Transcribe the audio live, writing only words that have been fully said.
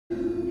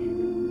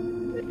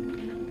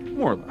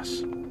more or less.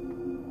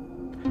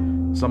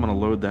 So I'm gonna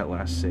load that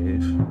last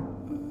save.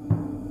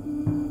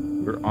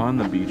 We're on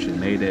the beach in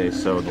Mayday,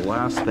 so the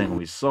last thing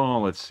we saw,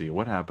 let's see,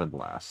 what happened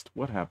last?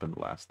 What happened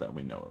last that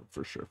we know of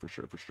for sure?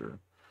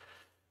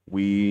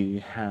 We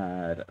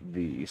had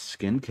the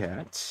skin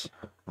cats,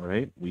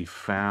 right? We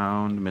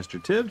found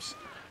Mr. Tibbs.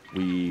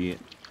 We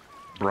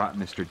brought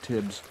Mr.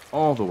 Tibbs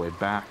all the way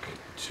back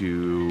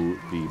to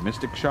the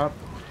Mystic Shop,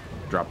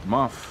 dropped him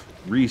off.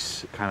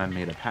 Reese kind of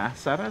made a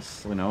pass at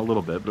us, you know, a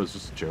little bit, but it was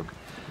just a joke.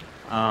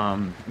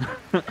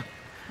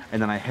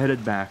 And then I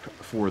headed back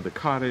for the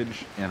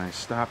cottage, and I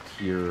stopped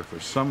here for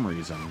some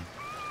reason.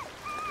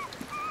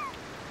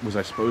 Was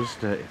I supposed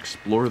to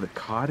explore the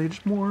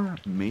cottage more?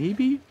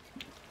 Maybe?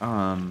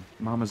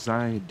 Mama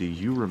Zai, do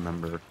you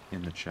remember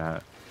in the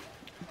chat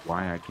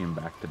why I came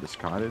back to this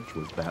cottage?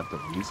 Was that the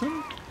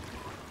reason?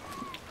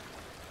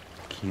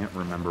 Can't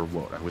remember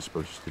what I was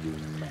supposed to do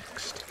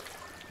next.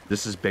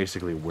 This is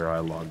basically where I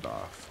logged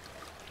off.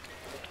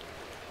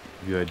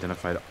 You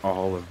identified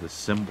all of the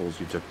symbols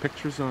you took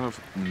pictures of?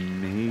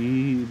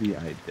 Maybe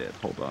I did.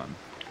 Hold on.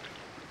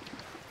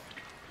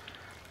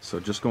 So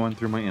just going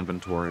through my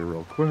inventory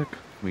real quick,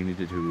 we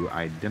needed to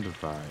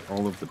identify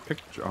all of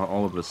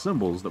the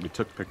symbols that we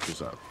took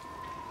pictures of.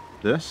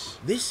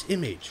 This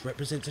image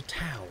represents a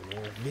town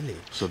or village.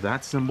 So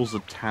that symbol's a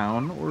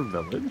town or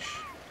village.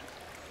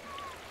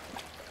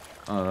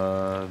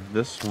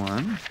 This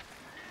one.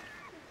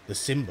 The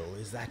symbol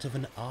is that of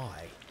an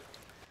eye.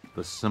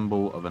 The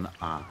symbol of an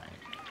eye.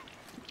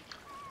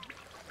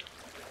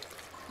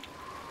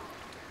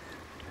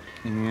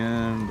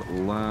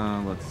 And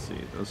let's see,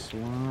 this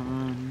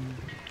one.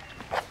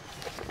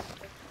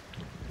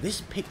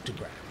 This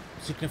pictogram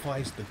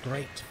signifies the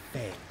Great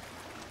Fen.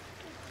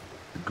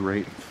 The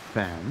Great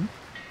Fen.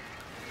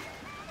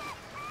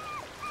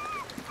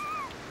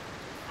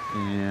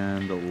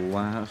 And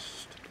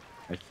last,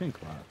 I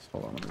think last,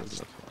 hold on, let me look at this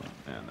one.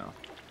 Yeah, no.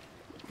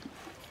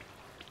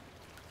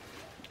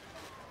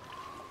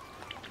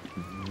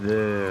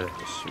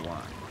 This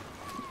one.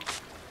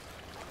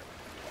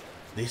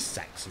 This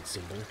Saxon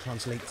symbol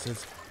translates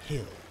as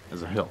hill.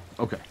 As a hill,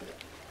 okay.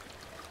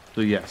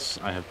 So yes,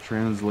 I have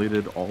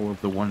translated all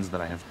of the ones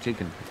that I have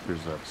taken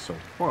pictures of so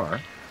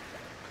far.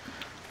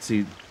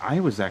 See, I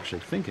was actually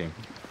thinking,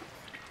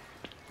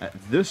 at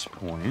this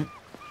point,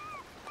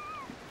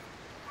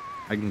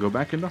 I can go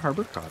back into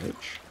Harbor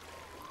Cottage.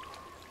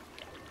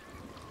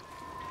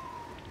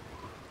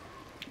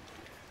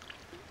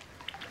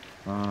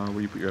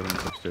 Where you put your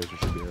evidence upstairs, there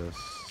should be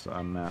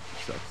a map of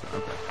Saxton.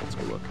 Okay, let's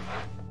go look.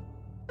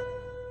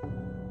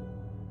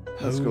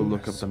 Let's go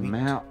look up the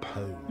map.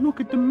 Look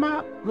at the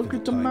map. Look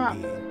at the map.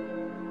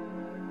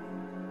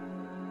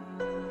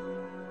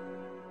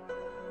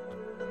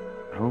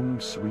 Home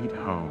sweet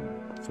home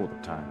for the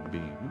time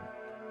being.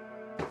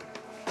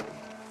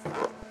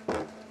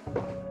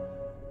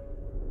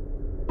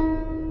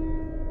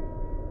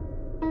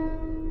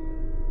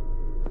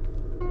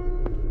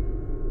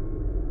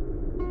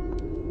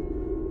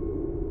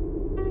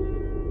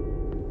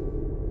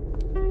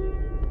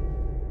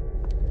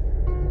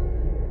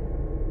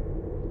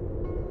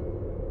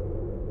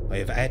 I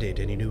have added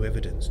any new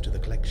evidence to the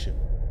collection.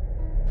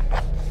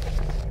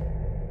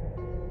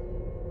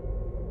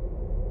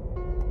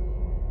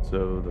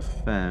 So the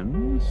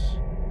Fens.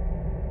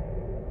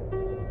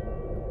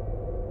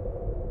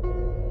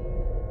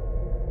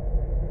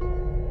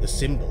 The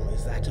symbol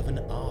is that of an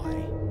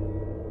eye.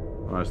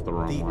 Oh, that's the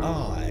wrong one. The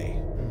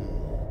eye.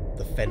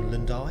 The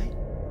Fenland Eye?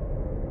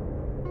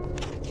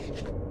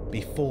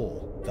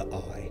 Before the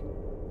eye.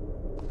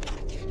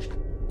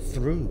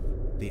 Through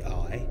the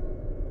eye.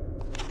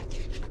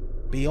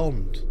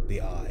 Beyond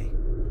the eye.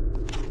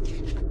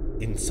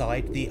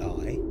 Inside the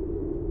eye.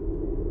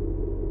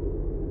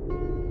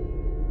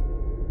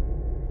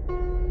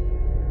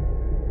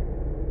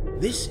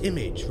 This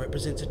image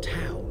represents a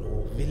town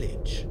or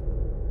village.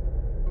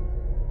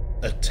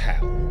 A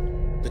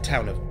town? The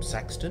town of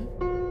Saxton?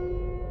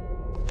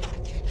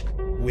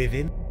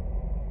 Within?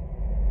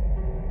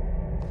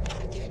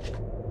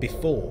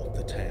 Before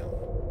the town?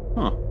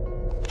 Huh.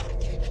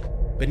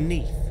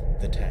 Beneath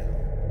the town?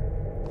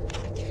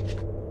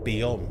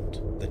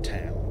 Beyond the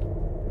town?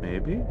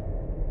 Maybe?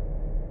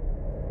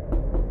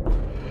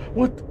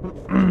 What?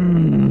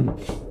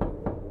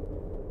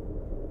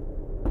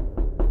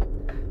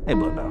 Hey,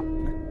 Bloodbow.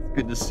 It's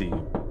good to see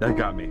you. That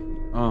got me.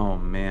 Oh,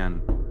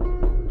 man.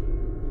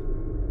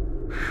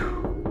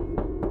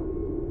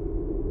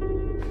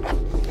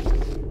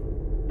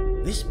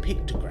 This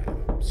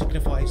pictogram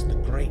signifies the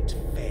Great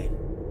Fen.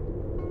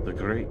 The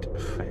Great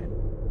Fen.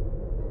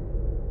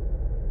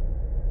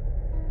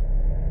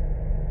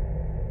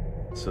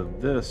 So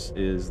this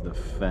is the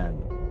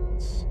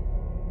Fens.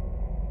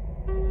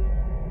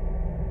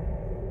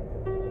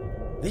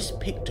 This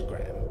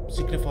pictogram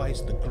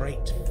signifies the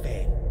Great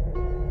Fen.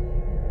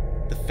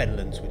 The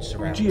fenlands which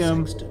surround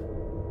GM. Saxton.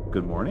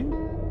 Good morning?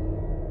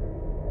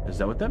 Is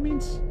that what that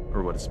means?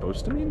 Or what it's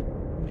supposed to mean?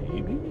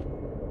 Maybe?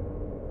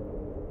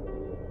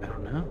 I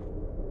don't know.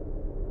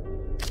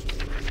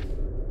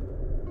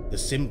 The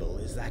symbol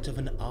is that of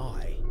an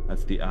eye.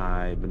 That's the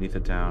eye, beneath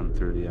the town,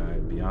 through the eye,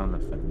 beyond the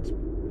fence.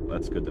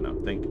 That's good to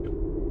know. Thank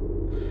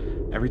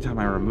you. Every time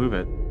I remove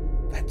it...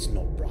 That's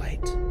not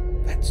right.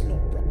 That's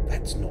not right.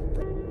 That's not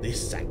right.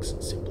 This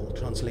Saxon symbol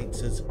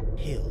translates as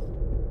hill.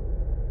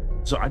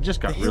 So I just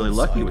got really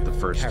lucky with the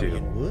first two.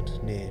 Carrion Wood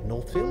near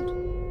Northfield.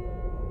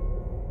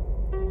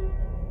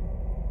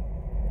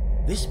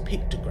 This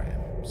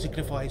pictogram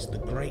signifies the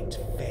Great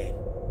Fen,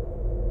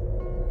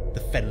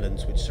 the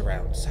fenlands which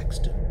surround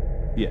Saxton.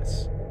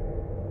 Yes.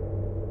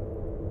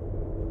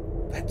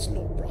 That's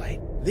not right.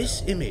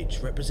 This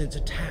image represents a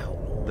town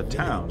or The village.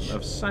 town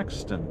of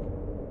Saxton.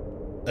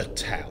 A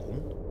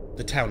town?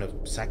 The town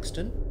of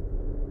Saxton?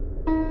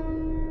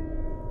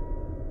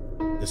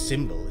 The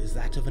symbol is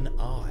that of an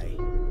eye.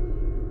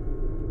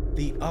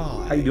 The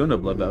eye. How you doing,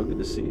 Bloodbow? Good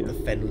to see you. The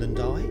Fenland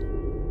Eye?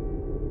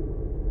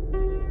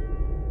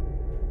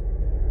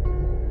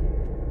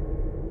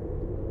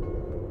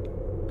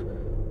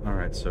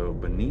 Alright, so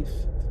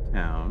beneath the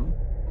town.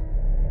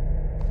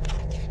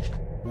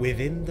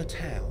 Within the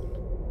town.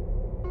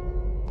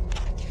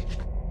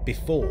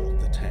 Before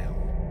the town.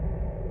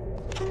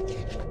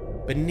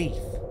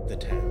 Beneath the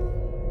town.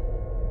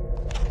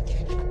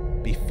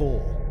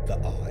 Before the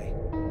eye.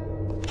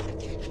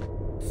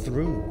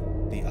 Through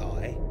the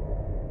eye.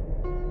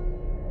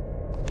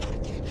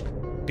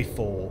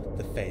 Before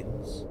the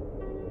fens.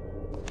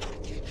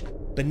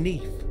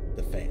 Beneath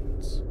the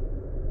fens.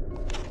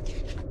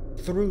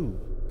 Through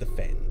the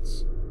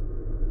fens.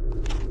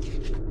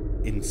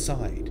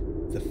 Inside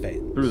the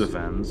fens. Through the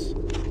fens.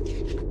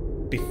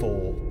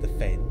 Before the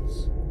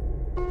fens.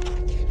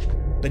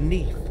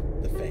 Beneath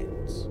the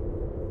fens.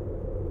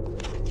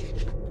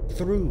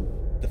 Through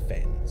the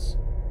fens.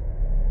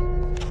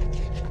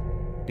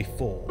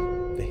 Before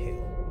the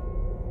hill.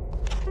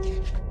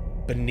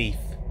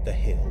 Beneath the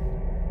hill.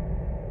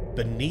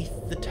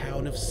 Beneath the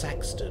town of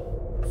Saxton.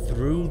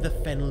 Through the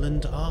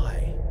Fenland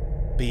Eye.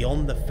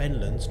 Beyond the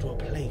fenlands to a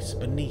place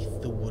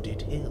beneath the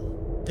wooded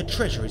hill. The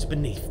treasure is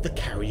beneath the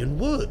Carrion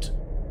Wood.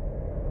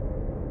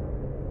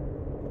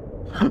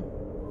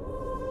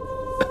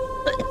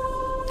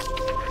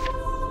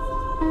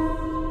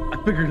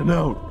 I figured it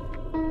out.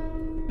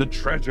 The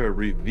treasure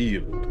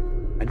revealed.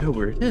 I know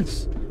where it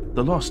is.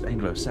 The lost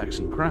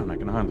Anglo-Saxon crown. I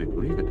can hardly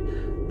believe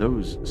it.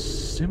 Those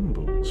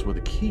symbols were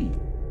the key.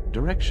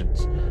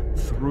 Directions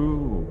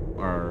through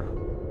or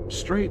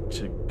straight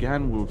to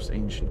Ganwulf's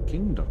ancient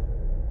kingdom.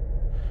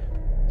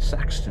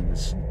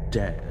 Saxton's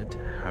dead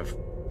have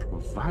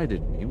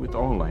provided me with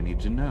all I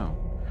need to know.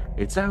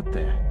 It's out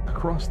there,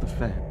 across the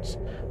fens,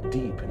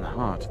 deep in the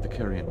heart of the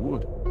Carrion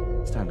Wood.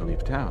 It's time to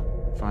leave town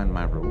and find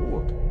my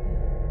reward.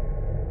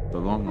 The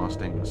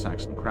long-lost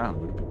Anglo-Saxon crown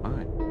would be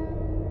mine.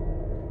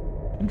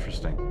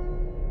 Interesting.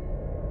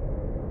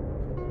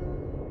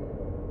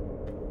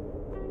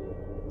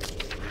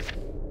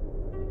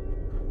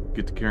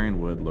 Get to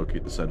Carrion Wood,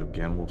 locate the site of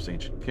Ganwulf's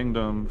ancient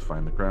kingdom,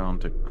 find the crown,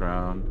 take the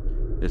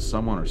crown. Is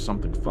someone or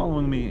something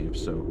following me? If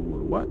so, who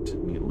or what?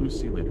 Meet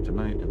Lucy later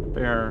tonight in the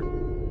bear.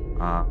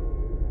 Are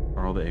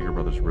all the Ager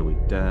brothers really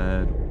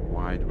dead?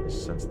 Why do we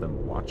sense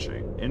them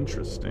watching?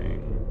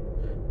 Interesting.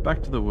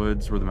 Back to the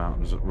woods where the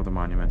mountains, where the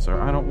monuments are.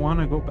 I don't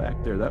want to go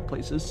back there. That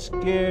place is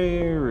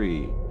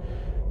scary.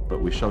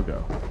 But we shall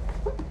go.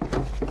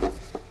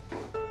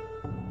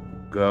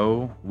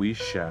 Go, we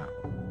shall.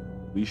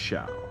 We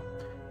shall.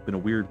 Been a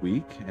weird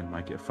week and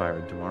might get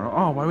fired tomorrow.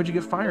 Oh, why would you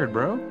get fired,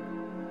 bro?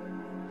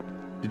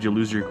 Did you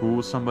lose your cool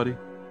with somebody?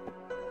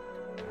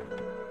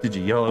 Did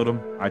you yell at them?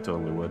 I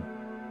totally would.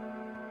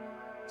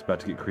 It's about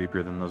to get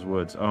creepier than those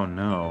woods. Oh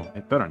no,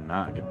 it better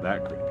not get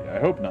that creepy. I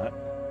hope not.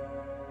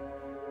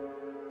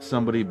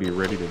 Somebody be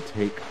ready to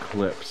take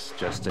clips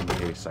just in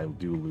case I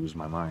do lose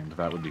my mind.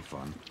 That would be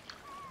fun.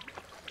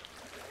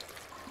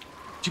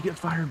 Did you get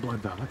fired,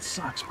 Bloodbow? That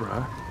sucks,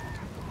 bruh.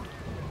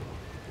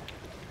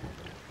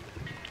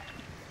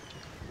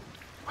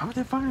 Why would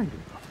they fire you?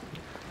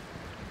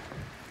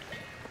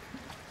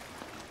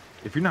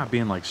 If you're not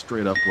being like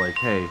straight up like,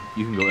 hey,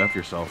 you can go F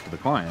yourself to the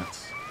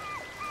clients.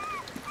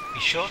 Be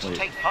sure to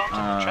take part in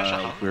the treasure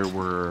hunt.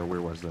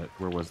 Where was that?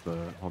 Where was the,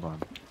 hold on.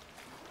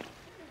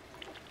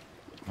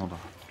 Hold on.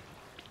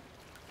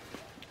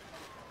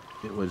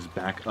 It was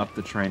back up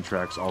the train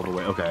tracks all the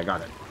way. Okay, I got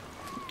it.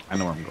 I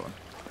know where I'm going.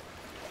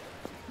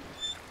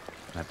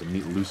 I have to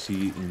meet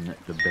Lucy in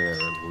the bear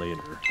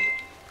later.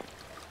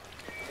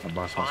 My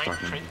boss wants to talk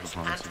to me Prints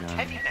and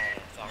teddy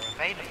bears are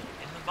availing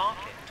in the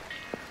market.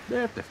 They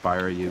have to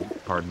fire you,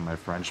 pardon my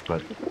French,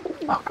 but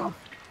welcome.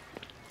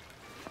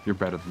 You're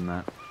better than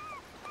that.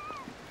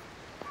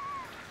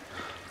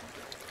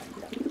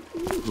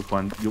 You'll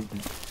find,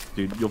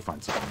 dude, you'll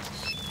find something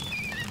else.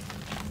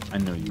 I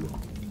know you will.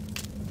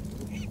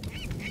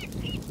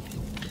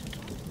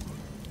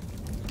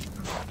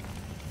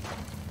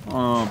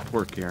 Oh,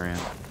 poor Carrion.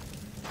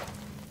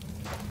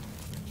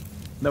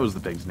 That was the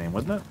pig's name,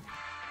 wasn't it?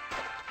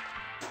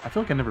 I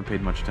feel like I never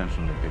paid much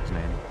attention to the pig's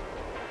name.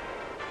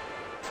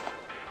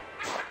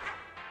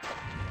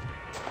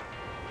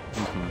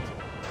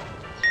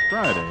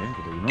 Friday,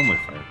 but they normally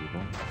fire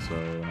people, so I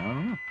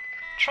don't know.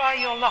 Try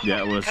your luck. Yeah,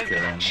 it with was the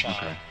Karen. coconut shell.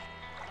 Okay.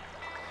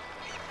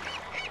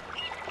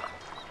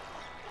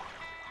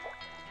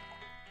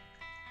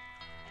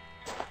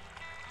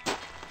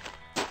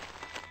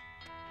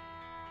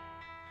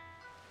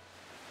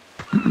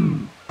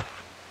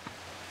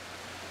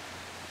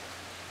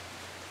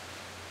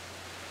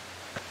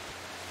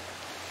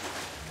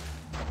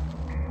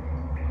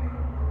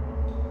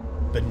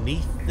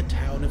 beneath the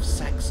town of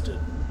Saxton,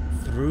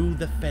 through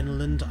the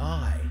Fenland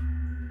Eye.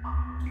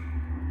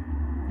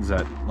 Is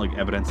that, like,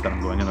 evidence that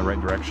I'm going in the right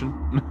direction?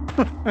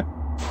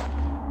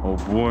 Oh,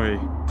 boy.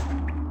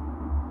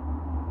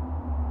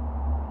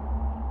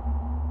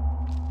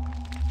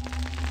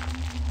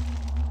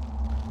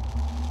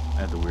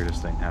 I had the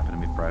weirdest thing happen to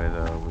me Friday,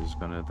 though. I was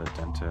going to the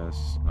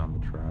dentist on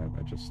the tribe.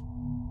 I just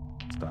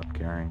stopped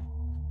caring.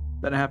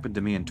 That happened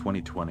to me in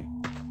 2020.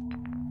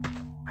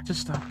 I just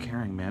stopped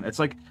caring, man. It's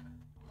like,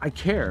 I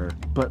care,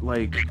 but,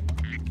 like,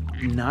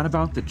 not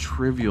about the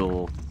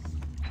trivial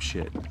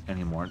shit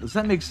anymore. Does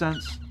that make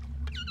sense?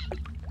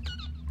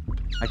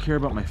 I care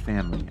about my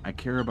family. I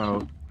care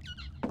about,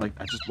 like,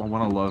 I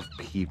want to love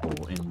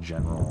people in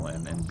general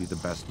and be the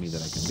best me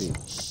that I can be.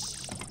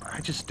 I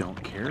just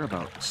don't care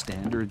about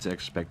standards,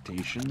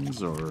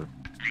 expectations, or...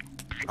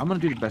 I'm going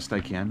to do the best I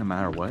can no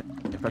matter what.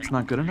 If that's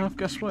not good enough,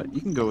 guess what? You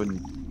can go and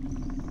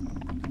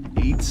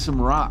eat some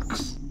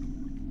rocks.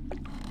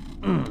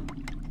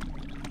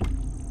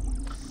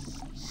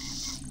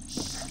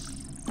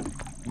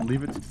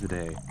 Leave it to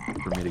today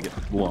for me to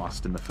get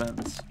lost in the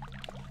fence.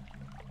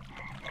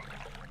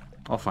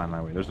 I'll find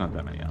my way. There's not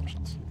that many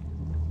options.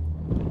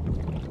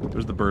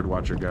 There's the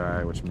birdwatcher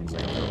guy, which means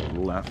I can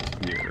go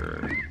left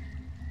here.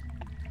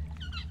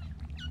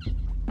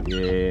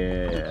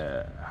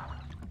 Yeah.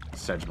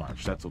 Sedge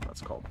March, that's what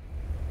that's called.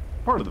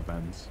 Part of the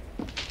fence.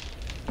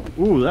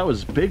 Ooh, that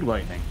was big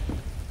lightning.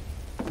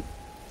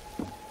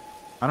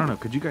 I don't know,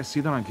 could you guys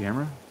see that on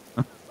camera?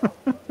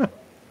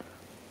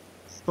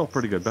 Felt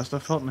pretty good. Best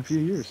I've felt in a few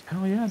years.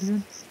 Hell yeah,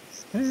 dude.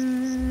 Heck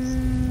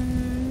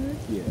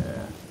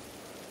yeah.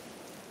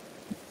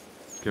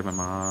 Scared my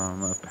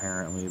mom,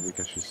 apparently,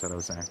 because she said I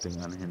was acting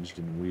unhinged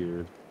and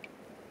weird.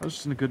 I was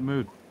just in a good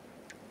mood.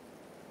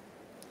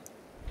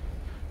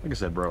 Like I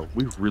said, bro,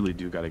 we really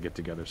do got to get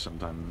together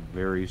sometime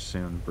very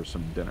soon for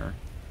some dinner.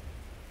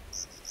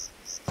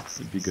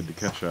 It'd be good to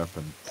catch up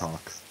and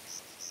talk.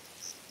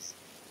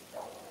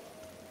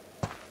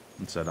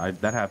 And said,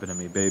 that happened to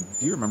me, babe.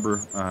 Do you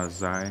remember,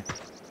 Zai,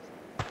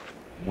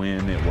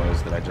 when it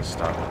was that I just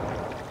stopped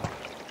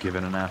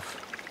giving an F?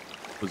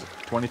 Was it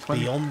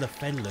 2020? Beyond the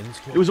Fenlands,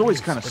 it was always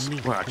kind of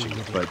splotchy,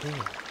 but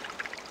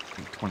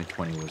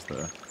 2020 was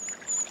the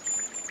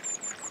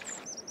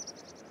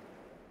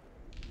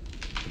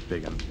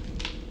big one.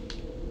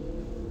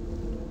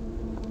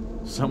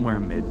 Somewhere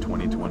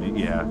mid-2020,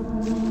 yeah.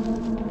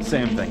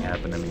 Same thing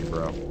happened to me,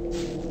 bro.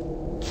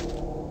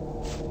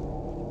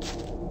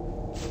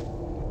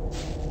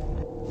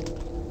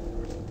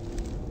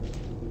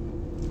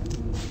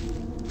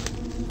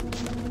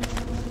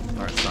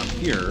 Alright, so I'm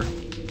here.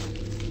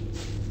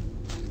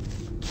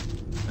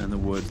 In the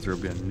woods, there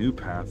will be a new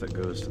path that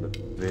goes to the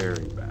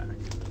very back.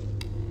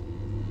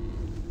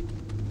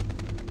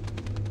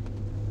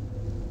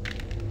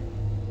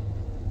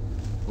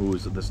 Ooh,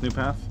 is it this new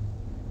path?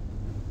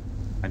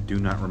 I do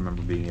not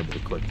remember being able to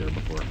click there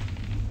before.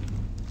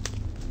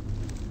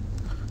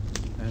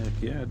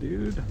 Heck yeah,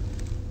 dude.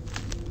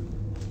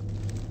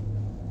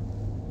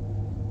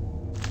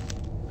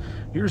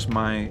 Here's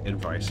my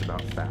advice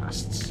about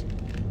fasts.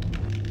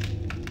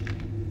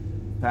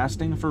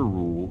 Fasting for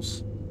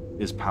rules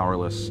is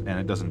powerless and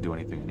it doesn't do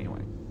anything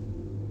anyway.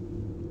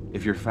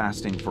 If you're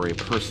fasting for a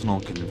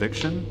personal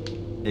conviction,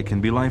 it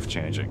can be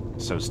life-changing.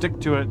 So stick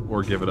to it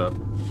or give it up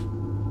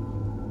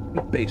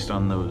based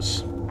on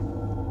those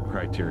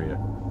criteria.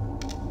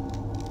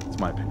 It's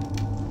my opinion.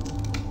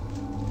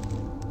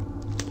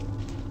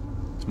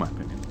 It's my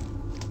opinion.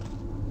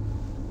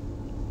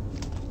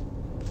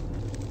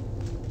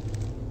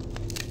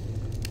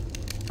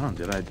 Oh,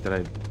 did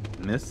I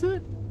miss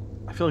it?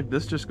 I feel like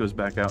this just goes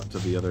back out to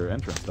the other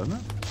entrance, doesn't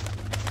it?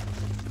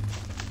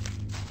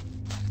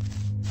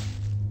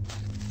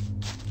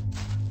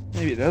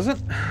 Maybe it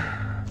doesn't.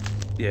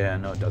 Yeah,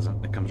 no, it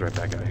doesn't. It comes right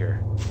back out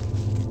here.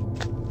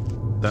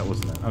 That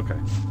wasn't it. Okay.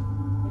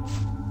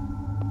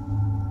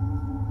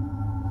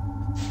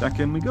 Back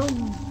in we go.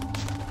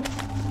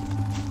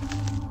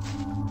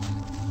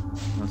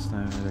 Last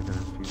night I got a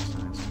few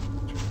signs from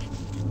the church.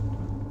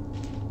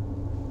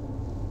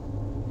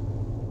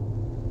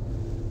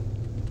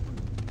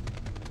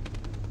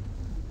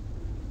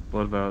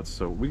 Blood vows,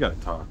 so we gotta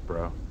talk,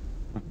 bro.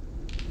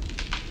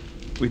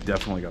 We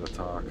definitely gotta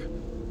talk.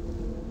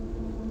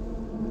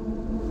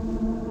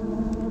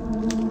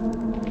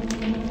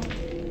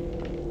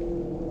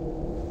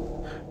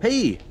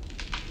 Hey!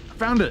 I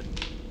found it!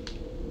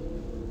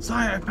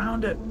 Sai, I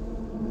found it!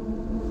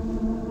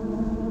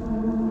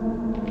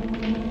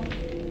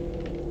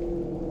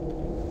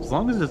 As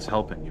long as it's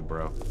helping you,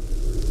 bro.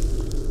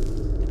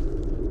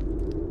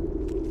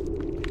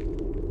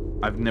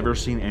 I've never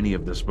seen any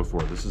of this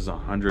before. This is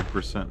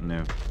 100%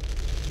 new.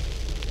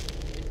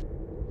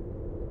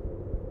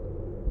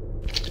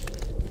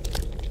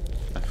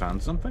 I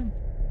found something?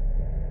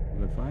 What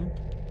did I find?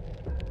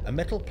 A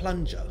metal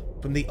plunger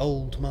from the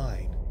old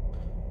mine.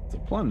 It's a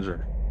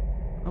plunger.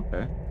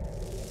 Okay.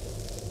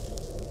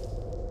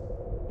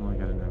 Well, I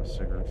gotta have a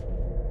cigarette from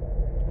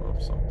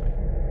 12 something.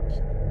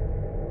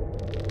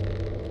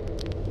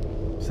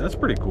 So that's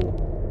pretty cool.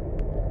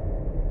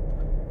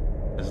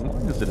 as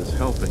long as it is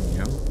helping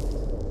you,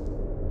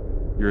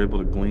 you're able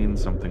to glean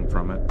something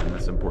from it, and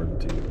that's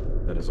important to you.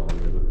 That is all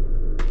good.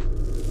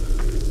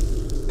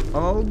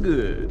 All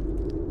good.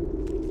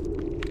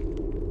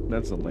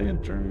 That's a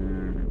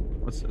lantern.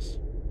 What's this?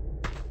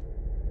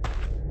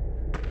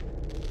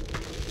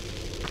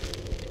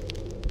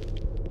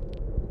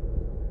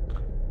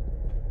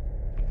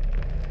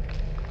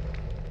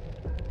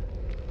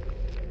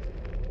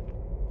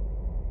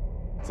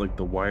 It's like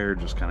the wire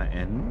just kind of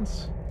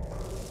ends.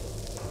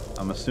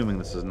 I'm assuming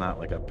this is not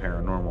like a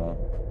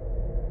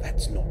paranormal.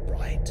 That's not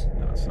right.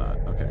 No, it's not.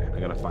 Okay, I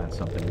gotta find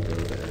something to go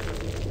there.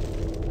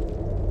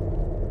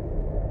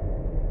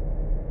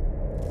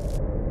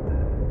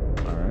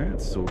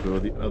 Alright, so we'll go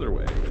the other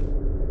way.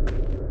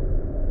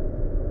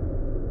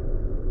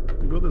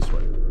 We'll go this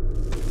way.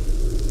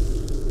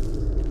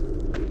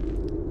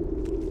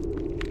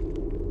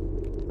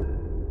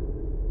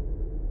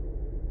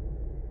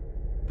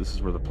 This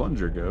is where the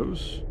plunger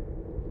goes.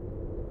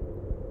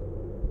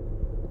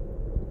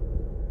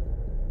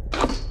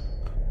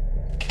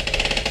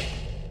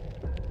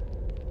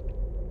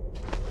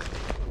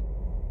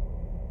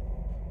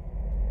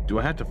 Do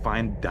I have to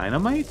find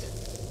dynamite?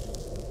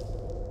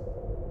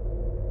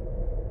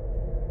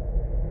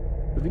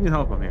 If you can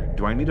help, I'm here.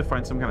 Do I need to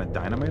find some kind of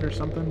dynamite or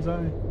something,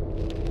 Zai?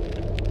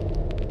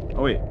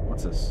 Oh wait,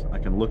 what's this? I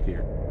can look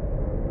here.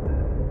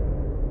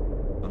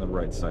 On the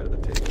right side of the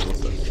table. What's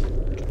this?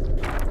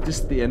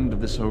 Just the end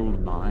of this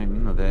old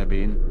mine, there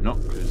being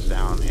knockers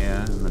down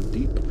here in the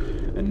deep,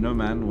 and no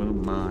man will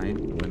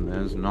mind when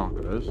there's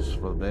knockers,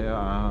 for they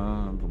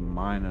are the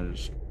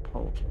miner's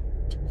portal.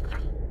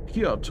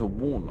 Here to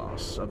warn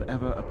us of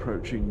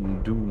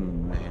ever-approaching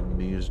doom in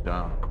these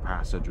dark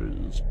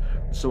passages.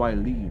 So I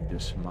leave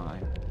this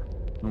mine.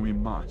 We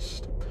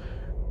must.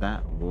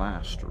 That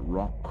last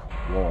rock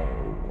wall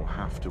will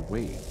have to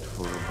wait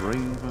for a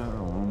braver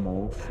or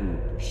more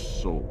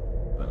foolish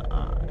soul than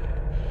I.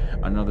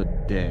 Another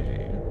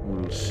day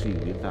will see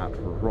that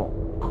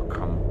rock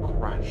come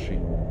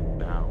crashing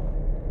down.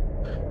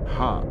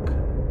 Hark!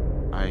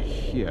 I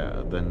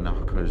hear the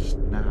knockers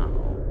now.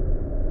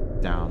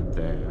 Down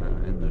there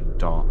in the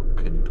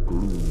dark and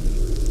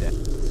gloomy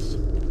depths.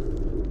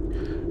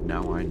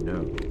 Now I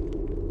know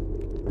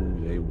who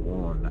they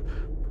warn,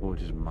 for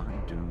it is my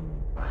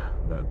doom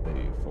that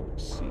they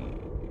foresee.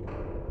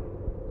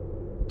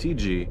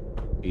 TG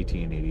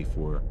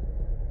 1884.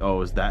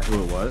 Oh, is that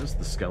who it was?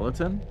 The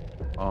skeleton?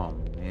 Oh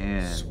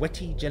man.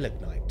 Sweaty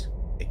gelignite.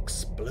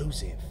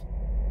 Explosive.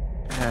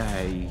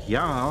 Hey,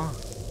 yeah.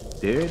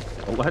 Dude,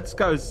 let's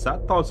go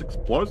set those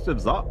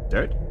explosives up,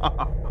 dude.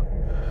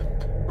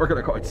 We're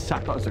gonna go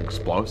set those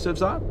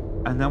explosives up,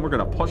 and then we're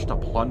gonna push the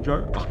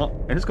plunger,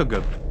 and it's gonna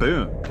go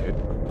boom, dude.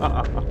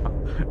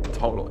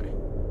 Totally.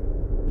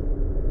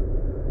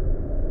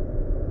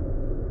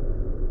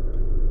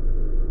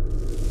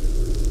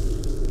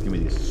 Give me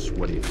these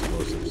sweaty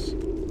explosives.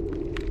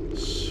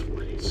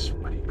 Sweaty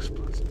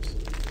explosives.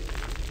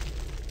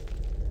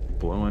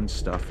 Blowing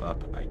stuff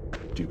up, I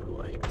do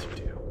like to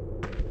do.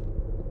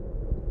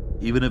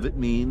 Even if it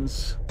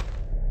means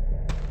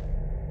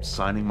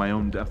signing my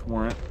own death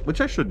warrant, which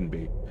I shouldn't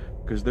be,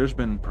 because there's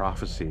been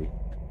prophecy,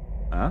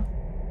 to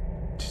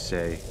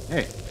say,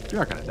 hey, you're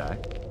not gonna die.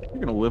 You're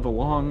gonna live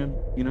along, and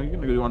you're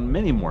gonna go on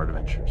many more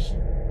adventures.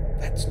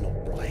 That's not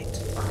right.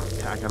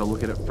 I gotta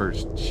look at it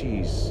first.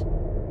 Jeez,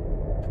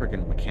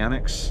 freaking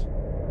mechanics,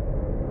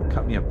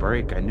 cut me a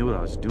break. I knew what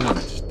I was doing. I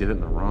just did it in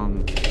the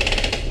wrong.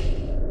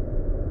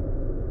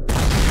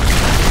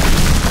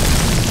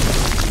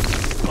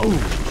 Oh,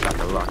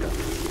 shakalaka.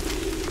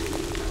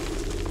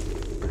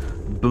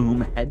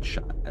 Boom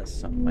headshot, as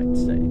some might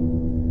say.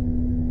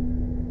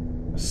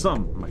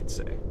 Some might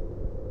say.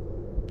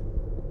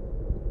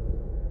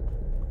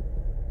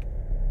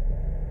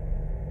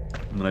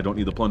 And then I don't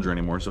need the plunger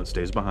anymore, so it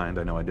stays behind.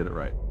 I know I did it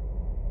right.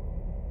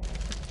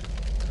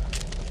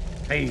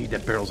 Hey,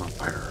 that barrel's on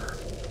fire.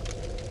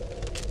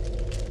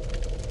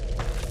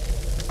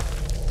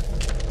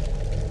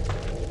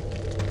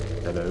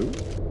 Hello?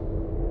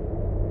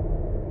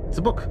 It's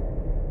a book.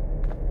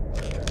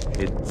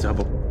 It's a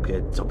book.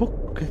 It's a book.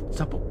 It's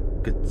a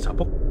book. It's a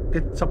book.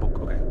 It's a book.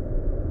 Okay.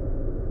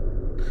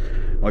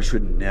 I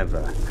should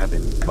never have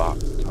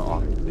embarked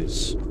on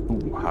this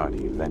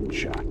foolhardy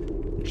venture.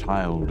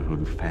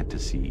 Childhood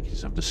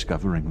fantasies of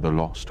discovering the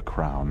lost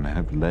crown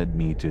have led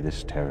me to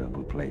this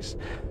terrible place.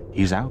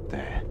 He's out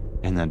there,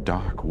 in the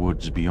dark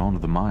woods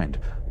beyond the mind,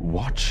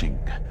 watching,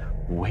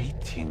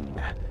 waiting,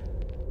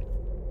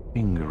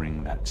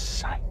 fingering that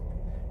sight.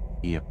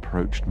 He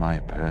approached my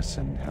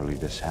person early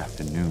this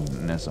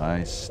afternoon as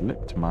I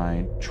slipped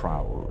my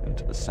trowel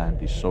into the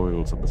sandy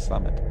soils of the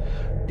summit,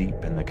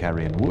 deep in the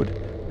carrion wood.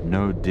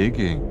 No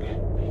digging,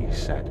 he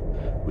said,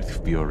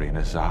 with fury in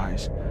his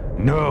eyes.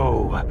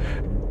 No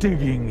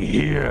digging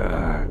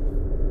here!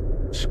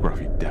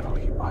 Scruffy devil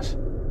he was.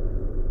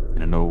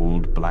 In an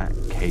old black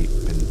cape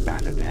and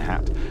battered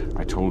hat,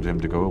 I told him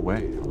to go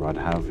away, or I'd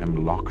have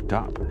him locked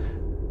up.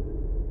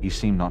 He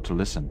seemed not to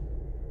listen.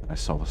 I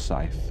saw the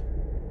scythe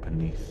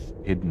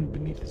hidden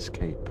beneath his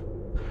cape.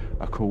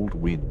 A cold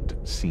wind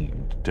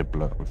seemed to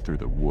blow through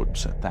the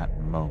woods at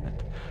that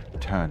moment,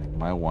 turning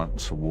my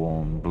once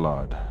warm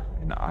blood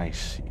an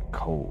icy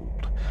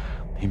cold.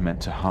 He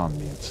meant to harm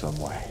me in some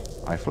way.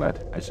 I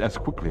fled as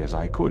quickly as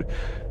I could,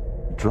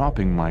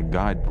 dropping my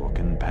guidebook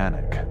in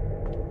panic.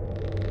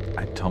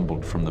 I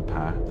tumbled from the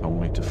path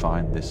only to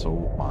find this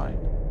old mine.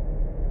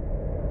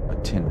 A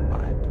tin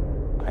mine.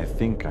 I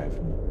think I've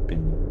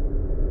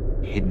been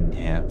hidden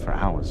here for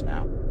hours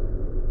now.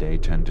 Day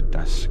turned to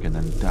dusk, and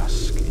then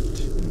dusk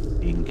into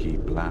an inky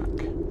black.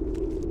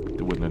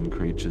 The woodland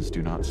creatures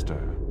do not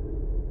stir,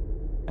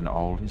 and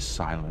all is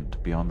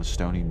silent beyond the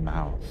stony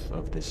mouth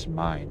of this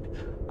mine.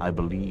 I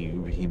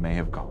believe he may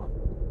have gone.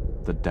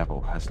 The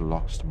devil has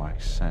lost my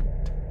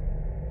scent.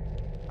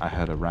 I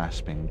heard a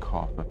rasping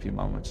cough a few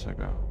moments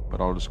ago, but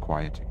all is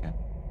quiet again.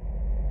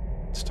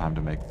 It's time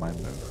to make my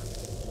move.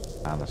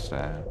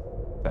 Alistair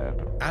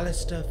Fairley.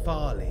 Alistair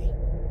Farley.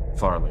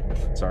 Farley.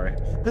 Sorry.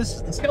 This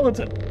is the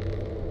skeleton.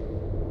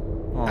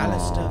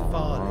 Alistair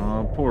Farley.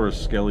 Oh, poor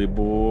Skelly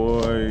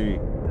boy.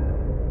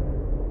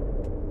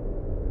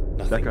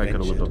 That guy could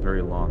have lived a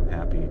very long,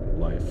 happy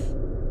life.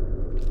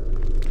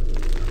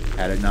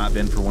 Had it not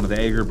been for one of the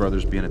Ager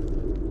brothers being a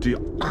deal.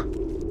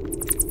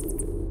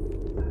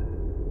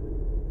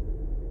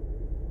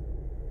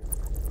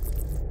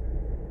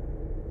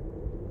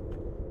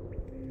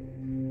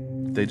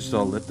 They just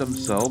all lit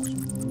themselves.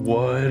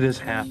 What is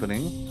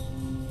happening?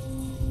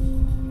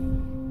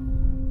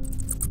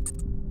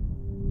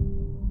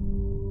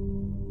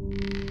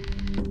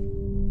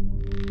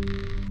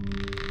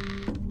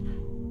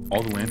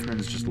 All the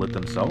lanterns just lit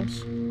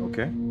themselves?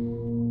 Okay.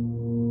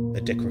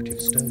 A decorative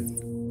stone.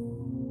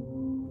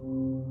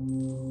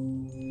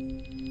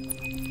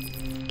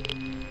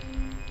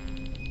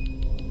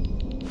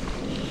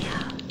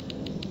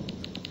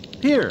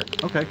 Here!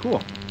 Okay,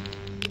 cool.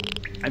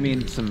 I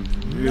mean, some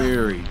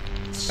very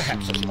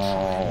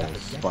small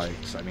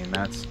spikes. I mean,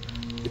 that's...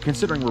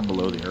 Considering we're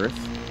below the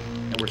earth,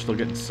 and we're still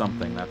getting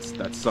something, that's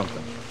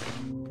something.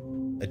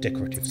 A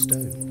decorative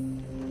stone.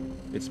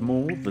 It's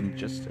more than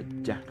just a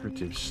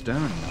decorative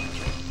stone,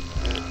 Nigel.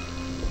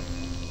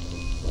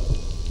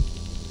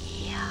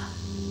 Yeah.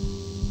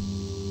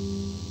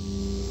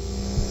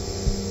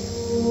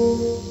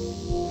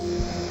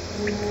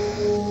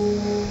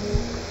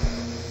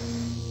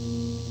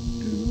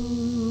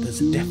 There's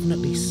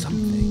definitely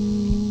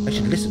something. I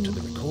should listen to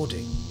the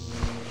recording.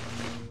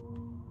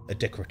 A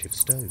decorative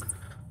stone.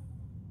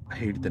 I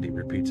hate that he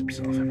repeats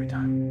himself every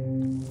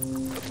time.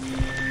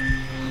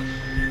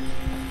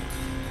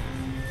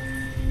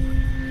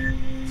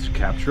 Let's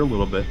capture a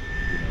little bit.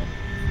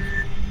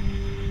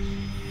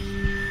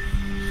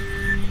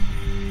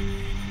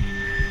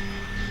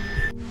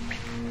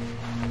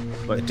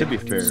 But to be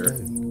fair,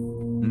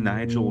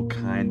 Nigel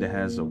kinda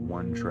has a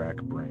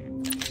one-track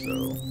brain,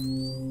 so...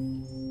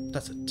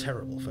 That's a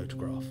terrible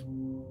photograph.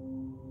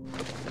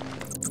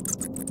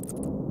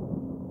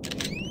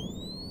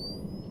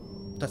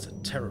 That's a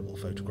terrible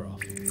photograph.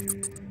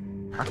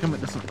 How come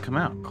it doesn't come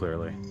out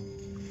clearly?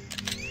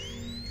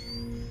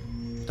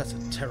 That's a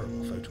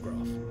terrible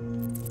photograph.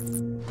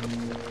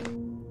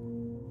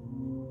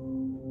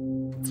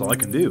 That's all I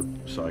can do,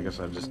 so I guess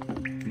I'm just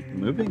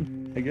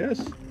moving, I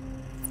guess.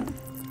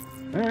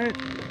 Alright.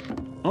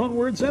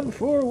 Onwards and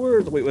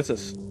forwards. Wait, what's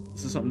this?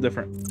 This is something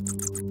different.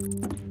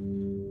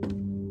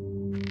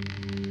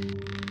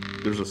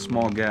 There's a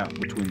small gap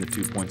between the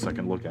 2 points I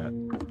can look at.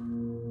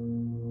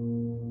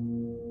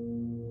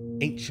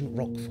 Ancient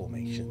rock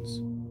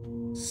formations.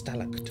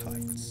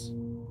 Stalactites.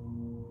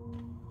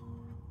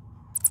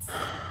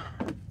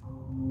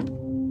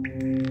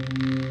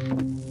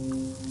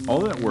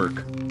 All that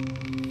work.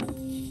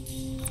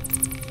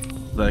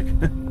 Like,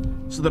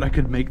 so that I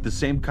could make the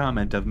same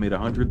comment I've made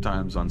 100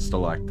 times on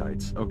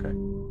stalactites. Okay.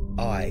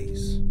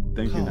 Eyes.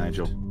 Thank you, carved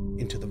Nigel.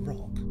 Into the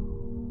rock.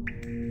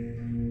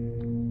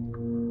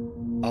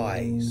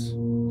 Eyes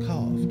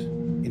carved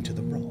into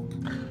the rock.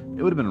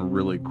 It would have been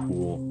really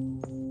cool,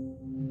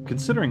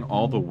 considering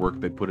all the work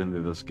they put into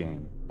this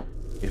game,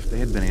 if they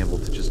had been able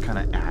to just kind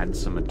of add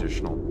some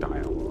additional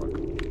dialogue.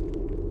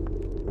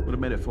 Would have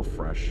made it feel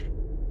fresh.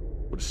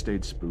 Would have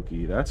stayed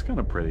spooky. That's kind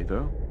of pretty,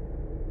 though.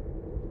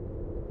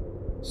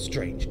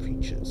 Strange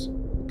creatures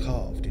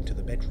carved into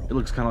the bedrock. It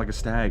looks kind of like a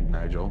stag,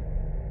 Nigel.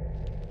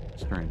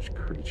 Strange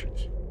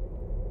creatures.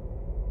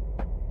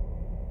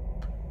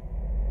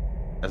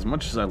 As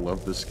much as I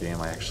love this game,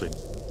 I actually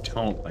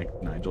don't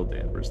like Nigel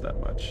Danvers that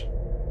much.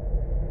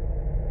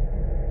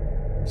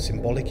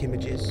 Symbolic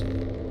images,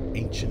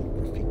 ancient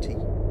graffiti.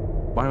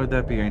 Why would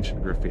that be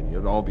ancient graffiti? It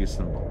would all be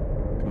symbolic.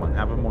 Come on,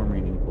 have a more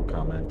meaningful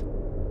comment.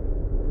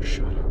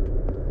 Shut up.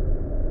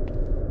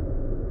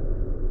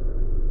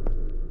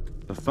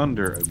 The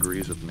thunder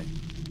agrees with me.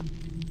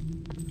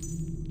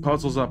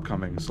 Puzzle's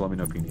upcoming, so let me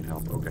know if you need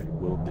help. Okay,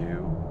 will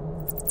do.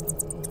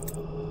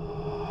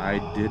 I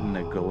did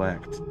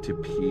neglect to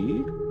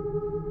pee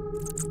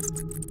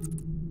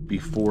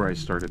before I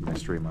started my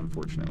stream,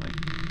 unfortunately.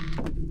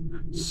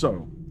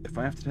 So, if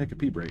I have to take a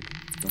pee break,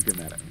 don't get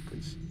mad at me,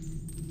 please.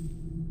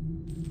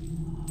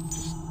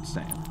 Just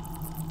saying.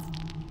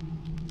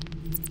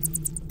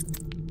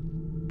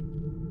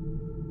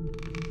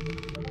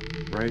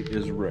 Right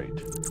is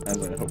right,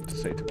 as I hope to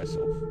say to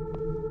myself.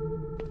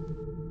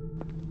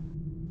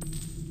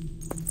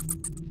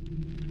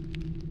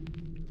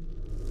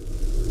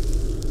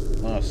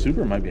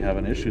 Super might be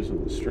having issues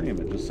with the stream.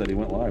 It just said he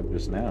went live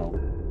just now.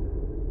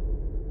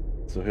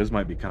 So his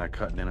might be kind of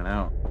cutting in and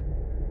out.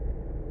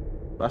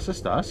 Was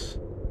ist das?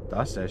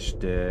 Das ist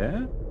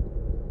der...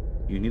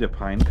 You need a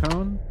pine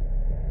cone?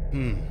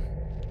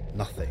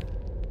 Nothing.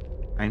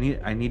 I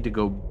need to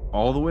go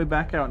all the way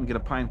back out and get a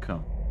pine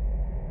cone.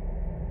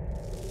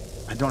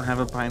 I don't have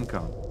a pine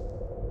cone.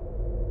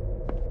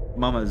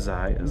 Mama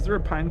Zai, is there a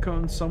pine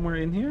cone somewhere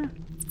in here?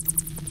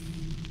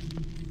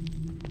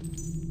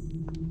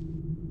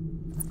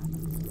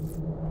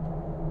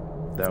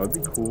 That would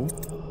be cool.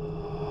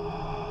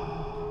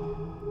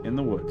 In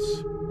the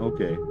woods.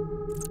 Okay.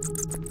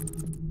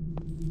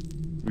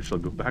 We shall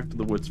go back to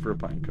the woods for a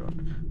pine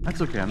cone. That's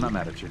okay, I'm not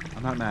mad at you.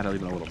 I'm not mad at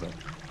even a little bit.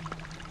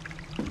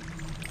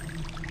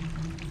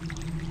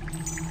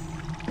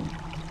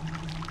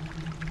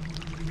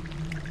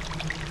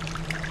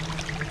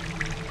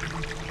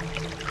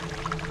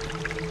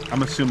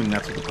 I'm assuming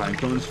that's what the pine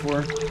cone is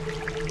for.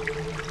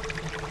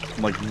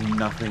 Like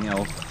nothing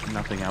else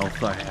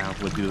I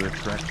have would do the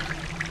trick.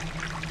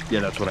 Yeah,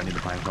 that's what I need the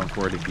pine cone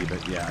for, to keep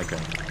it. Yeah, okay.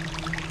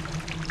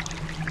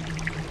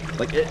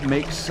 Like, it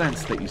makes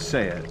sense that you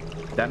say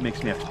it. That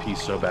makes me have to pee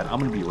so bad. I'm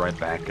gonna be right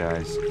back,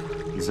 guys.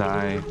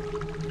 Zai,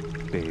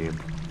 babe,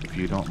 if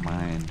you don't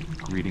mind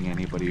greeting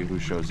anybody who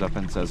shows up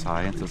and says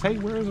hi and says, hey,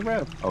 where is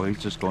Rev? Oh, he's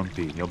just going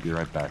pee. He'll be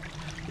right back.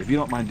 If you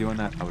don't mind doing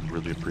that, I would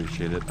really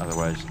appreciate it.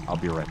 Otherwise, I'll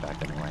be right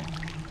back anyway.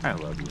 I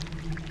love you.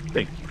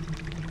 Thank you.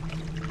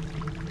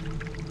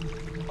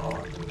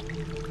 Oh.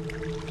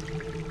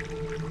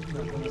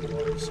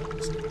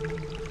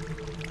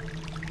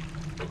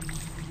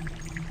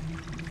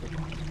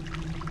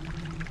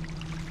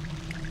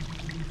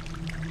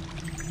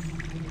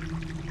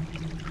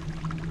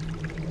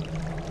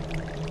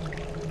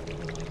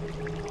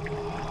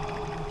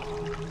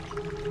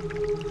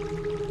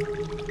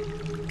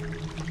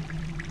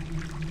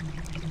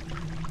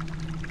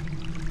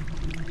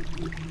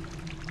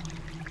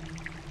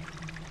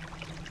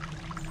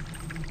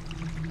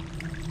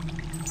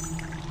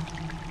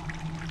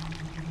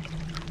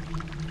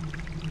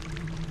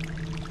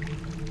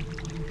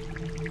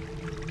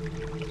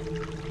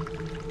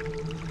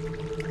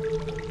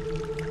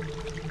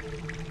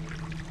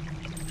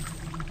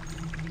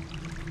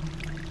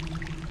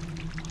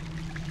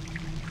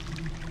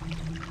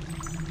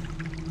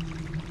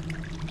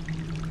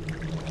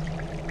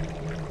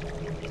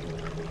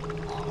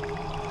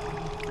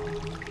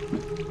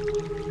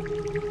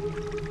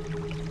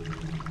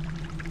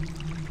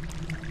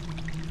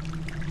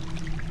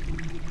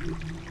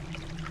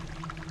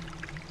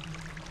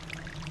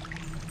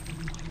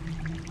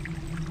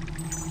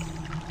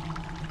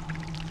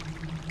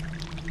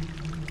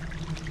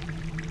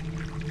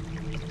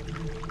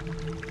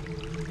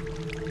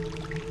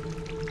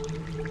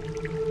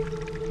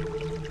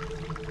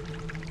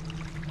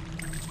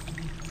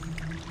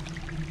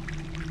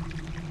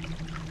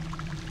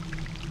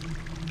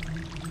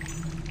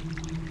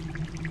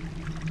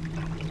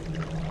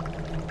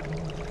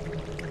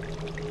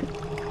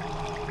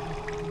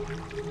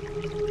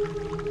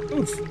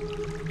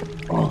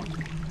 Oh,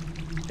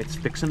 it's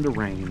fixing to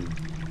rain.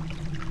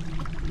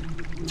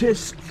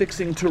 Tis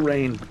fixing to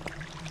rain.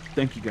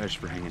 Thank you guys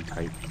for hanging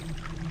tight.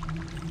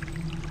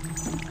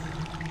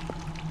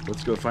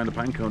 Let's go find a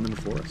pine cone in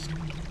the forest.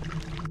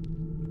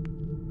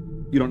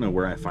 You don't know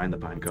where I find the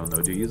pine cone,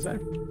 though, do you,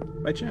 Zach?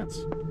 By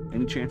chance.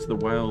 Any chance of the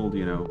wild,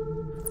 you know,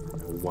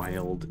 a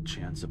wild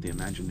chance of the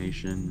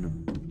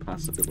imagination,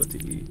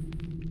 possibility.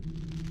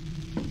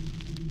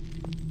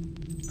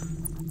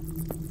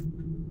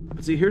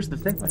 But see, here's the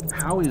thing, like,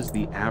 how is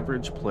the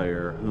average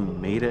player who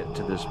made it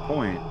to this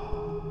point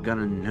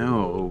gonna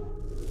know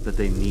that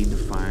they need to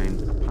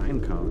find a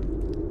pine cone?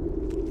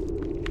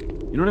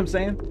 You know what I'm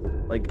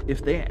saying? Like,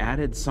 if they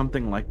added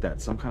something like that,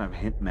 some kind of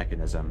hint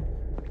mechanism,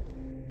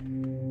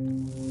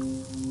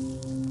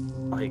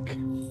 like,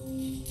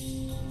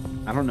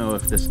 I don't know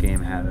if this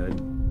game had a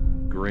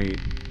great,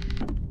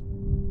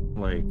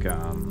 like,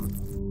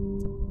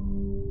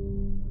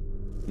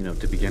 you know,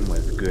 to begin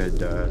with, good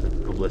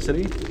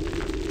publicity,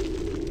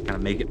 kind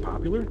of make it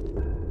popular.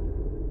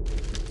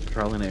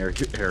 Trial and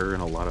error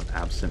and a lot of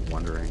absent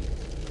wondering.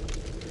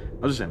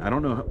 I was just saying, I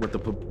don't know what the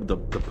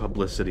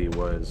publicity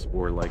was,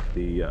 or like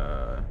the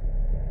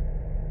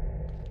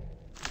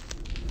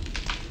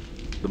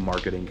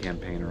marketing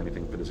campaign or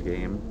anything for this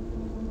game.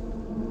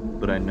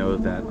 But I know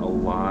that a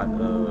lot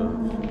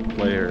of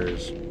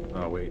players...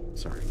 Oh, wait,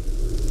 sorry.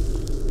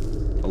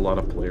 A lot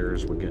of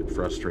players would get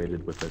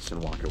frustrated with this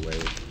and walk away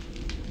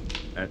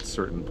at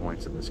certain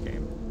points in this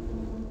game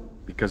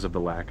because of the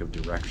lack of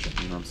direction,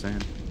 you know what I'm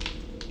saying?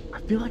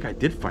 I feel like I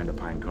did find a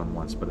pine cone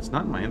once, but it's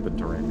not in my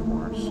inventory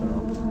anymore, so...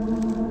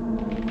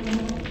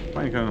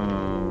 Pine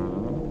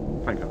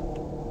cone... Pine cone.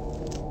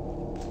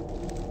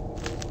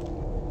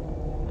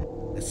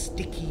 A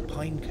sticky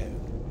pine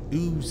cone,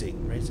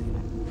 oozing resin.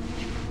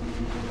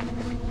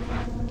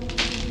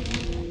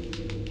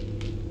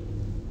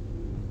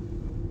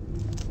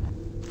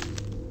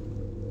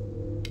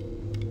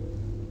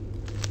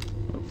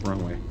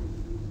 Wrong way.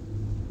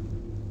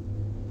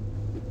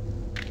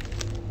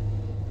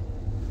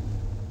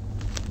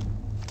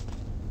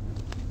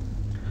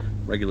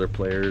 Regular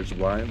players'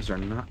 wives are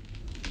not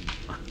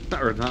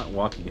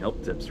walking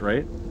help tips,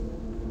 right?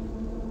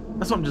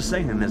 That's what I'm just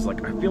saying. Is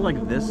like I feel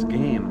like this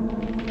game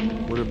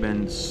would have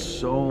been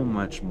so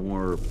much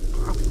more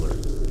popular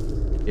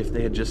if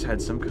they had just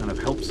had some kind of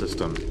help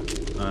system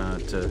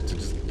to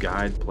just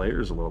guide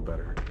players a little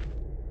better.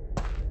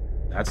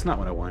 That's not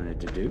what I wanted it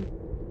to do.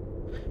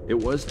 It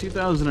was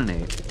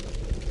 2008,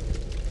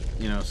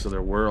 you know, so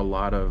there were a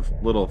lot of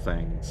little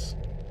things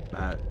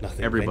that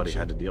everybody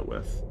had to deal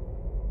with.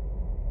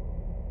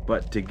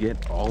 But to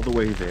get all the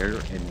way there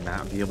and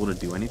not be able to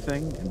do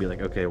anything and be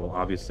like, okay, well,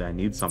 obviously I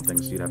need something,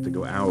 so you'd have to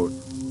go out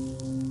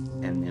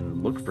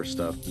and look for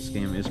stuff. This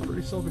game is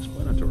pretty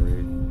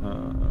self-explanatory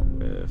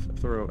with a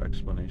thorough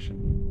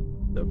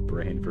explanation. The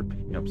brain for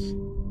picking up.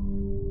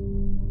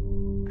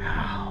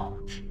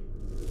 Ouch.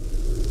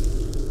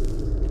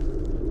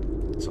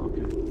 It's all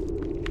good.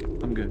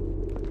 I'm good.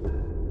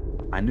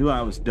 I knew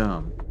I was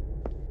dumb.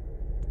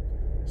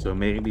 So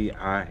maybe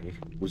I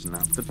was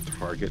not the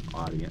target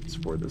audience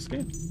for this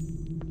game.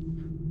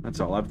 That's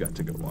all I've got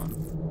to go on.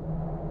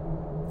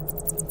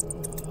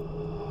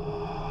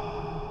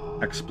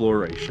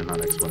 Exploration,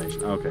 not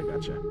explanation. Okay,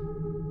 gotcha.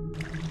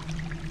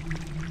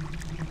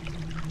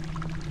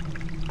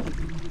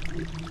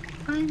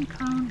 Pine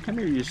cone. Come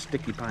here, you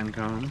sticky pine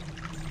cone.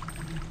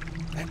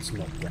 That's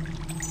not right.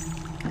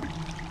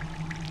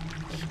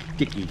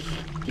 Sticky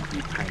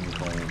pine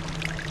cone.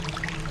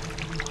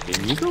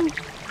 There you go.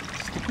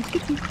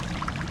 Sticky.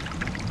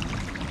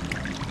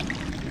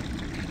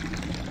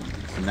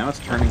 So now it's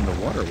turning the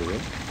water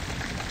wheel.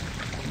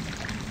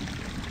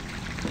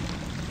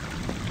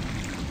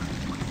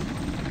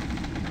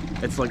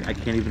 It's like I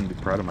can't even be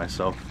proud of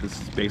myself.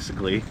 This is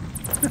basically...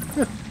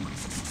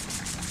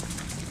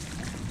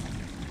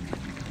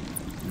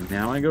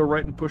 Now I go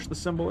right and push the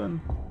symbol in.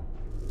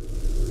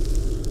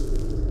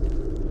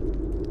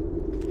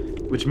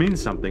 Which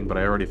means something, but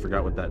I already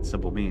forgot what that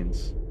symbol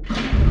means.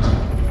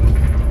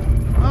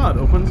 Oh, it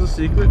opens a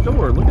secret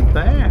door. Look at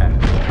that.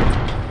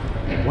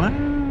 Wow.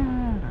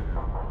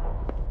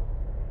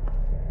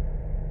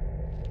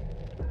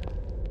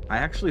 I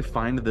actually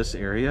find this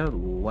area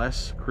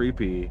less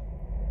creepy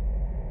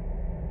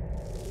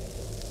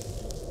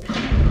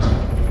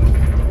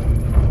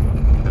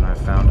than I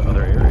found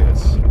other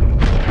areas.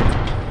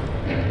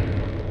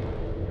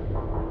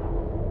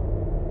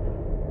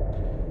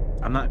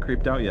 I'm not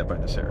creeped out yet by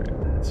this area,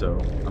 so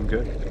I'm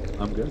good.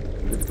 I'm good.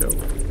 Good to go.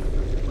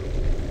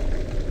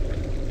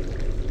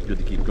 Good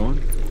to keep going.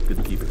 Good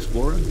to keep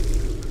exploring.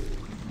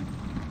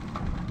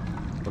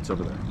 What's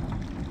over there?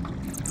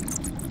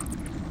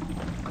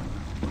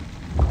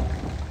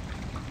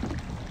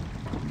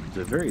 It's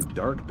a very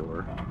dark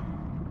door.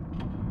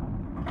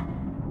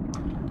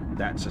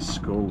 That's a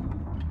scope.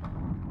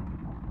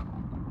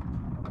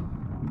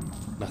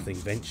 Nothing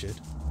ventured.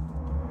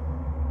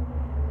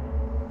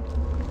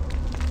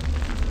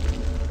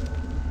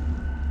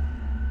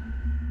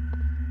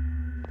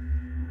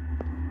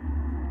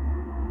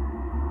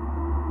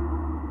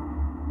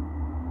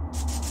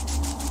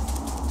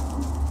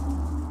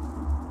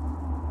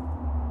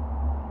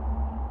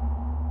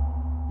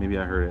 Maybe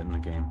I heard it in the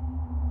game.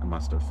 I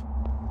must have.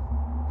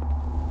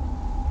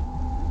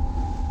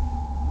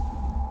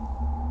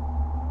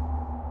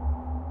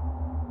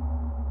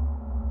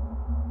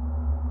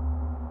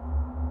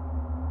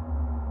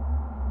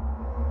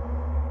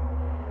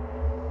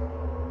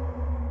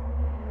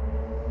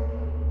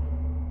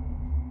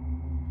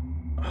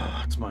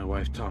 Oh, it's my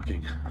wife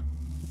talking.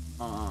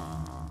 Okay.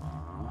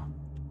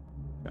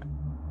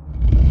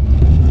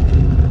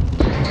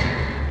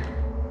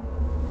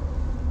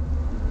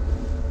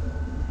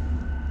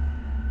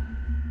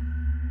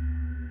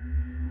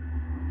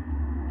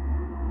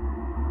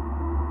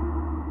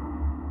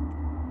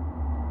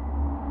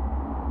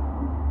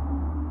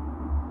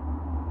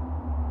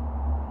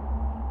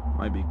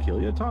 Might be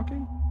Killia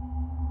talking?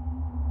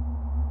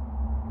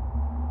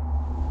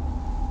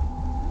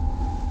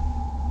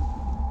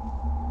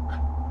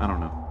 I don't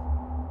know.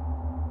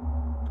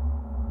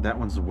 That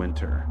one's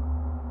winter.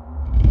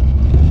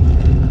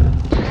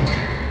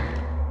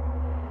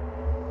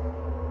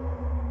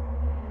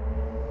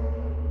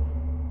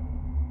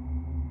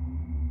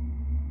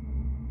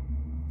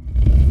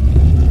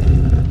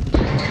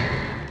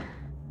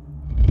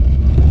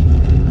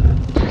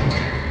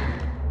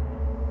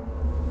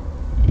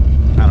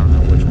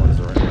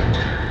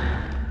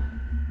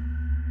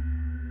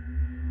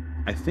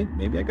 I think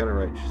maybe I got it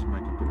right. She's in my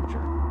computer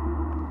chair.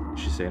 Did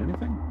she say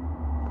anything?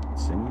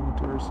 Singing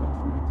to herself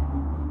or anything like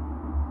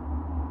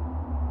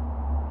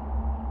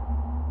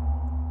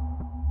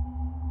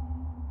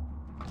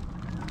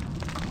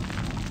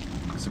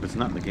that? So if it's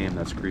not in the game,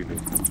 that's creepy.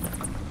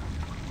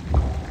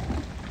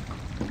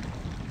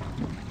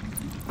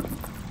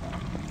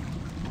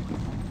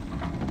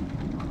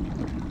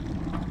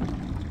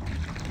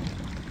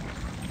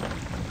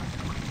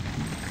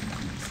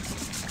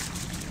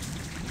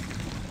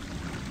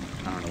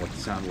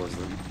 Sound was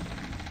then.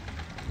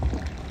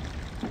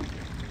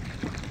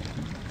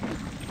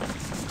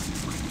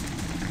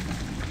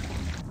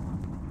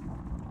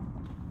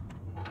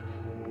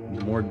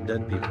 More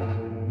dead people.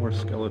 More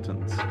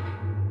skeletons.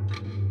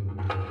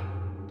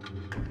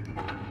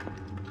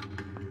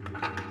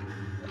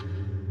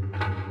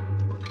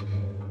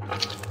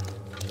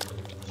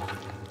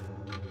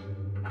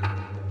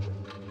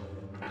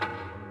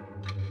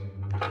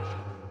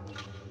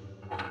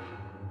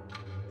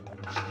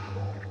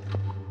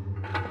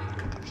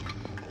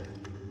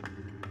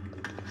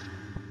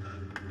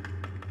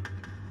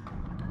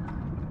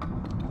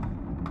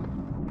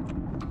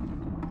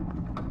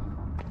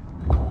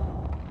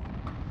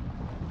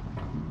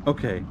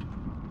 Okay.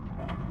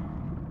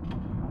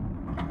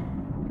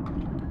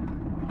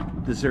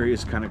 This area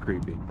is kind of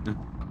creepy.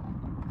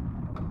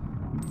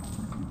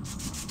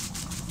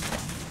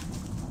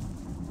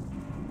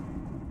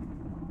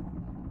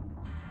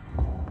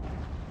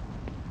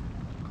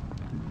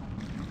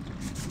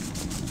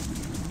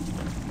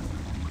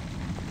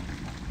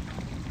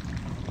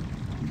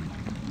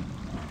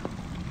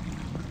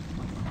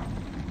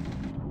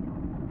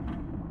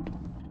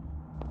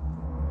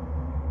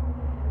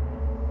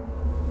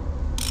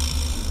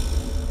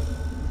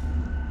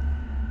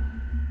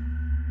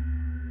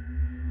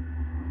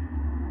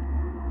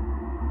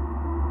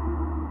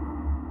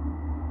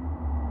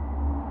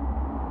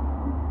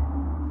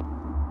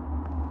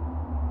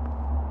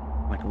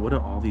 Like, what do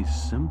all these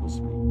symbols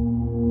mean?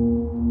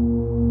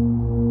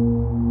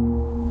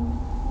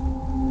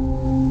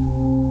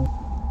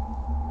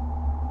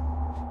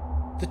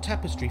 The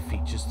tapestry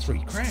features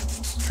 3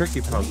 crowns.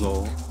 Tricky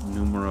puzzle,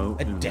 numero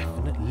A uno.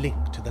 definite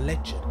link to the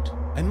legend.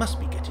 I must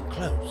be getting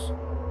close.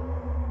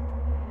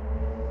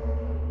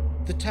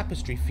 The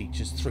tapestry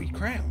features 3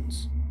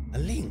 crowns. A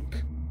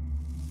link.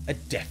 A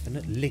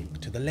definite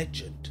link to the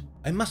legend.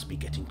 I must be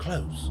getting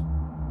close.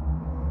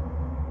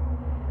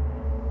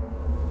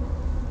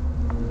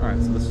 Alright,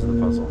 so this is the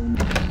puzzle.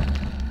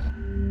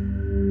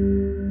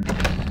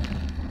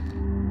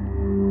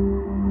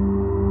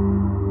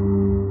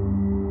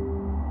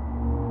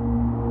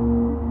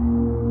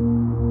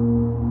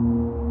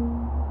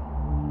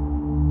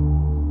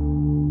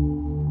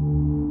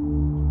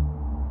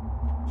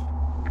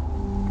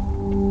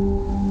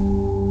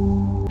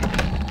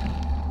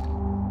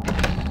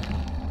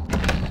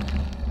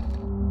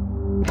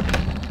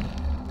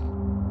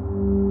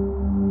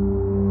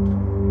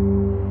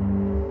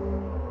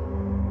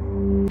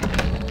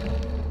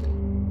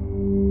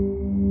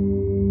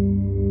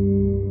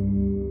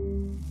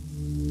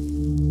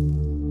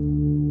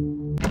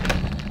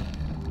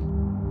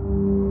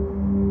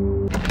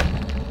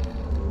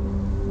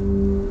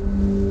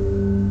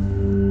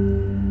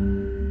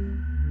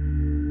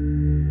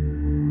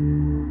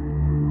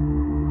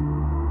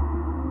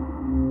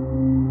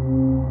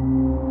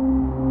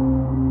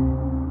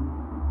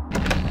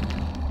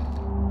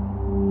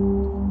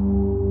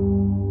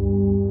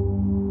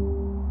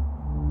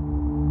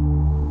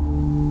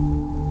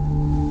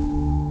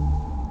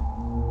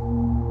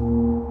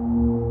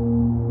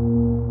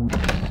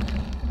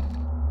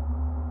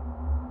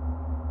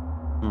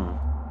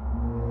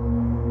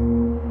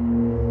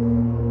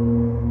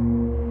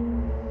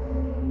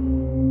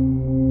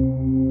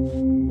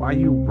 Why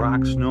you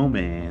rock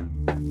snowman?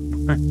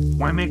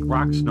 Why make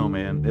rock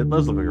snowman? It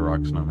does look like a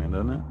rock snowman,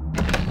 doesn't it?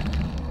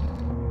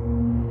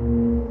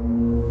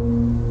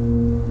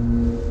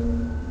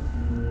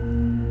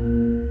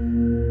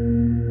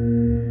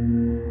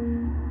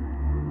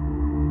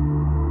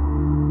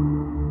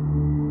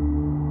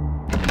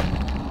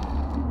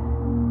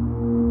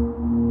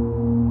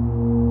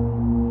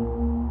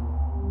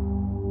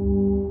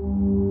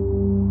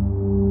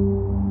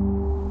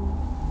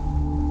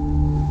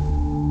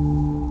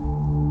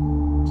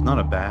 Not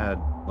a bad,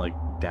 like,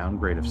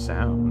 downgrade of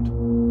sound.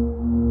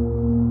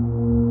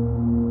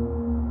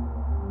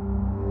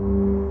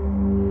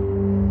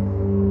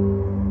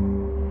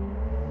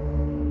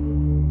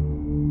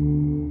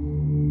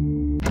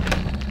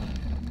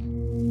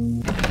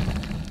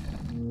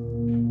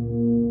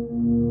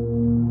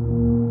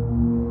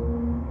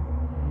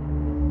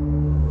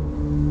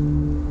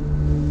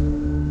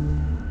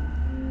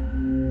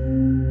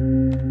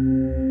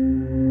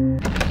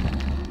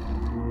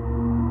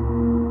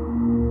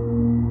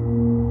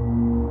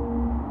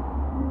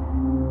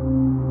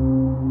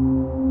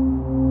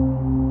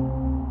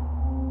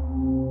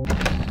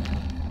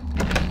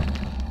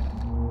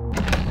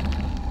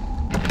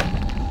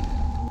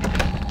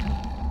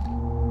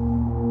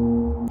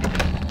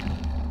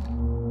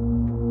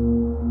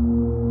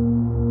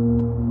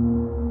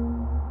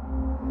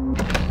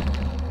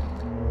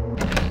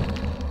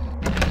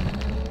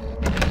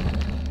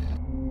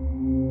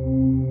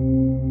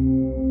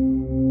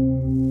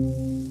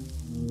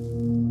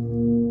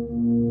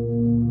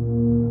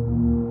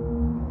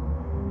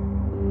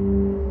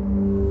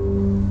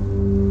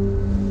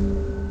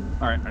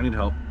 Alright, I need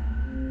help.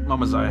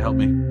 Mama Zaya, help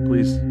me,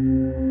 please.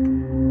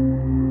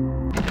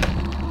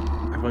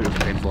 I thought it was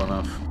painful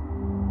enough.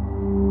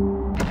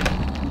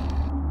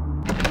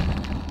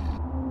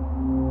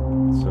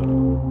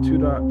 So, 2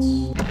 dots.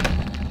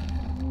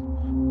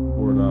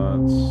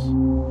 dots.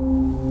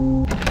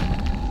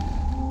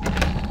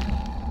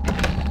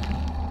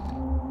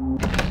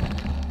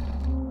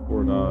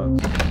 4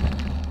 dots.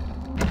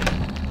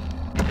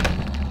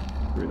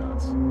 3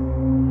 dots.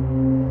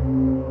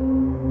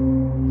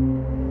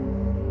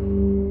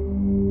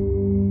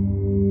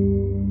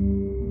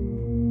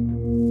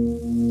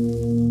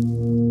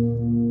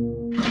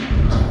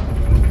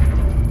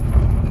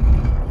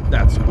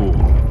 That's cool.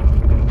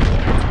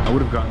 I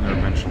would have gotten there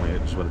eventually,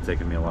 it just would have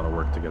taken me a lot of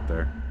work to get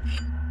there.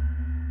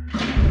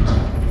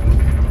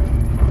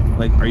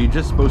 Like, are you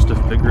just supposed to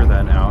figure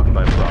that out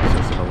by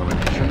process of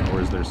elimination,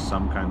 or is there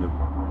some kind of,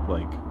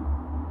 like,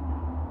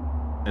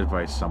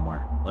 advice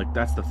somewhere? Like,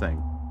 that's the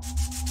thing.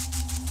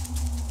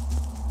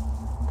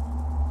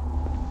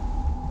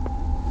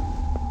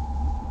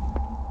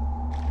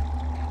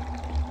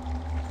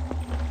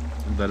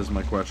 That is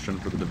my question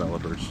for the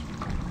developers.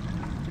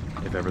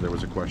 If ever there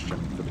was a question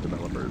for the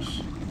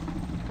developers.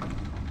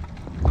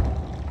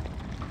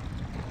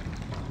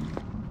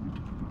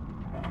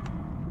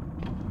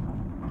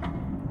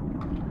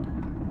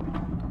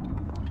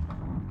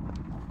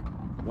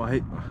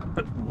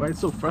 Why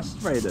so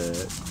frustrated?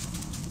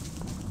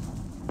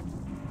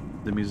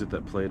 The music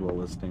that played while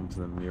listening to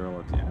the mural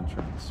at the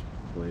entrance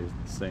plays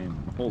the same.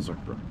 Holes are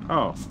correct.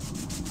 Oh.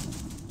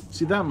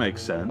 See, that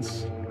makes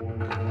sense.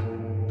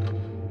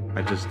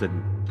 I just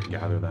didn't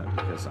gather that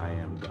because I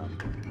am dumb.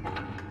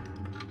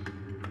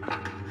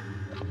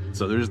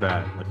 So there's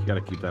that. Like, you gotta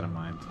keep that in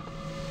mind.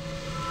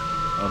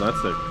 Oh,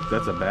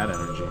 that's a bad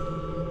energy.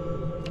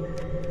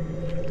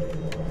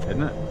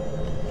 Isn't it?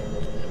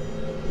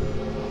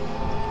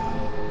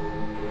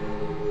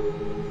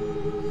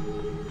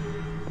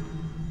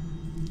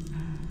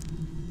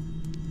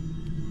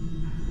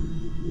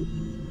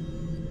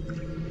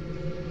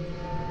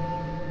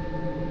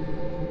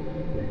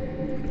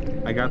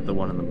 I got the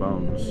one in the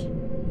bones.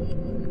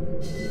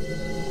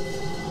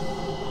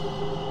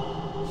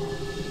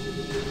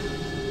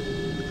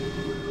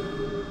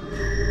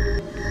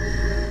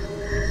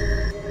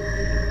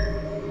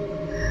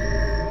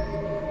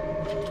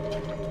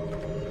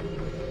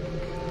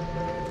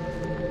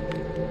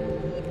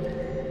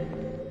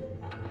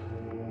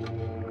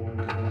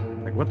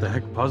 Like, what the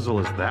heck puzzle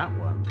is that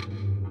one?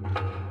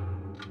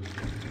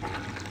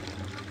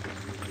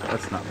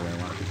 That's not where I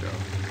wanted to go.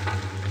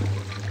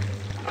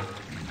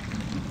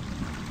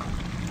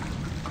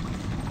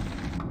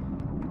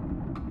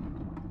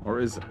 Or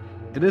is it?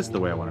 It is the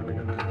way I wanted to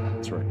go.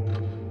 That's right.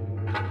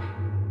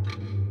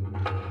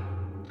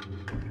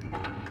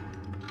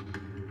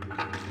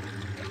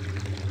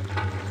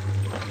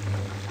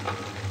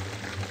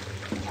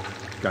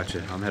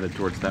 Gotcha. I'm headed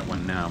towards that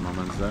one now.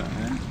 Moments that.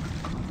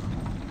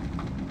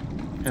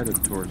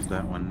 Headed towards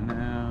that one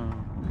now.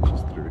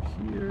 Just through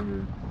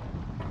here.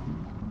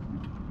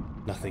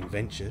 Nothing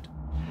ventured.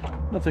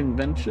 Nothing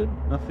ventured,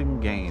 nothing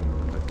gained.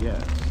 But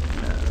yes,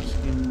 yes,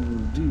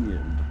 indeed.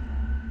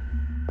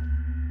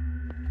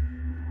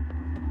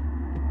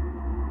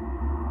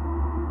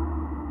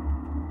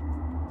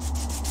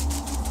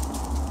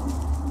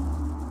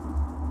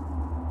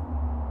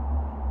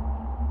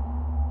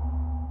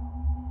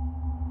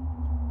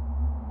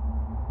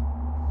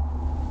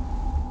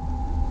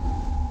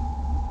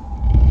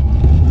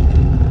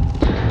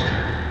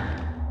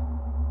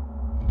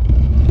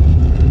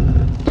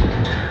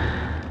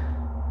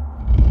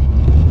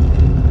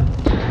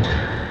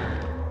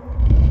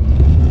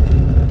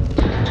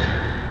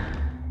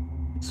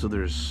 So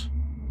there's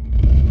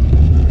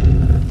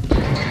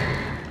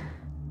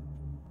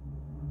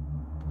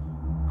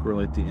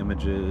correlate the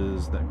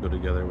images that go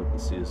together with the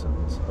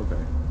seasons.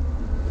 Okay.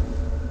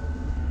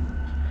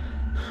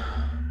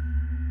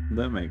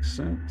 That makes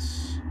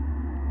sense.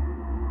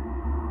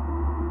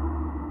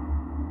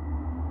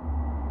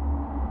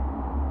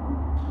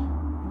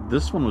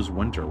 This one was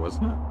winter,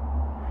 wasn't it?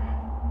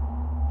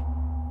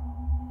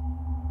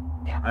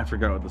 Yeah. I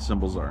forgot what the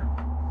symbols are.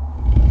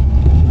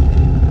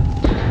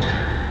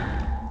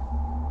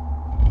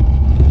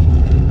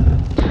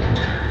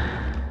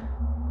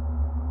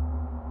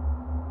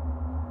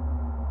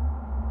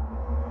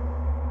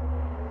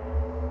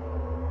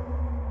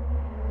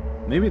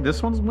 Maybe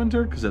this one's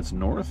winter because it's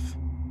north.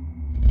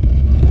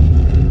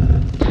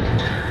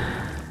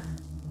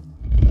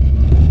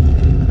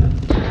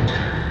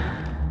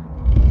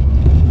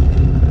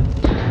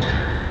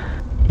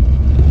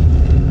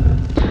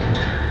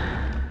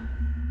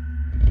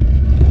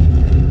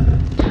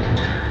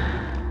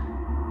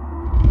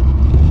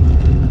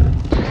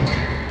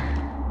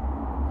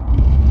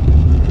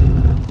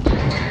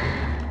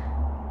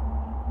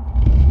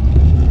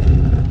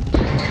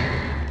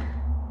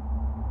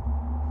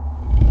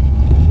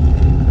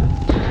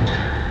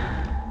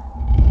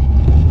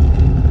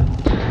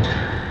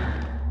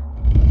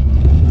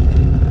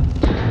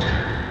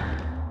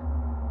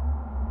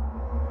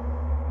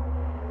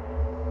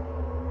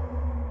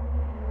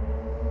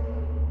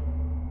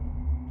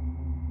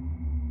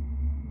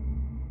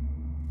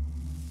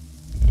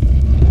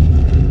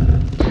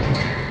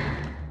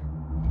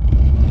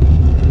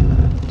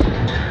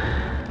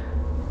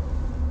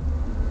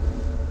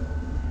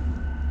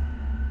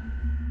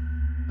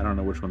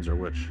 which ones are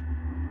which.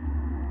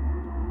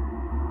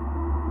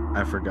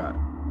 I forgot.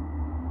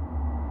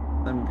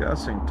 I'm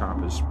guessing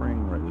top is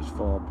spring, right is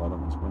fall,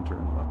 bottom is winter,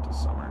 and left is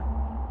summer.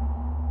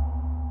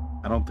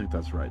 I don't think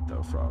that's right,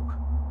 though, Frog.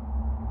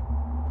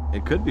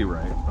 It could be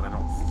right, but I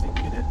don't think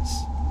it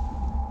is.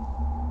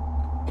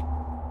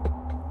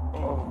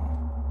 Oh.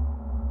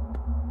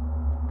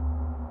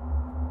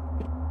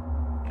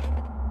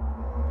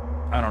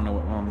 I don't know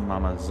what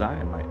Mama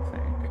Zai might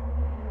think.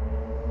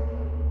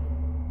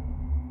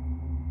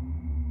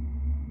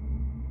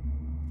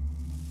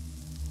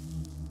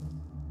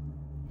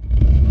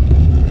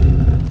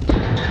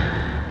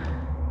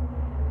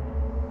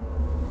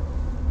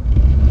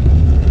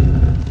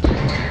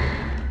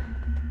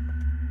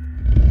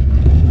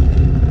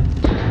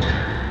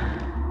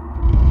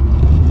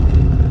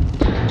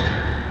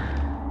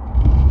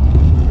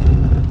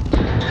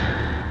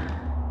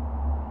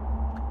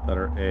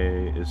 Letter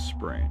A is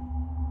spring.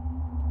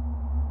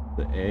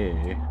 The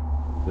A,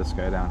 this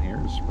guy down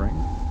here is spring.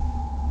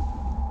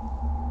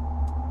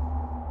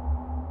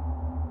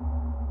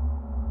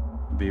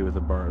 B with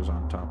the bars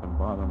on top and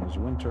bottom is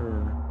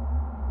winter.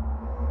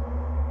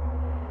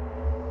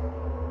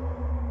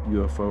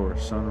 UFO or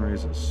sun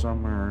rays is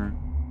summer.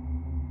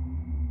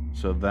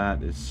 So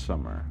that is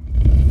summer.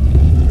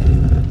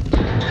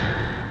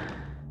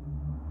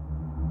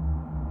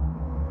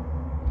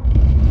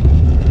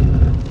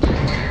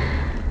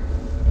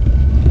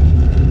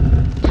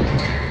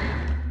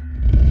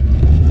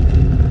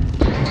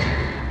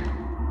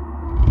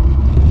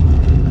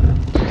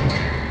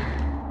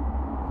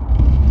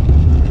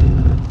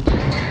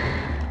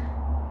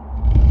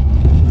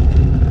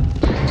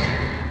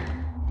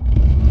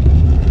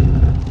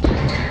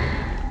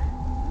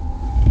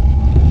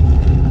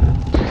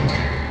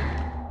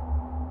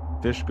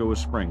 Fish go with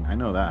spring. I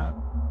know that.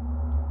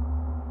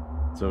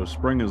 So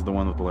spring is the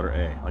one with the letter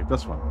A. Like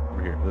this one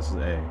over here. This is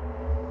A.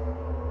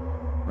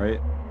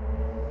 Right?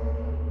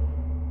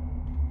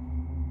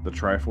 The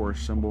Triforce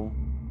symbol.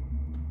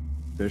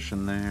 Fish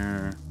in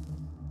there.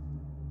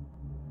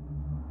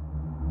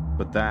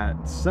 But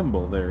that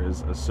symbol there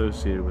is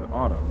associated with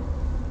autumn.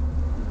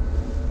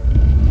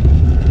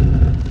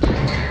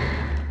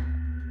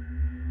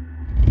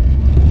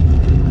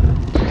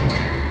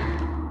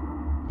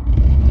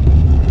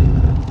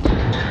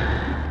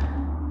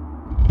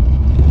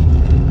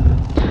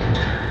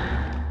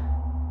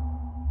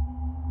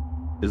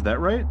 Is that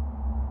right?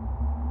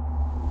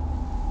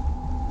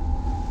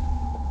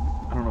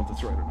 I don't know if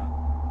that's right or not.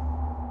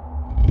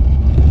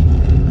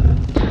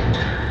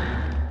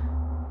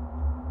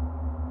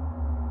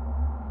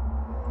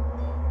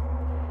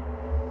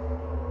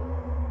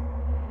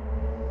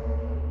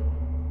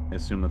 I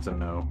assume that's a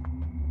no.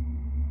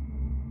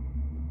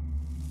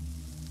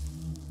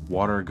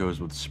 Water goes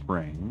with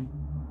spring.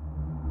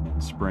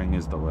 And spring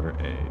is the letter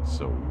A,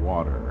 so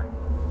water.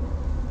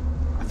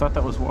 I thought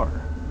that was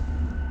water.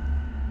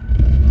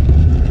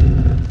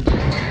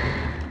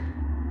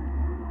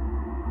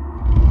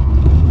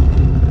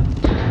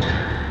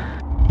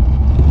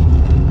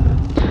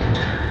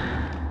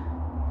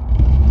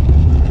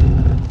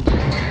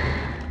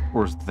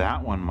 Or is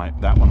that one might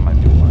be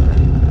water?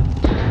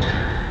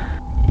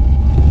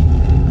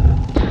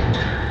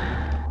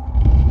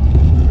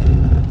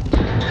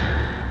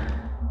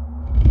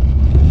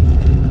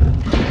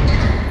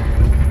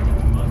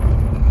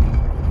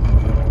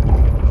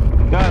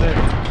 Got it.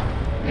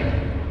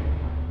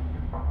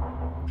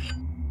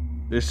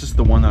 It's just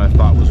the one that I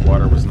thought was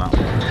water was not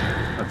water.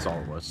 That's all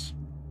it was.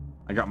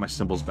 I got my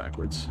symbols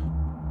backwards.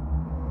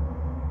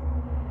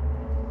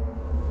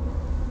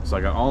 So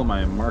I got all of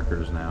my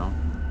markers now.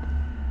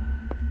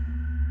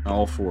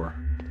 All four.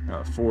 I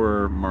got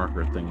 4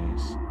 marker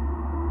thingies.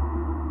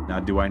 Now,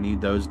 do I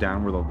need those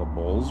down where the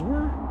bowls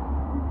were?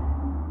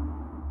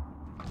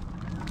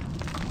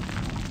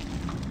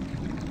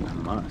 I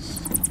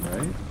must,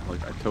 right?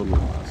 Like, I totally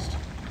must.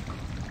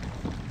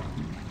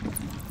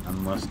 I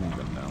must need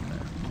them down there.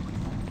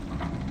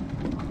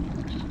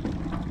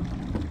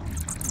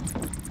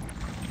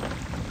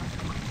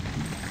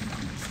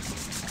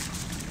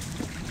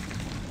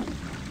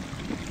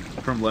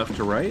 From left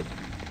to right?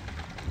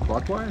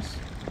 Clockwise?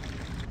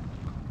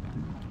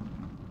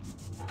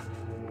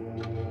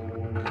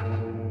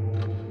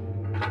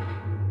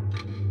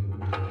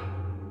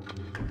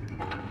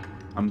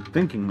 I'm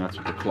thinking that's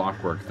what the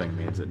clockwork thing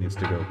means. It needs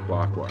to go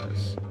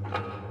clockwise.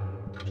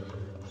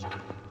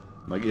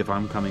 Like if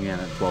I'm coming in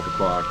at 12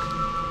 o'clock.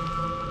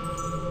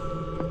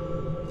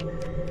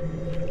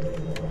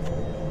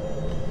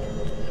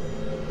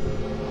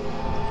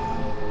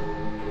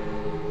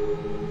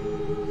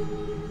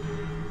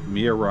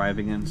 Me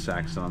arriving in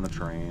Saxton on the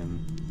train.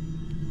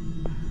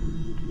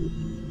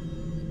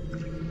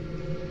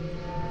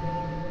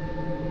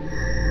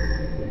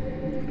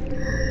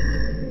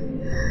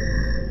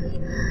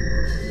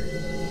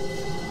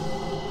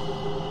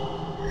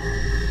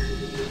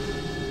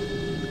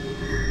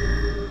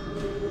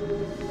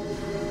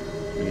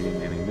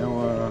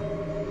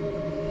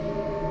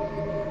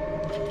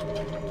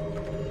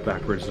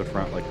 Backwards to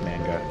front like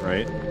manga,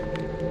 right?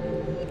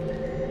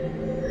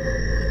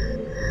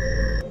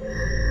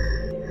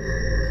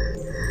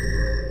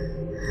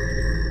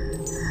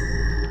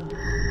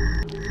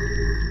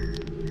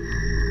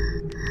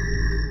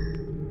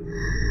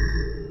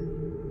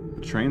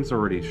 train's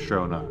already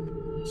shown up.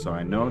 So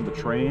I know the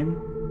train,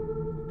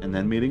 and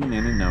then meeting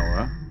Nan and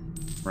Noah,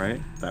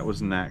 right? That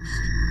was next.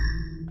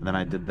 And then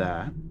I did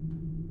that.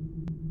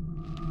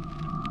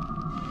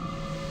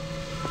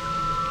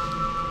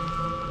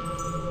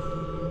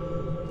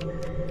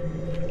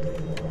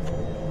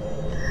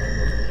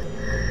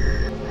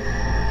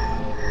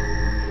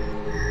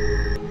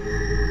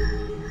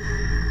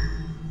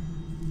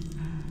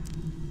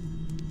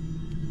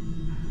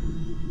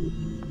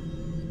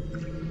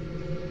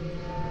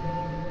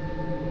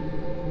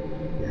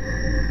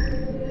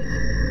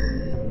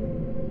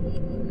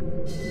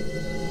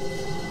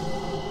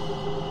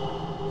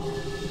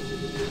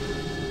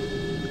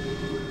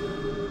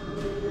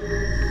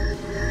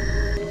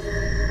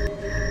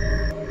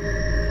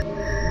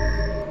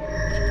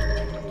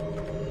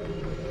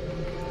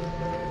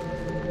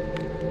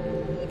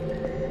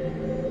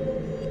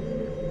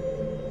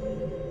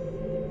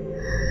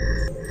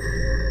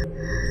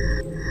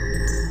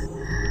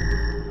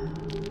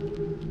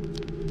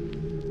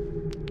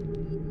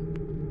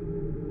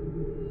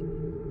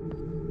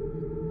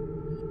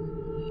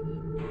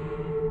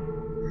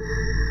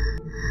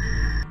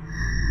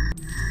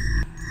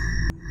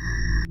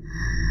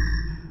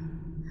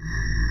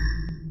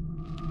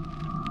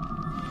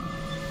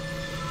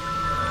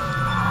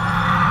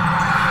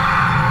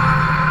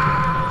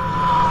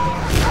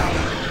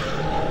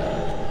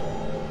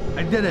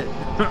 Did it!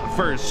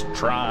 First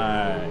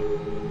try!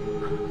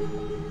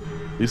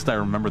 At least I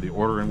remember the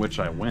order in which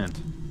I went.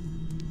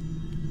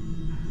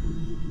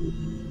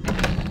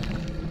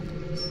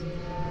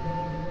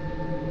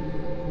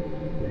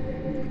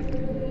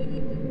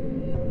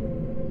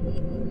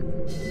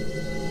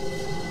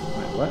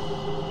 Wait, what?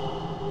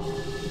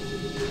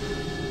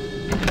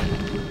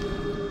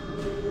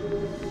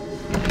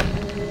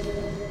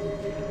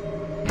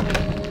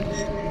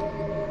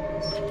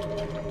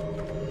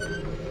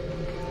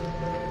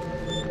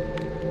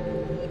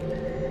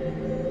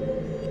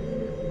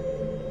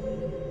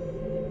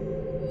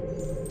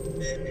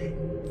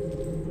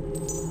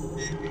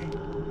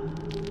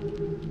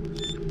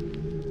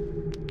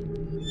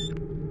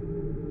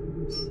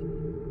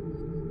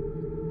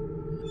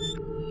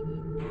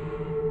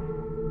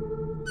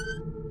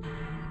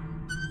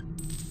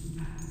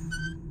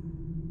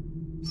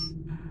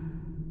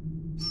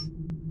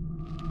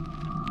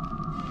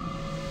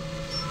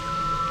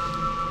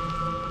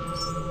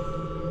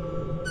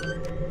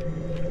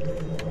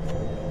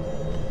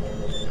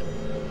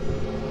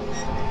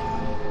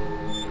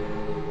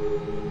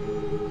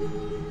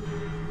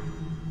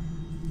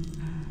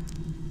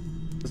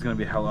 It's going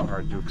to be hella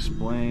hard to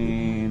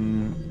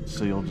explain,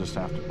 so you'll just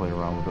have to play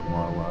around with it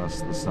more or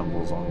less. The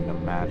symbols all need to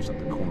match at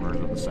the corners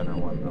of the center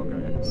one.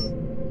 Okay.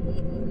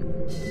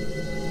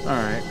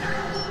 Alright.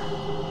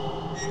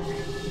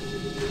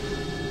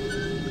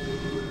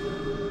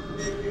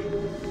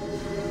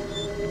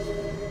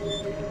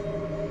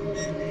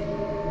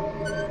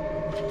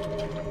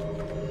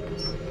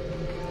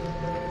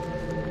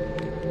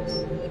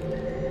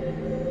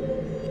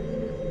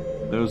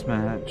 Those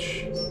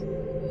match.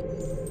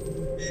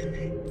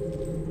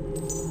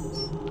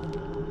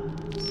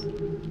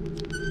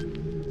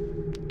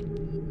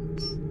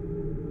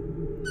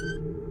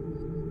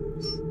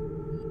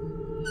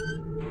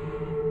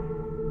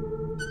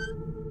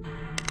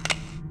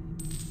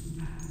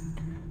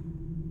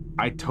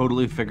 I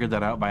totally figured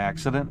that out by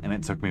accident, and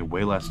it took me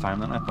way less time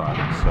than I thought,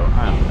 so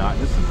I'm not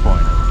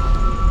disappointed.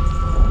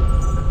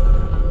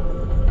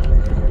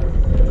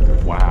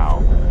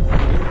 Wow.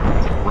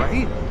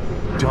 Right?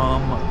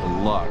 Dumb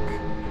luck.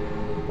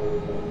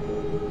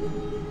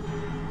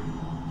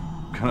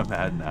 I'm kind of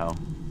mad now.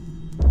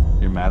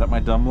 You're mad at my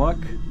dumb luck?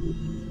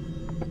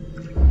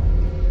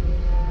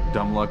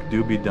 Dumb luck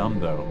do be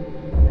dumb, though.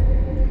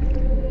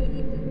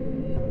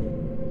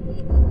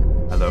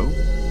 Hello?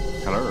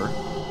 Hello?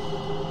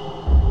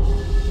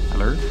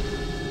 Hello?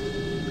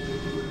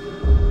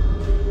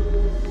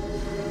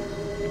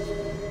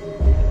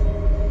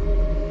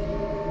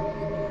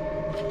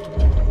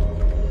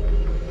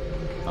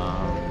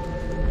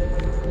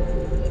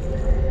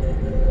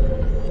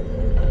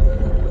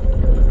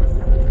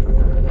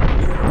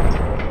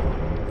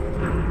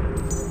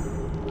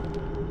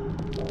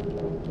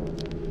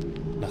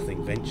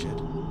 Nothing ventured.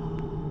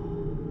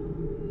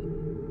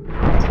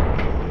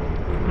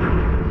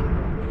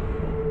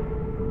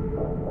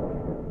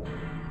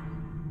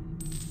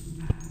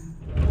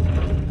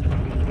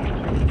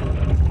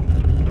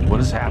 What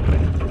is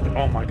happening?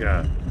 Oh my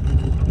god.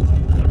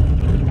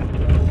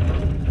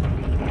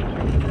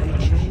 They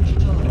changed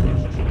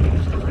times,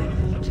 time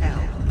will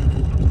tell.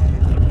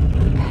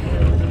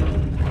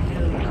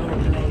 Pale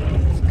gold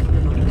ladies come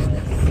amongst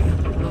us.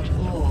 Not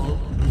all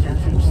is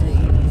as it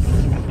seems.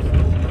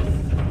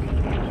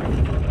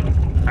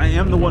 I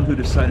am the one who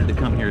decided to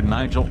come here,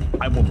 Nigel.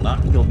 I will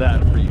not feel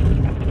bad for you.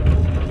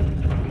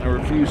 I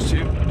refuse to.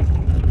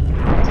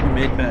 You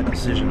made bad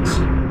decisions.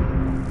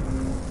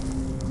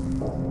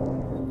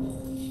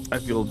 I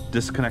feel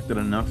disconnected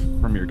enough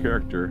from your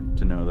character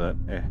to know that,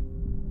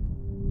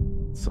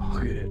 it's all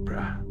good,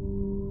 bruh.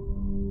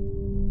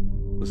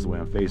 This is the way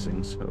I'm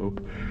facing, so...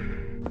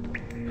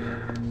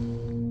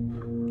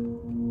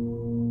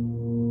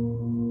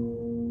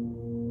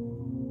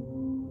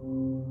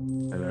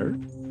 Hello?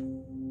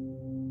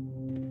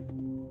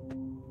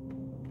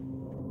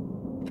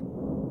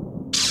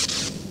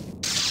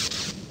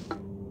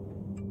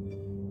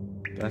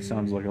 That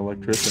sounds like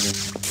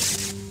electricity.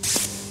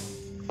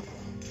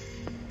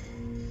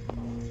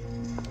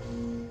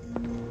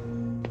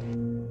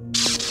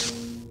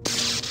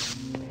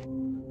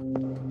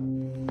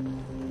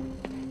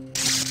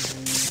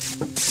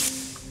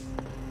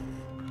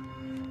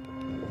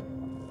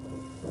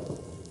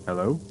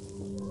 Hello?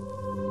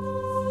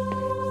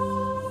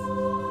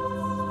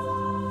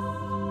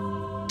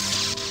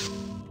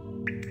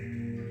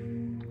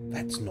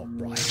 That's not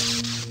right.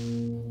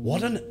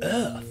 What on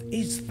earth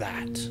is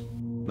that?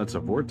 That's a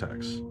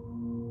vortex.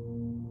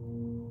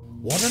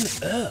 What on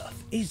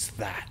earth is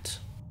that?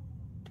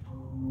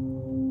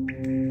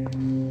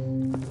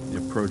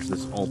 You approach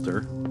this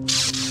altar.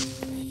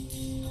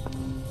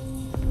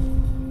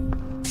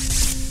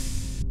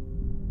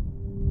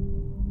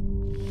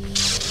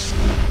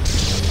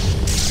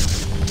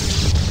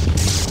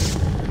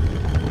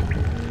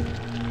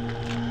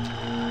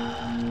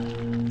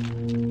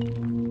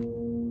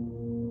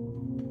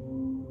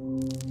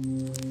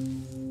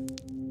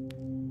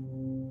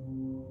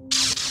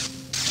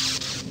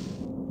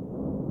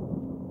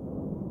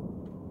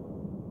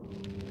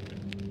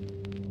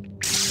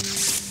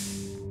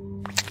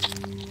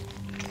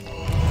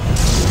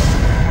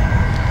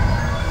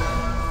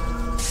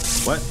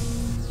 What?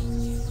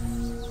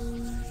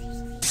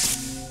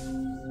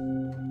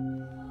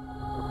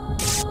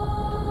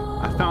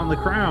 I found the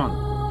crown.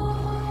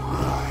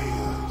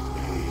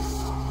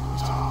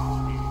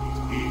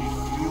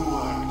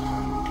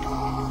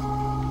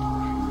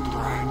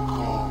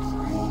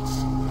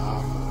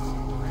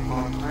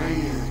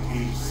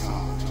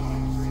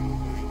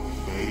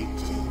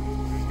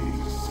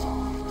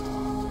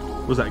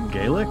 Was that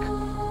Gaelic?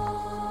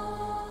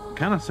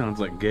 Kind of sounds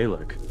like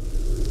Gaelic.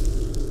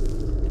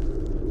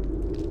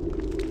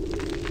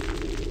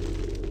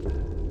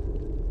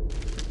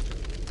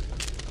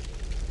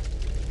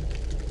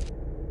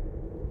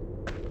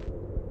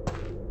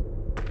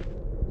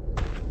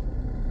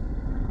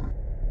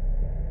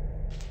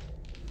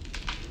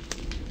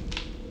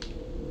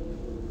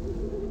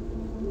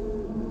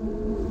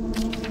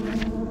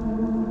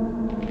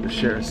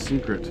 Share a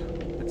secret.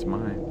 It's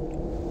mine.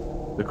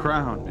 The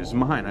crown is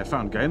mine. I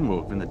found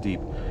Gainwolf in the deep,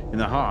 in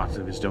the heart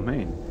of his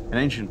domain. An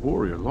ancient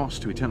warrior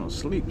lost to eternal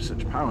sleep,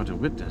 such power to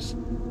witness.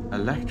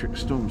 Electric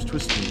storms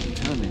twisting and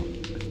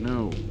turning,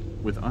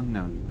 with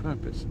unknown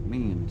purpose and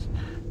means.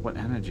 What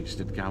energies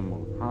did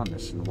Gainwolf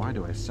harness, and why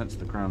do I sense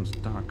the crown's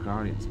dark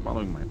guardians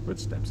following my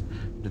footsteps?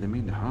 Do they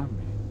mean to harm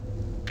me?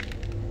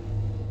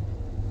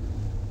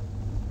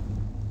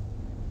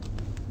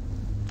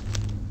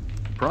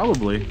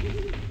 Probably.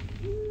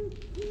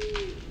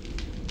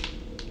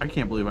 I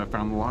can't believe I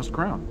found the lost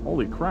crown.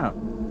 Holy crap.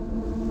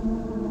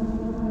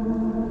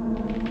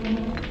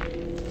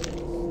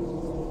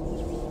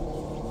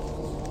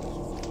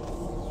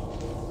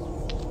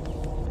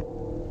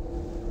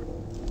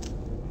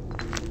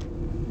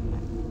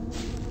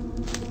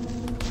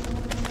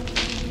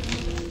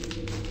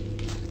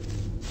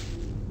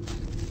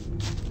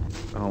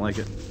 I don't like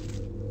it.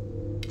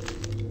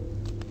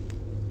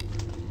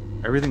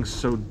 Everything's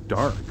so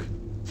dark.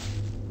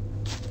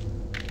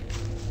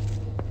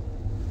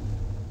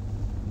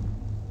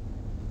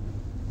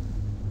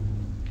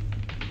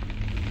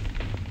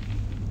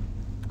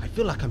 I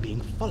feel like I'm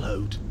being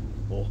followed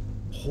or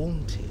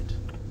haunted.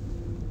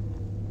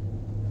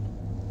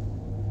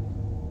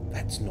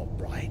 That's not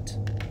right.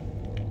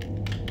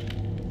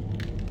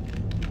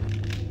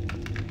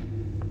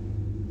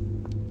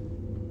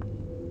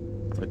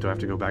 So do I have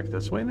to go back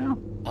this way now?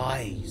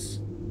 Eyes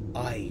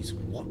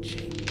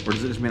watching. Or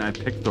does it just mean I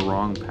picked the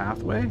wrong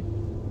pathway?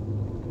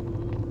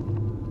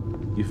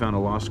 You found a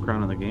lost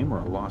crown in the game, or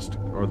a lost,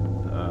 or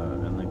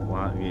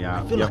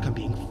yeah. I feel like I'm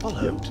being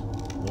followed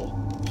or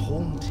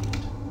haunted.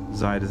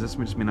 Zai, does this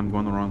just mean I'm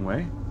going the wrong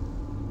way?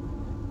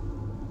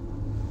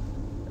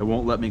 It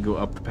won't let me go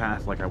up the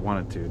path like I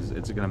wanted to.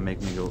 It's gonna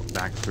make me go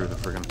back through the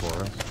friggin'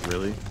 forest.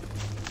 Really?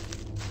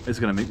 It's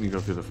gonna make me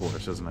go through the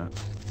forest, isn't it?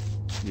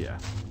 Yeah,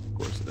 of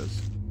course it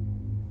is.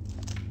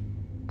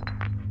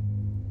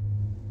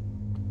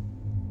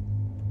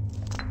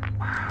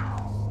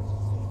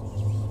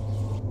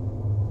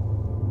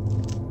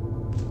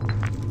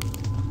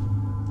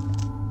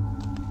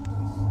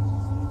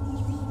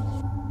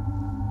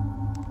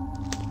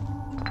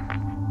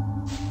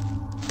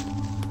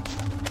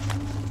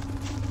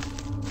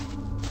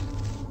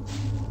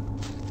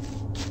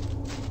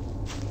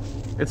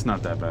 It's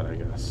not that bad, I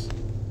guess.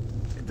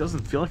 It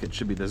doesn't feel like it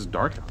should be this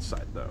dark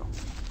outside, though.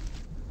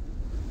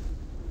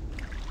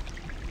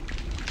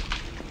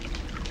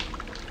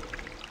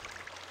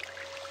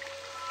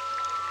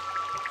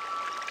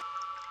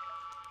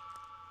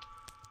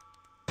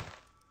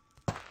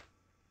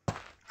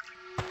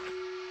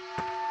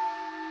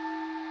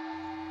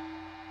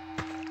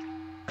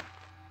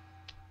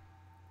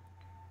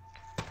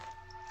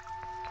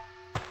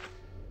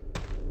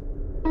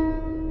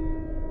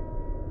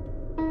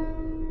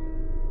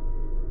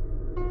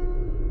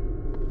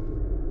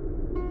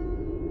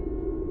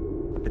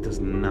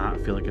 not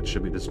feel like it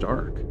should be this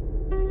dark.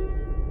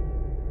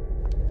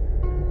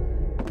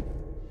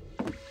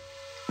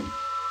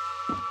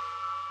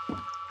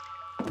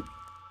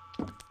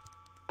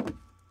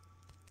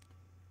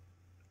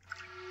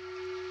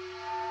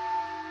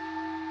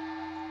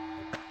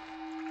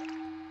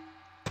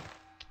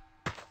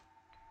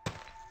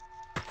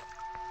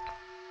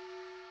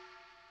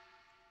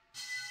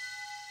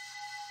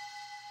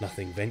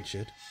 Nothing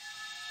ventured.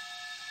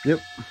 Yep.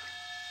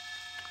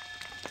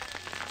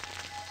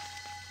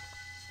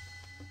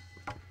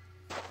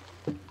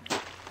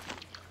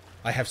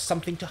 I have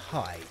something to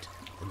hide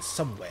and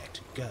somewhere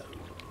to go.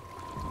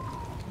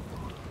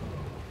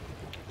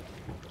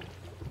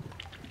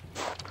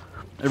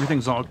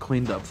 Everything's all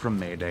cleaned up from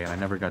Mayday, and I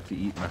never got to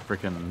eat my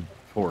frickin'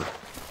 pork.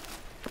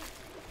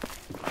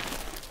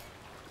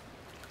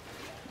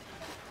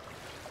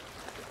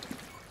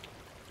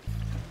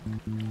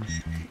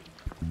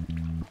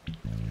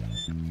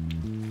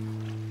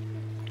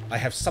 I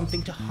have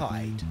something to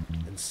hide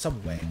and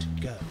somewhere to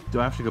go. Do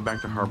I have to go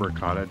back to Harbor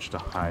Cottage to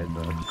hide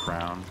the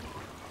crown?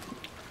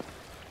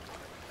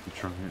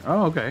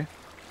 Oh, okay.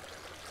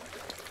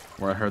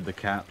 Where I heard the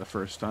cat the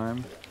first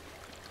time.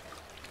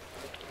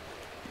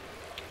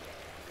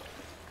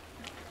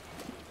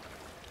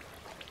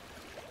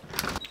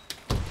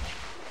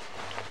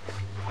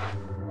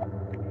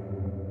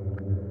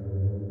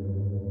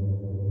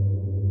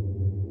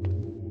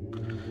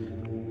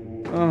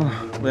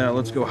 Oh, yeah,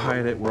 let's go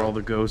hide it where all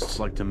the ghosts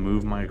like to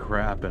move my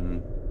crap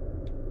and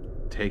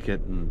take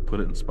it and put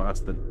it in spots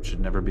that should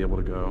never be able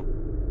to go.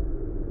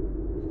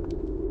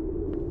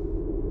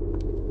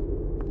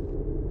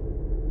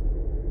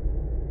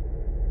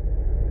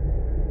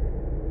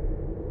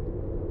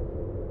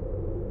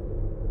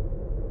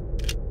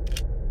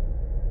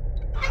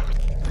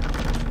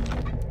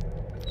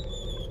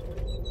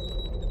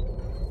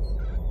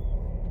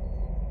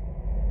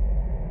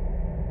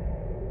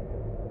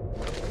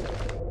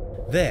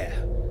 There,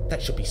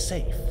 that should be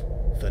safe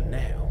for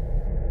now.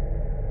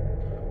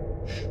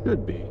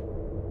 Should be.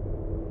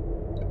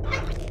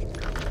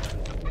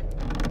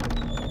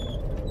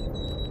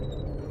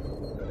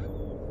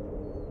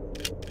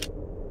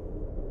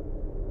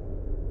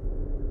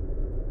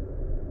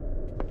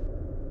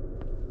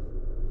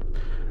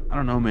 I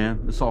don't know,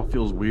 man. This all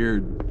feels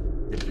weird.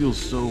 It feels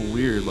so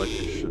weird, like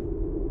it should.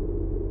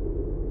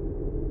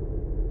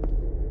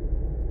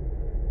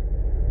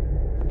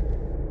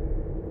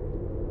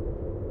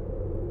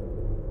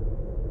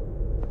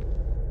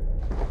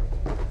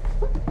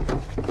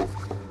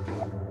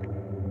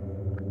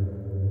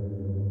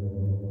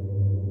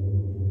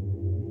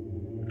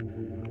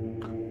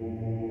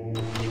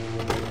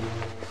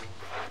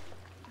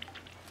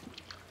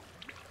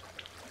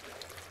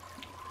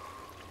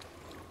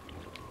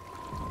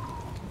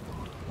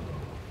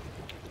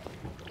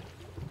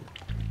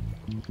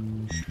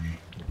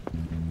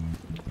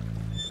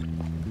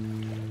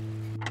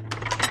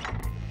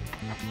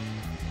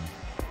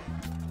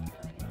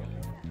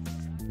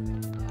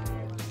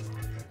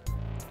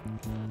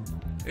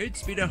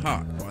 It's been a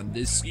hard one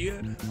this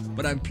year,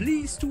 but I'm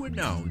pleased to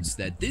announce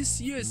that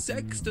this year's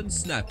Saxton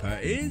Snapper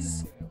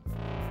is...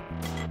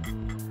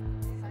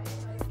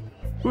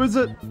 Who is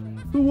it?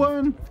 Who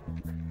won?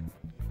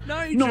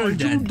 Nigel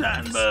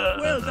Danvers.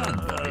 Well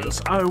done, buddy.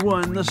 I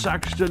won the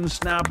Saxton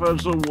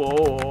Snappers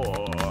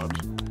Award.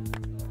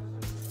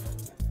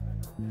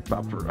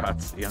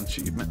 Paparazzi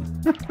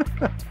achievement.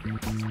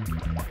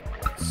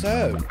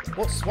 So,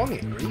 what swung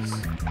it,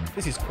 Reese?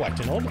 This is quite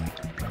an honour.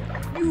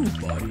 You,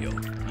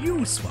 boyo,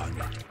 you swung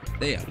it.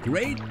 They are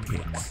great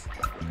picks.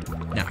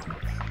 Now,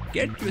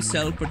 get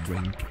yourself a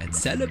drink and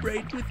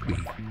celebrate with me.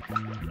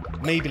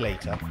 Maybe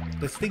later.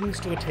 There's things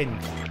to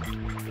attend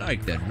to.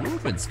 Like that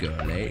Rubens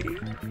girl, eh?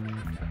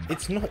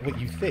 It's not what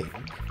you think.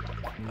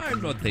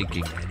 I'm not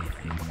thinking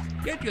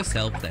anything. Get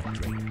yourself that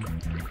drink.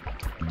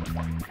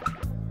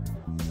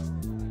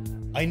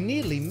 I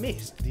nearly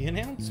missed the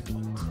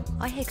announcement.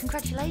 I hear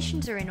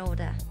congratulations are in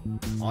order.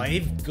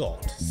 I've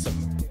got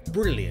some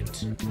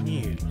brilliant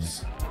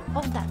news.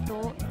 Hold that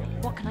thought.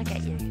 What can I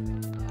get you?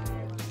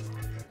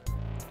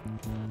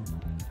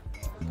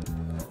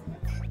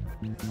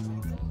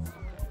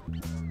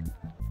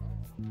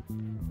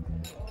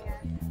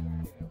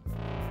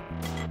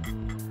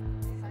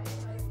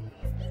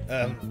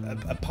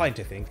 A pint,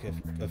 I think,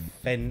 of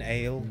fen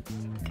ale.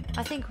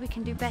 I think we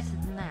can do better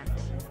than that.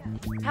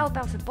 How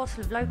about a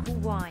bottle of local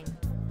wine?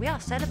 We are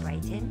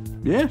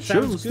celebrating. Yeah,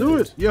 sure, Sounds let's good. do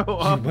it. Yo,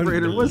 won't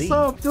operator, what's believe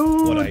up,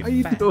 dude? what I How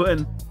you found.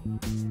 doing?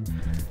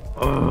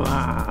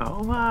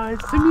 Oh, wow,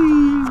 it's me.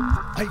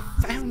 I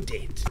found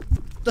it!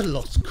 The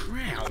lost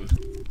crown.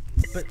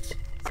 But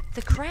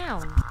The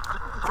crown.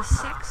 The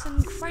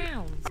Saxon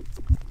crown.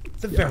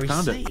 the Yeah, I very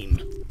found it.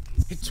 same.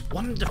 It's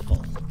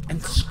wonderful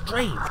and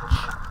strange.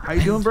 How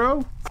you doing,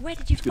 bro? Where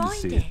did you good to find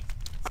see it?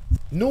 you.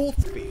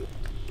 Northfield.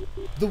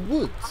 The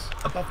woods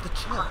above the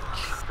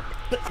church.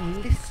 But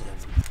listen,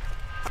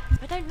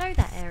 I don't know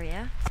that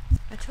area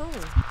at all.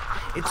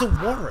 it's a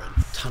warren.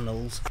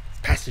 Tunnels,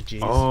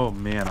 passages. Oh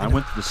man, I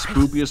went to the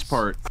spookiest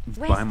part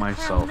Where's by the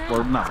myself. crown now?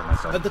 Or not by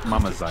myself. the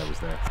Mama's cottage. eye was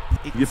there.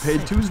 It's You paid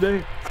safe.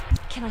 Tuesday.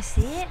 Can I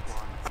see it?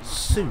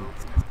 Soon.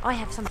 I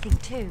have something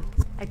too.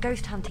 A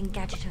ghost hunting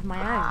gadget of my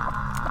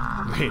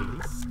own. Really?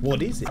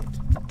 What is it?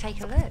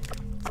 Take a look.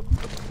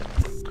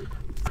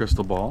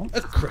 Crystal ball.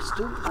 A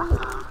crystal ball.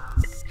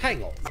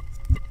 Hang on.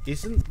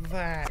 Isn't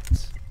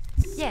that...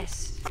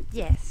 Yes,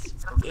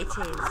 it is.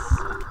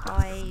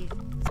 I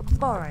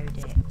borrowed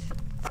it.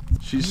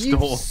 She You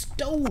stole.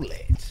 stole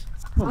it?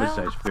 Mama's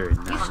eye is very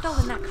You've nice.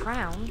 stolen that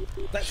crown.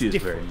 That's She is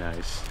different. very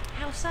nice.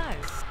 How so?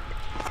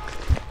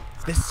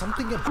 There's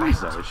something Mama's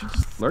about eye, it is she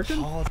just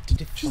lurking? hard to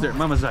define. She's there.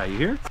 Mama's eye, you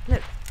hear?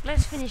 Look,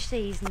 let's finish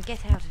these and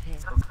get out of here.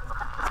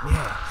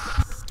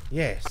 Yes.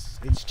 Yes.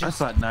 It's just...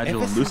 thought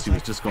Nigel ever and Lucy since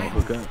was I just gonna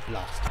found hook up. it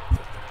last time,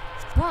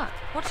 What?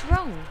 What's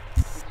wrong?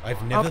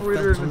 I've never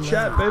Operator felt in the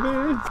chat,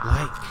 alone. baby.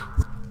 Like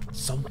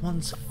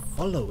someone's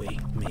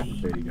following me.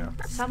 There you go.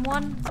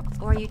 Someone?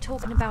 Or are you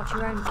talking about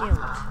your own guilt?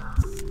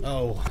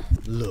 Oh,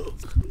 look.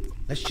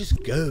 Let's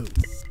just go,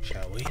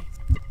 shall we?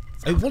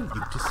 I want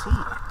you to see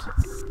it.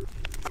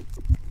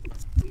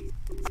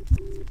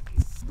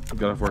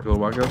 Got off work a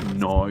little while ago.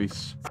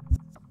 Nice.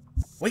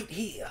 Wait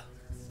here.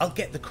 I'll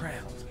get the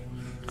crown.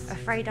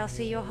 Afraid I'll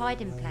see your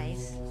hiding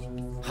place?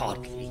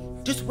 Hardly.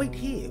 Just wait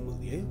here, will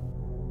you?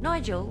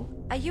 Nigel,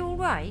 are you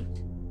alright?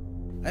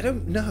 I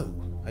don't know.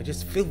 I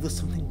just feel there's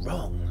something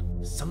wrong.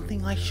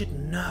 Something I should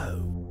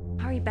know.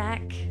 Hurry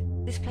back.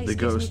 This place The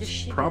gives me the ghost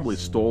shivers. probably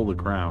stole the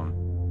crown.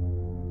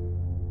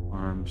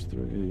 Arms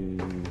 3.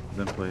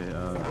 Then play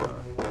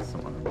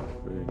some arm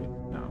 3.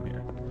 Now I'm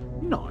here.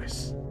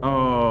 Nice.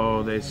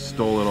 Oh, they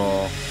stole it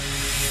all.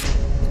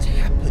 What's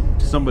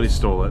happened? Somebody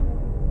stole it.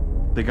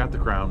 They got the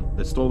crown.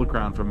 They stole the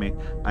crown from me.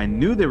 I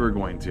knew they were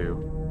going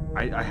to.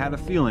 I had a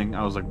feeling.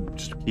 I was like,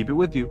 just keep it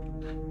with you.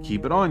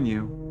 Keep it on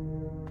you.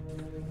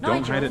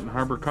 Don't Nigel? hide it in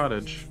Harbor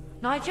Cottage.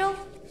 Nigel?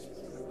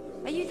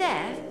 Are you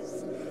there?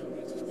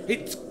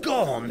 It's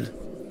gone.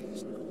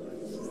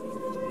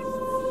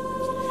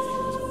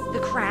 The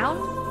crown?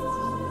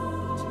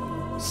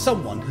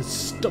 Someone has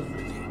stolen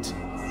it.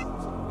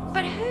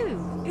 But who?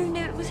 Who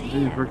knew it was Did you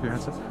here? break your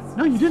headset?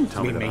 No, you didn't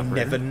tell We me that. may operator.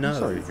 never I'm know.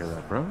 sorry to hear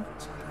that, bro.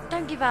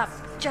 Don't give up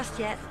just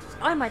yet.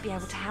 I might be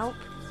able to help.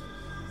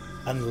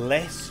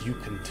 Unless you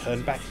can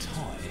turn back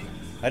time,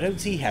 I don't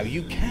see how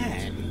you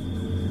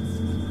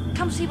can.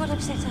 Come see what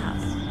I've set up.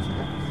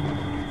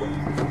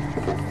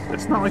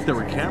 It's not like there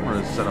were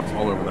cameras set up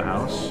all over the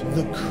house.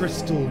 The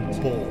crystal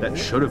ball. That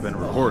should have been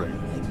recording.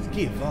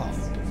 Give up.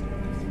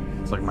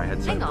 It's like my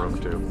headset Hang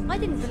broke too. on. I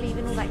didn't believe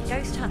in all that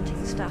ghost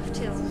hunting stuff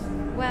till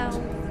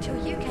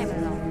you came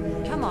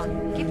along. Come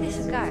on, give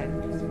this a go.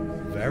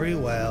 Very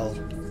well.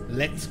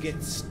 Let's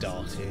get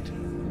started.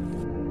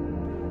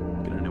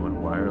 Get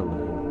anyone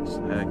wireless?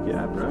 Heck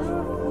yeah, bro.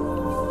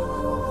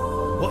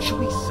 What should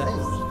we say?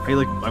 Hey,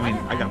 like, I mean,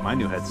 don't I got know. my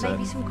new headset.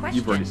 Maybe some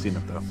You've already questions. seen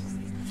it though.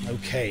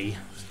 Okay,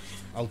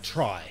 I'll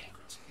try.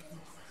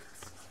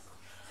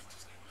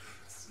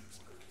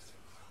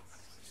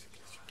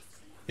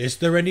 Is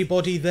there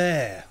anybody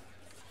there?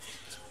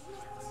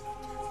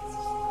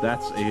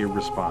 That's a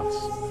response.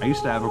 I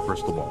used to have a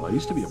crystal ball. I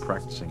used to be a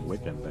practicing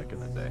Wiccan back in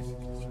the day.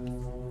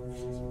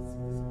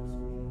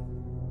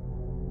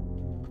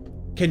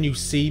 Can you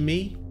see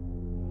me?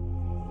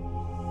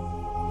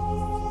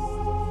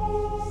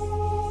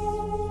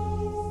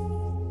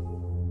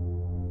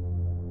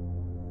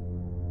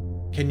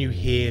 Can you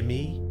hear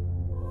me?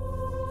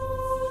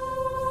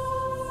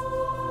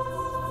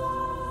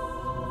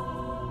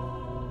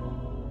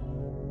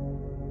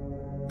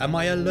 Am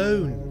I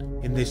alone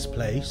in this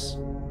place?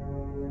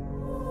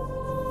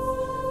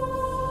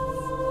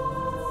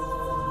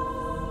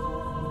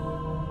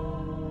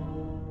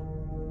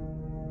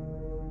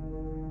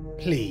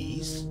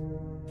 Please,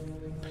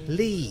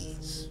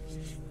 please,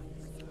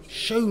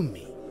 show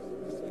me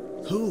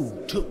who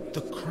took the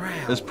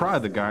crown. It's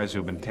probably the guys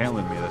who've been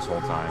tailing me this whole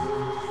time,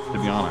 to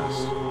be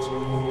honest.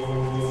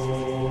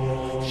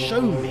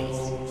 Show me.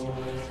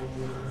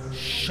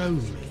 Show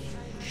me.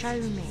 Show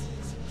me.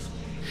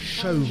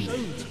 Show me.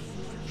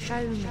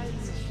 Show me.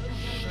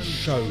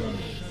 Show me.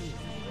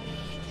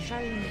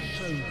 Show me.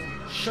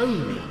 Show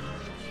me.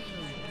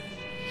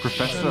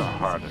 Professor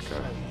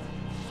Hardiker.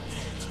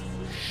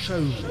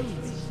 Show me.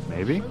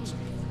 Maybe?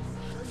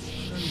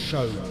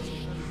 Show me.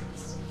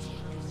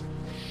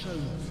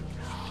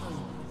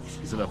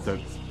 Is it up there?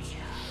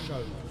 Show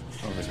me.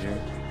 Over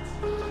here.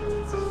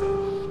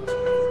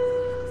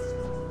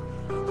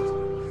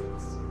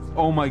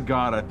 Oh my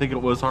god, I think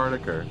it was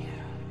Hardiker.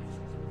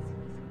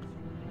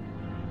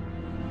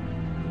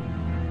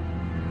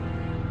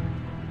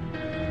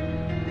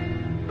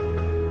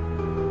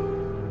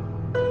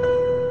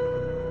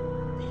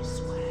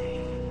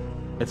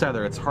 It's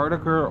either it's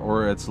Hardiker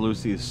or it's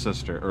Lucy's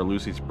sister or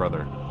Lucy's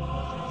brother.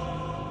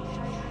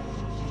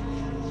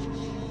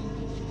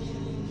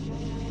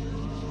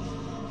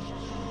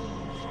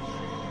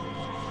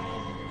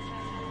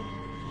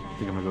 I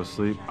think I'm gonna go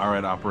sleep.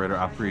 Alright, operator,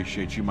 I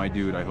appreciate you, my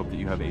dude. I hope that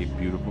you have a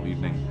beautiful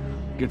evening.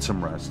 Get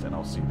some rest, and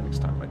I'll see you next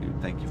time, my dude.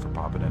 Thank you for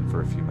popping in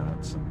for a few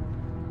minutes.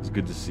 It's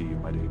good to see you,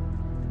 my dude.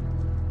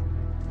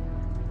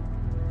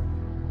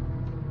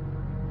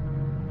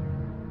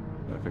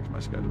 Gotta fix my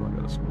schedule. I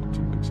gotta school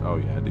 2 weeks. Oh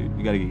yeah, dude.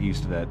 You gotta get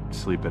used to that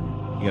sleeping.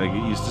 You gotta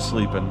get used to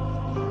sleeping.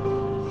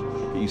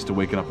 Get used to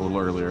waking up a little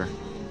earlier.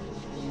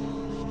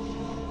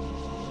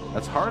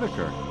 That's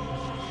Hardiker.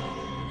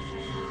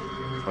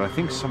 But I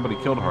think somebody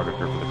killed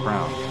Hardiker for the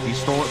crown. He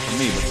stole it from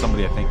me, but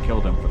somebody I think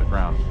killed him for the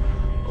crown.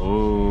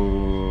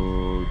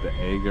 Oh, the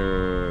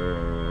Aegir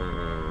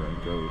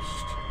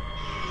ghost.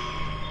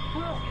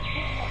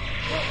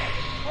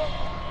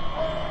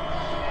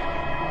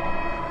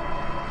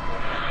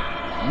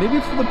 Maybe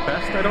it's for the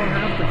best I don't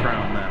have the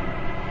crown then.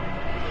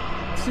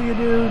 See you,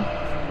 dude.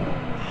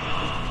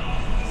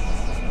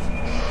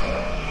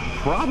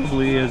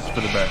 Probably is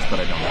for the best that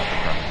I don't have the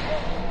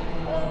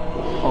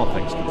crown. All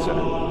things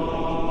considered.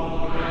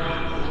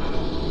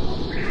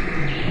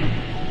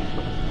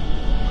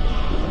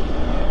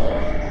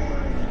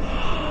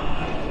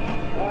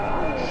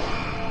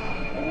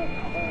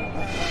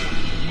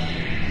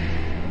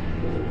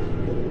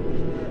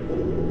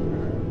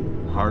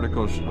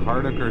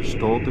 Hardiker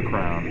stole the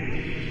crown,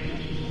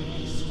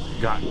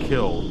 got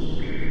killed.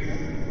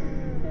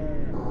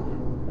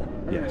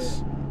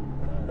 Yes.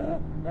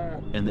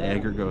 And the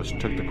Aegir ghost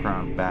took the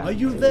crown back. Are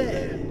you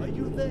there? Are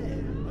you there?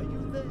 Are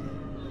you there?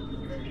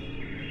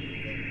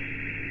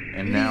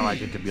 And now I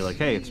get to be like,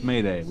 hey, it's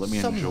Mayday. Let me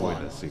enjoy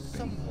this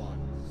evening.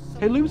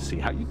 Hey, Lucy,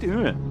 how you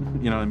doing?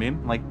 You know what I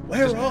mean? Like,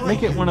 just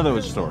make it one of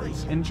those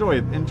stories. Enjoy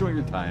it. Enjoy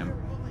your time.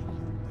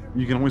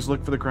 You can always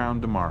look for the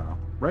crown tomorrow,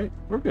 right?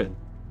 We're good.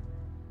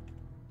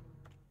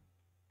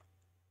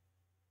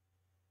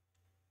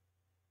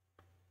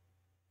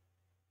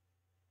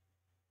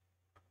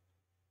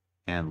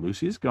 And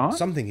Lucy's gone?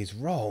 Something is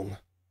wrong.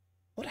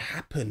 What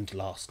happened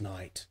last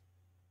night?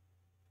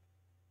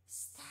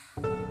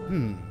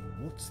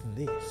 What's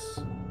this?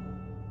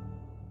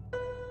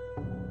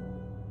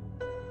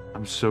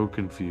 I'm so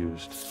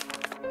confused.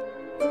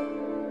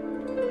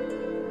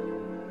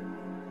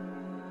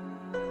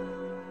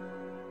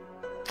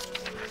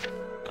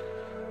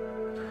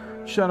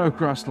 Shadow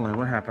across the lane.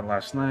 What happened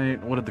last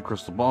night? What did the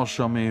crystal ball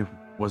show me?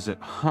 Was it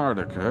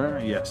Hardiker?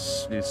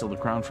 Yes. Did he steal the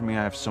crown from me?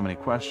 I have so many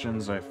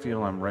questions. I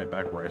feel I'm right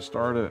back where I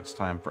started. It's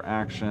time for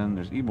action.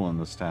 There's evil in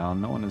this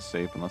town. No one is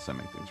safe unless I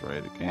make things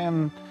right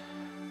again.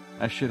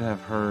 I should have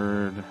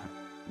heard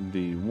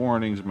the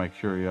warnings. My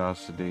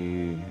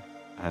curiosity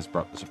has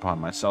brought this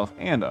upon myself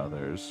and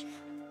others.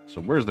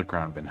 So where's the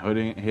crown been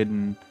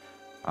hidden?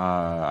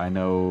 I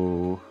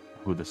know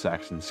who the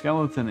Saxton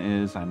skeleton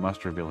is. I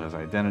must reveal his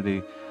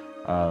identity.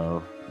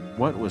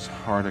 What was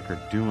Hardiker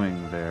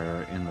doing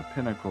there in the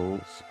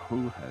pinnacles?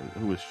 Who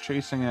was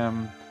chasing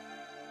him?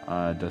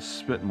 Does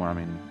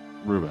Spitmore,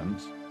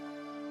 Rubens,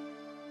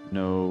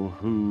 know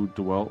who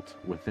dwelt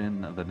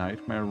within the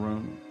nightmare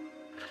room?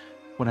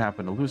 What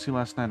happened to Lucy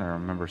last night? I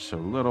remember so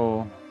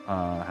little.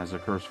 Has a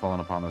curse fallen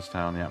upon this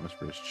town? The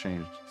atmosphere has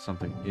changed.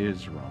 Something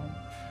is wrong.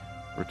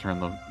 Return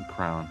the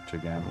crown to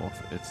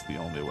Ganwolf. It's the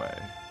only way.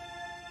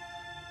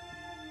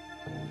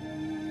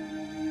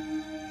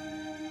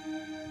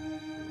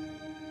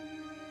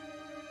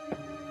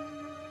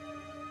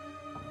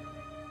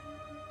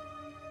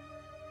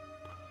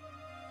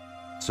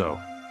 So,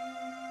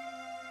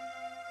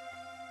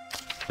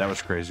 that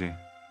was crazy.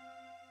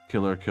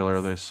 Killer, killer,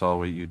 they saw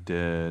what you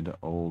did.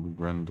 Old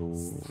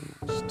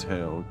Grendel's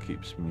tale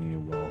keeps me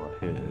well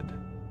hid.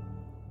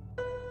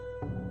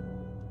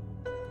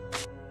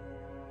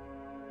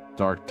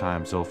 Dark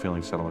times, ill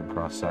feelings settled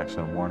across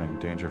Saxton. Warning,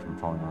 danger from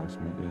falling August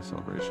Mayday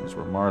celebrations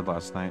were marred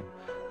last night.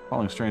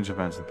 Following strange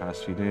events the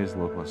past few days, the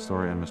local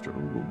historian Mr.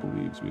 Ugal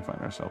believes we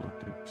find ourselves with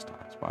David's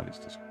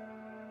bodies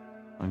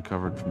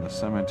uncovered from the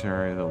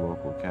cemetery. The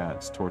local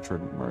cats,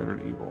 tortured and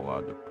murdered, evil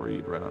allowed to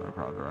breed right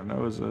under our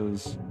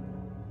noses.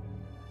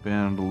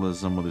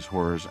 Vandalism with these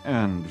horrors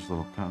end. There's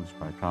little comes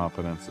by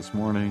confidence this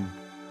morning.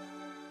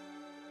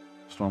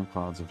 Storm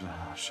clouds of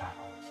shadows.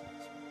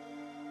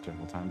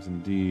 Terrible times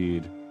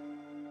indeed.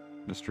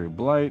 Mystery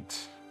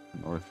Blight.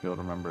 Northfield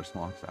remembers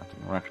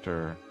long-acting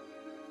rector.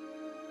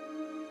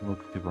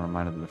 Local people are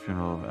reminded of the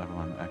funeral of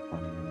Evelyn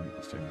Ekman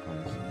is taking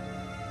place.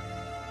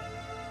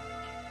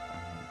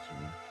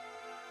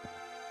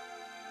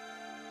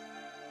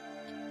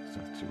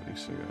 Death 2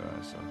 weeks ago.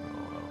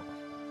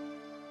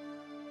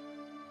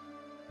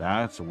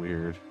 That's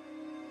weird.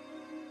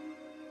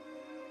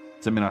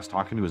 Does that mean I was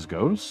talking to his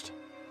ghost?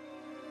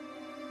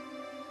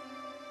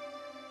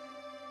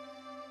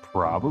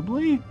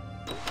 Probably?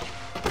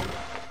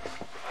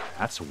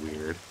 That's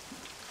weird.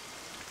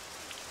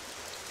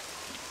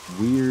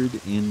 Weird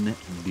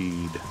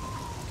indeed.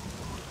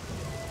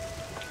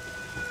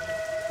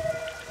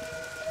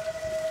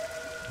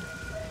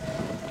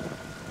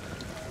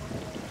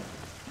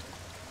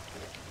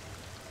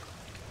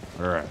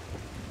 Alright.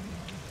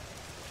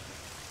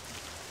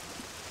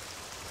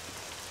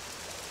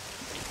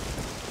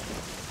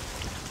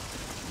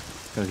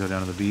 Gotta go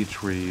down to the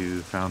beach where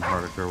you found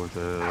Hardiker with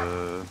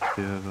a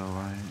kid,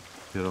 alright.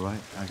 Feel the bite?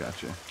 I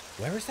got you.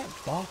 Where is that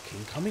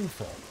barking coming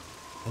from?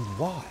 And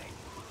why?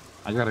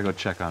 I gotta go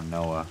check on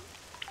Noah.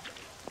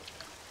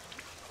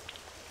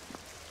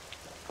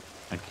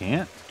 I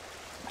can't?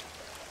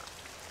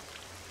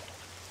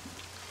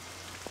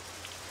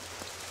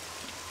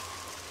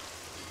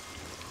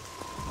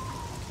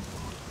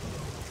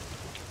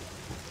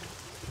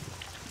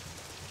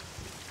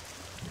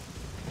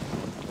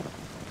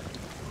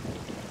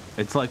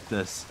 It's like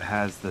this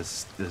has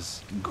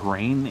this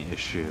grain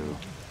issue.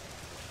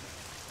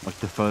 Like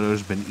the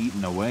photo's been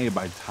eaten away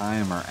by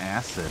time or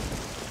acid.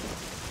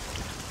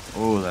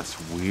 Oh, that's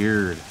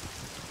weird.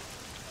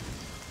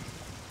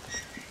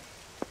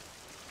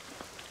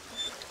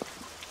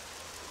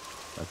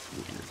 That's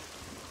weird.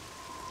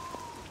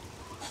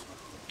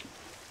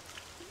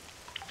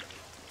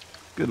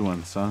 Good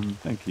one, son.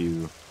 Thank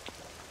you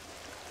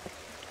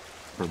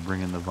for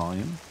bringing the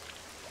volume.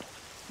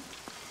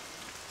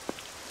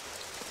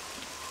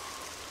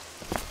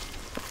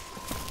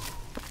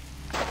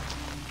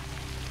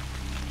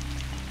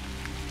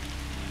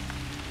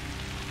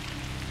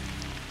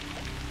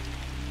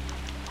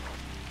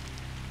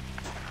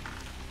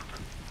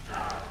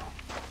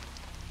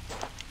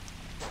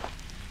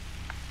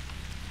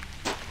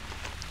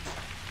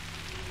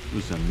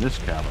 Who's in this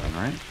cavern,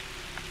 right?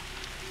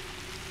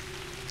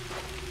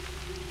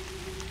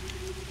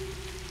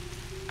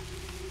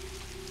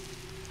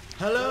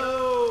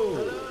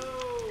 Hello!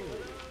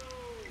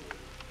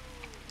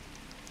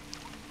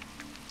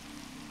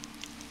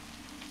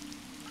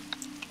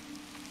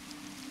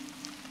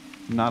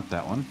 Not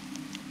that one.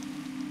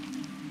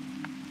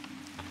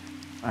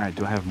 Alright,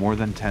 do I have more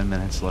than 10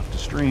 minutes left to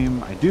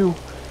stream? I do.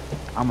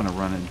 I'm going to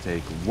run and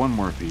take one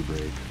more feed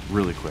break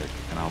really quick,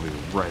 and I'll be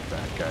right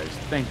back, guys.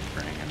 Thank you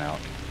for hanging out.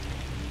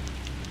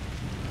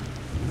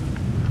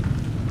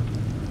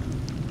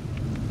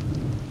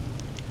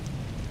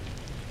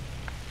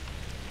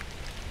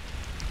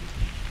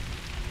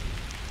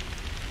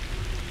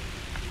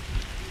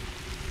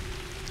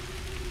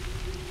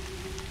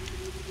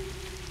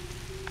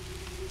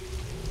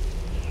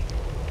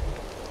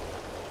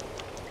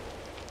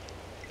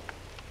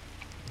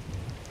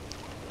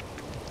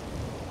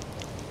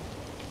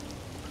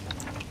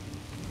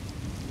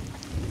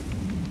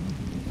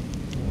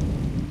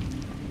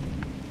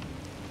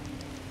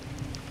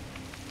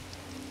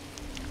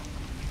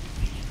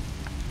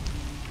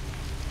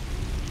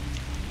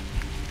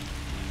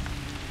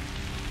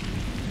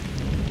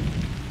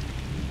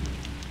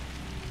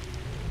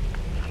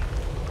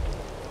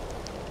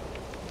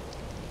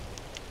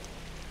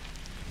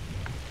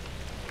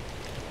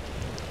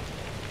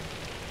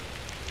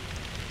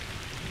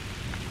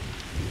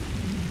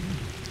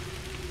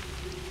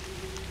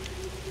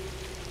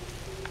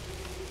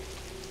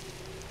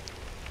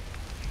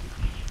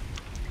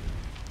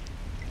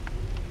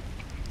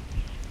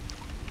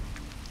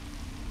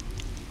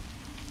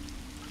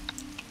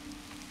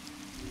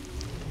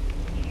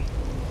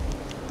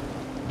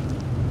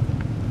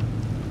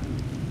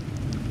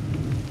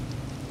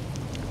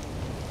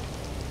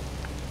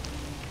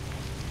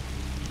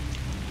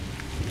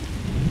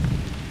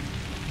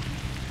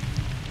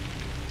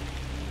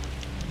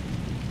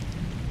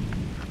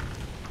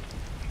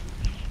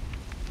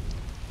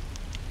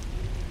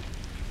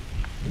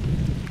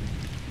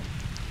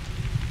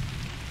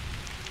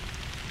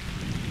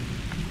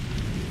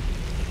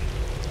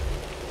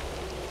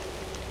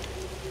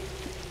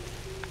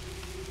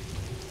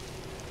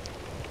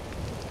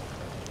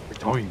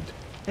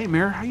 Hey,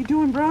 Mirror, how you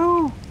doing,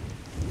 bro?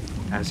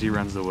 As he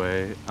runs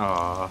away,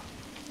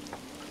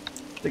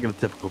 taking a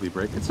difficulty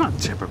break. It's not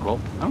typical.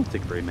 I don't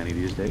take very many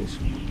these days.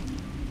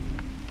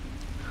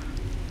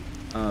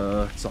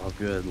 It's all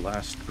good.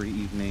 Last 3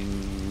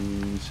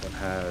 evenings I've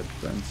had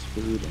friends'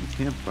 food and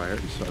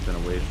campfires, so I've been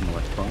away from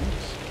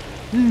electronics.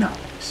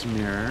 Nice,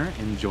 Mirror.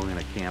 Enjoying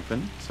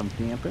some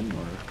camping,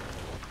 or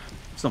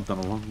something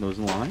along those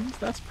lines.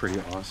 That's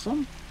pretty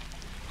awesome.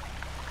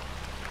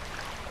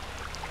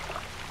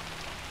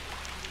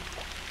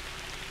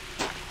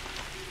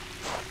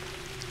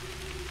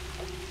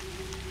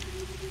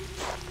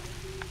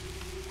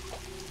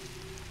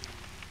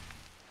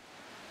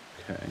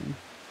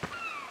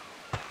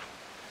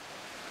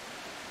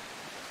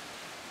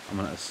 I'm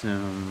gonna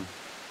assume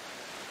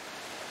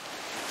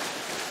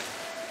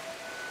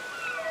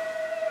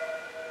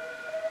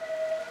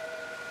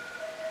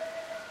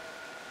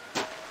I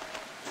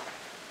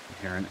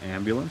hear an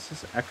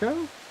ambulance's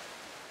echo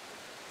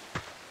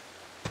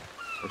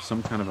or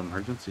some kind of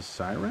emergency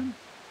siren.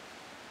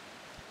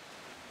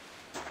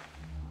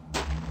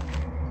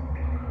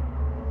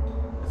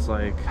 It's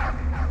like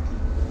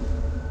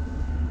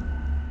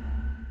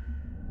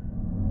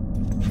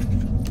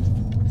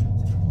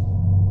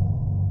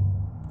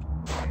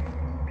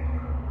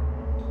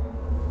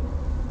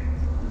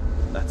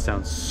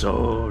sounds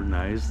so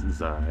nice,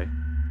 Zai.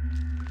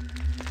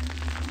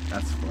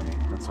 That's funny.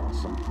 That's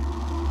awesome.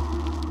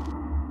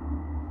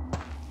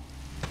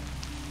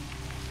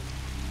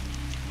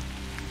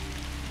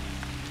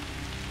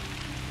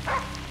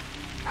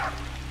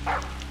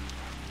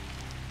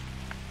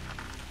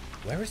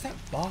 Where is that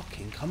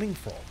barking coming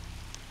from?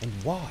 And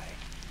why?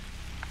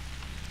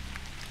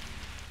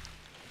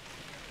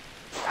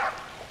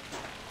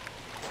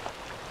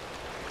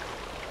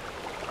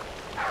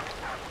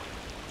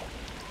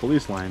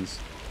 Police lines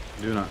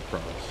do not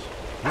cross.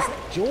 Is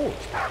that George?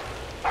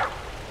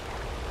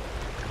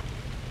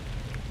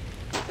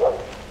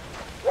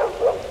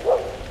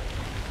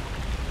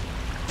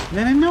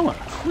 Nanny Noah,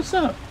 what's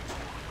up?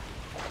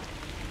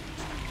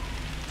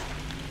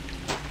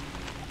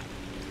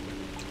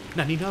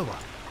 Nanny Noah,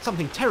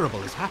 something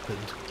terrible has happened.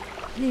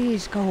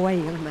 Please go away,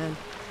 young man.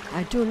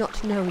 I do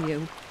not know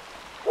you.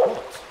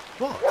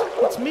 What?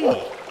 It's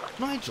me,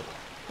 Nigel.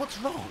 What's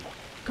wrong?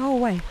 Go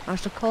away. I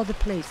shall call the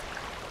police.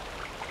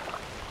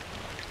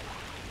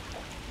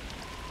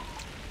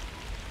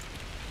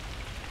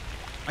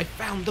 I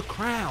found the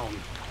crown.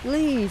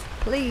 Leave,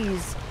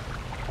 please.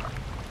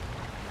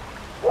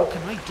 What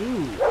can I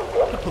do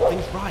to put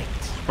things right?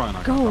 Probably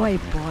not Go gonna away,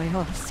 talk to me. boy,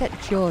 or I'll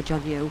set George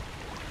on you.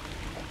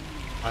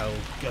 I'll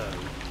go.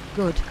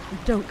 Good.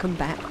 Don't come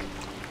back.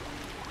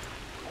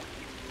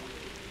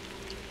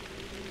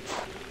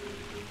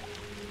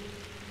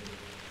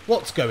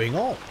 What's going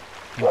on?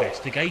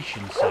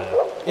 Investigation,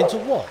 sir. Into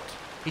what?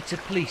 It's a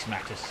police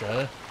matter,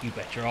 sir. You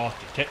better ask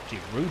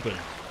Detective Rubens.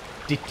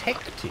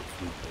 Detective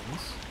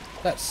Rubens?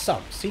 That's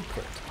some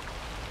secret.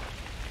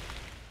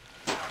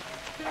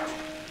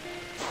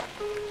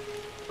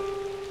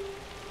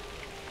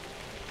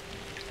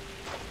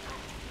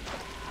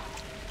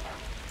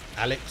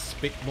 Alex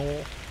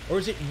Spitmore? Or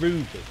is it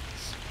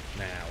Rubens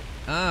now?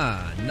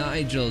 Ah,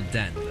 Nigel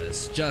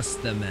Danvers,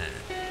 just the man.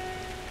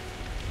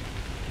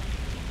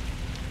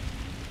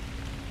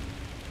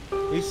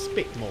 Is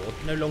Spitmore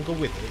no longer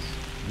with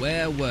us?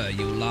 Where were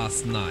you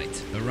last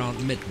night,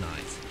 around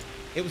midnight?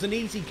 It was an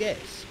easy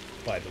guess,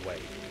 by the way.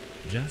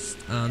 Just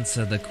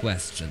answer the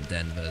question,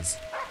 Danvers.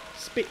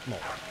 Spitmore.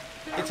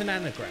 It's an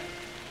anagram.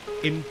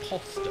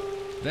 Imposter.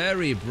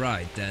 Very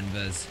bright,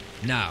 Danvers.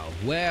 Now,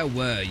 where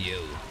were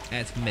you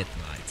at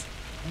midnight?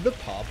 The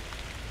pub.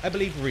 I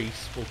believe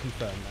Reese will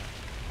confirm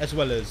that. As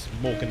well as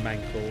Morgan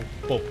Mankell,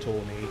 Bob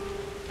Tawney,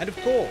 and of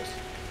course,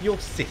 your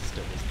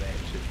sister was there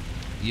too.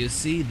 You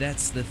see,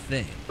 that's the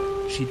thing.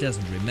 She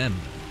doesn't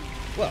remember.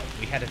 Well,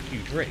 we had a few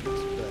drinks,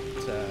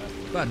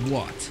 But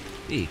what?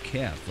 Be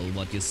careful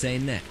what you say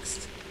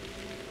next.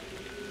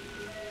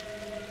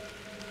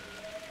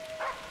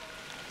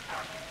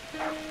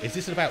 Is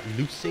this about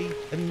Lucy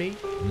and me?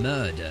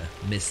 Murder,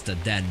 Mr.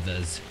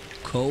 Danvers.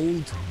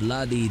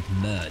 Cold-blooded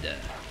murder.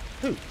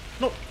 Who?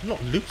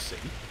 Not Lucy.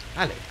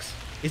 Alex,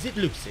 is it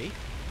Lucy?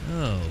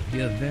 Oh,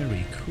 you're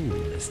very cool,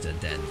 Mr.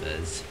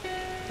 Danvers.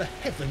 For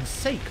heaven's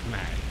sake,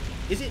 man.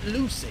 Is it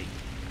Lucy?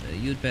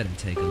 You'd better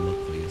take a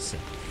look for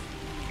yourself.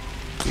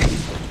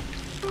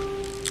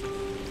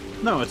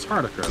 No, it's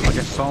Hardiker, like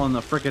I saw in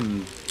the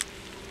frickin'...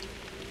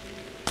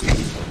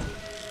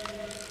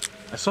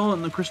 I saw it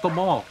in the crystal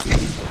ball.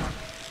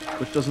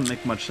 Which doesn't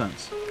make much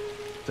sense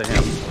to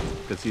him,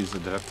 because he's a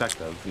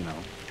detective, you know.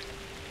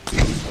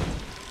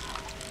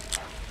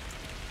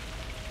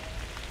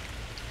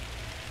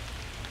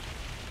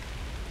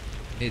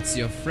 It's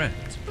your friend,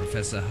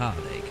 Professor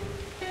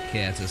Hardacre.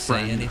 Care to say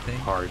Friend, anything?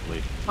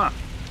 Hardly. Huh.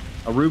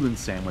 A Reuben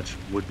sandwich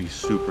would be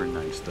super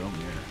nice, though,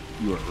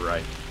 Mir. You are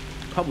right.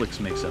 Publix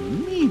makes a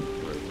mean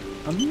Reuben.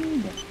 A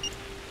mean one.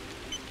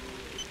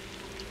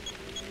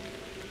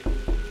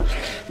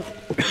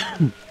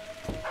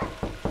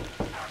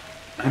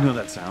 I know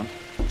that sound.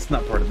 It's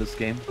not part of this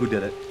game. Who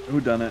did it?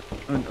 Who done it?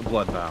 A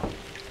blood vow.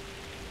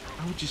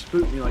 Why would you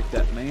spook me like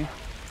that, man?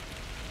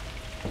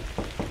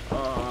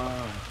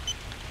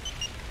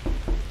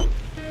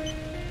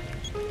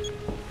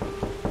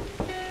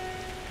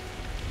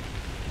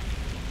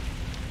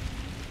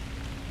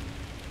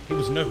 He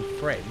was no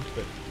friend,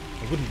 but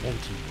I wouldn't want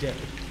him dead.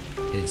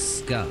 His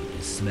skull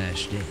is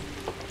smashed in.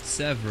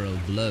 Several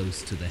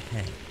blows to the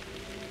head.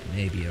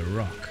 Maybe a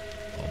rock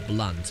or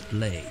blunt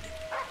blade.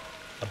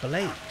 A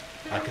blade?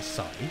 Like a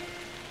scythe?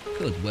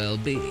 Could well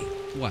be.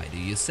 Why do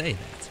you say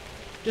that?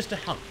 Just a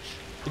hunch.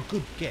 A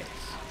good guess.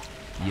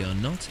 You're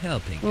not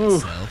helping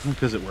yourself.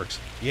 Because it works.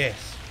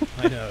 Yes,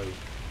 I know.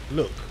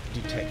 Look,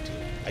 detective,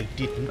 I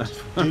didn't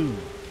do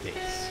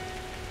this.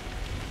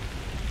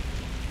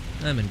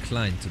 I'm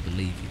inclined to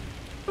believe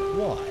you.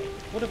 Why?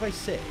 What have I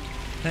said?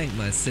 Thank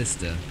my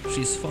sister.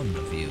 She's fond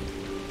of you.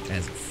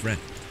 As a friend.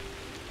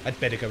 I'd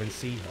better go and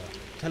see her.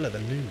 Tell her the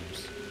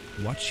news.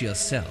 Watch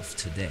yourself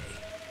today.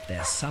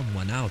 There's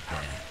someone out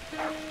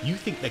there. You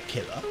think the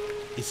killer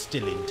is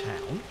still in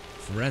town?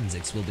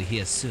 Forensics will be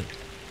here soon.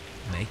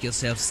 Make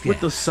yourself scarce.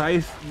 With the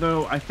scythe,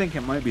 though, I think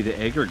it might be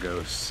the Ager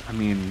ghosts. I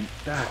mean,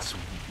 that's,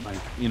 like,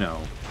 you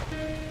know.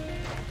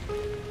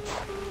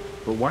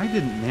 But why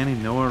didn't Nanny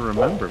Noah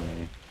remember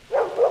me?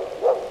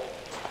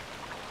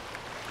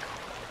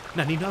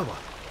 Nanny Noah,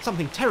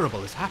 something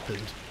terrible has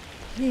happened.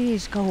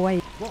 Please go away.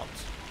 What?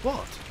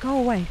 What? Go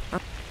away.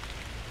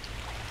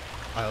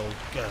 I'll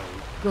go.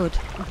 Good.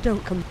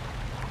 Don't come.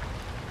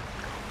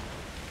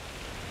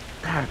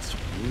 That's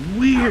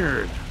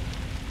weird.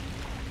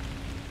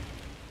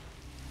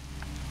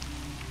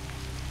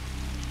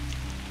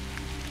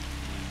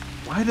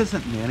 Why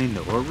doesn't Nanny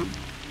Noah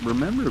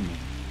remember me?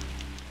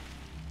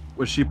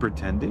 Was she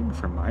pretending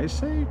for my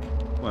sake?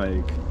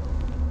 Like,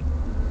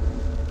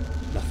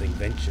 Nothing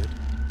ventured.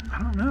 I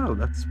don't know.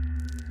 That's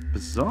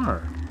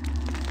bizarre.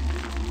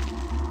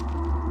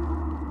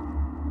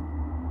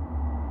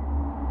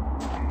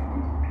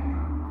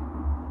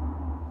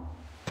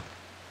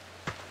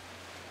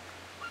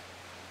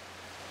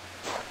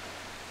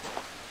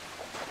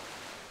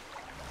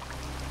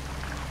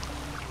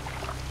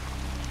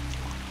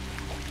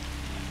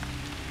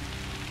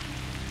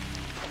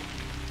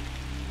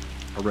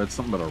 I read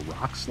something about a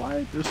rock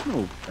slide. There's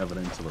no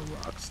evidence of a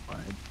rock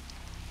slide.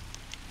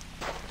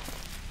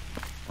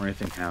 Or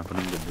anything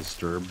happening to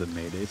disturb the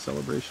Mayday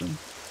celebration.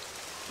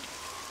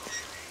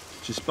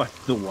 She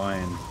spiked the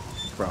wine.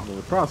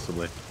 Probably.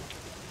 Possibly.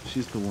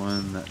 She's the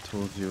one that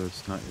told you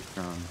it's not your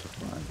crown to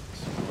fly.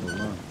 It's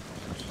alone.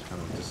 So she's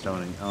kind of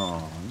disowning.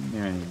 Oh,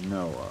 Nanny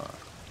Noah.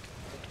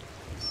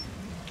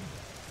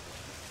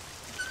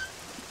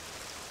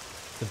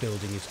 The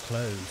building is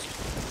closed.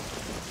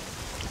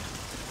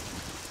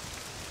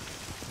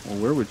 Well,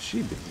 where would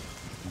she be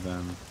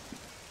then?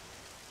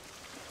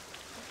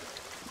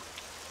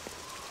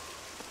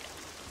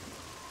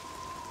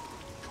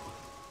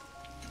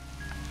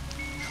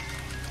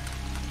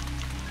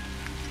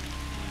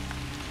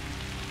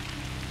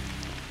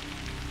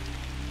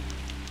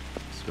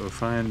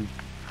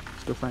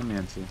 Let's go find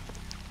Nancy.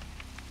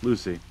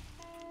 Lucy.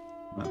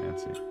 Not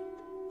Nancy.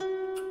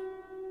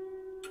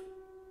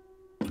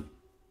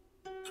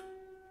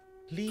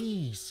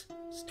 Please,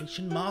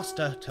 Station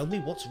Master, tell me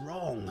what's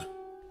wrong.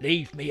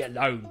 Leave me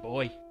alone,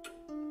 boy.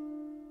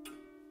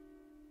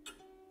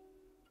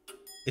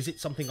 Is it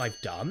something I've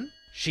done?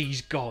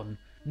 She's gone,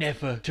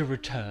 never to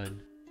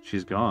return.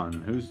 She's gone.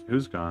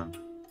 Who's gone?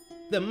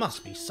 There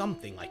must be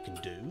something I can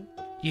do.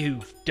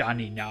 You've done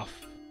enough.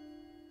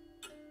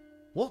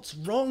 What's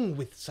wrong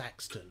with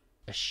Saxton?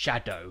 A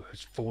shadow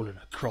has fallen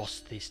across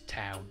this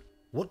town.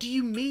 What do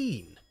you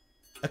mean?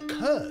 A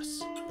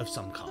curse of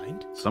some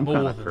kind? Some More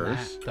kind of than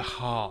curse. that, the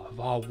heart of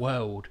our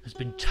world has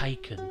been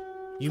taken.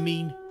 You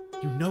mean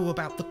you know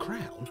about the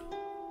crown?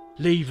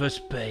 Leave us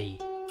be.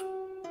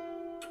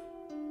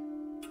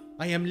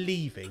 I am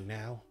leaving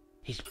now.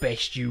 It's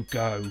best you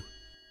go.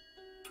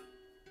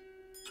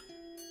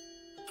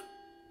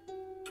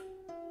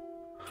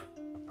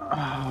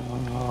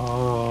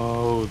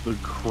 Oh, the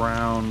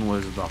crown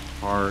was the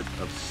heart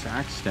of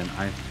Saxton.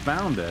 I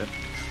found it,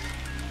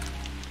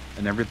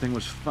 and everything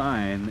was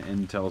fine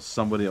until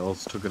somebody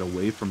else took it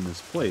away from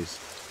this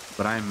place.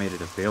 But I made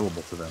it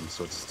available to them,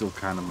 so it's still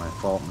kind of my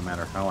fault no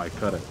matter how I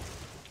cut it.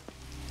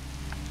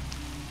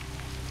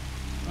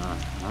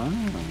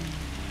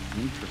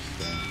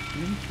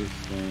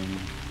 Interesting.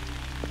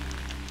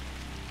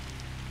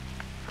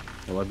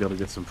 Will I be able to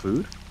get some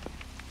food?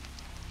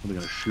 Or are they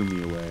gonna shoo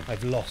me away?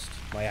 I've lost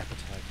my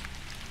appetite.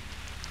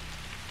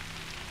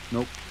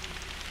 Nope.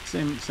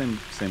 Same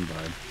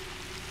vibe.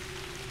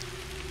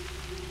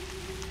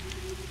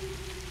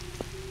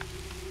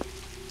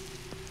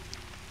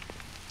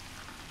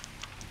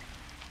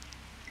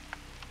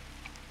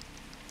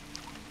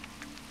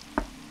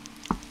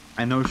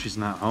 I know she's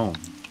not home.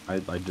 I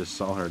just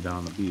saw her down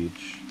on the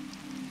beach.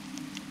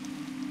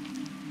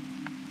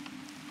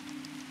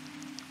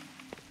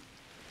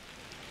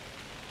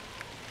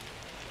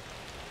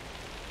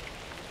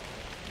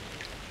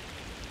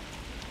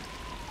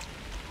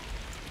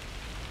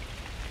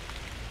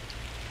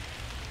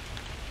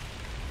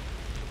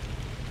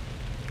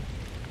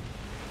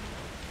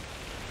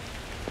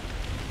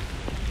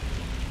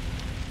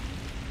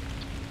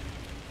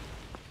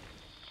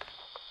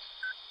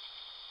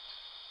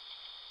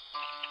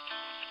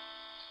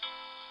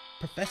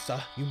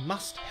 Professor, you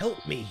must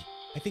help me.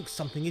 I think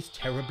something is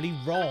terribly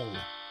wrong.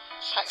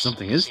 Saxton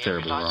Something is Museum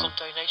terribly relies wrong. on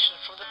donations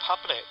from the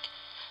public.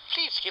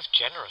 Please give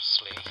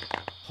generously.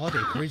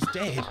 Hardacre is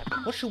dead.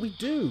 What shall we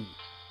do?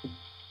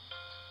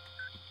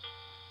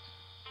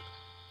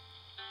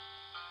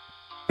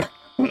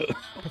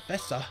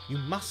 Professor, you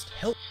must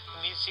help.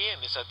 The museum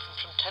is open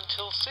from 10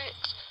 till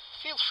 6.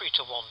 Feel free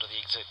to wander the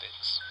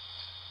exhibits.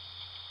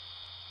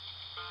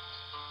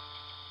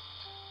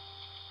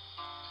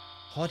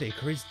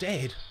 Hardacre is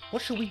dead.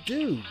 What shall we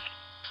do?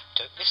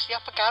 Don't miss the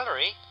upper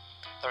gallery.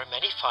 There are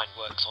many fine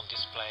works on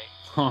display.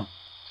 Huh.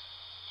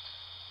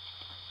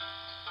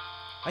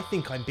 I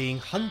think I'm being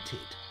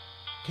hunted.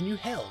 Can you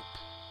help?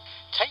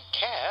 Take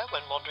care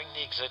when wandering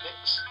the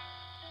exhibits.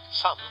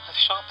 Some have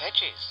sharp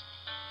edges.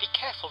 Be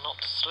careful not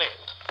to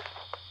slip.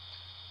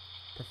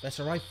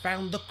 Professor, I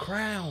found the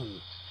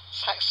crown.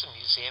 Saxton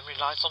Museum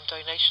relies on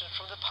donations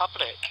from the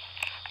public.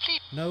 Please.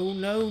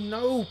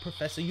 No,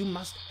 Professor, you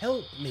must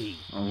help me.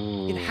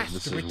 Oh, It has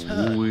this to is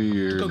return.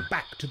 weird. To go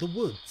back to the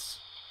woods.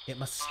 It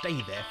must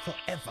stay there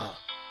forever.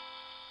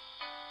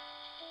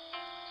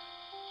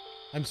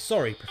 I'm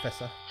sorry,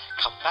 Professor.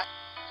 Come back.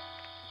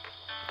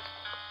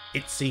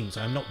 It seems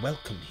I'm not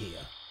welcome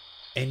here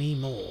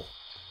anymore.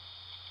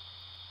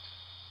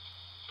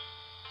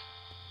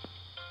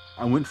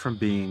 I went from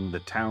being the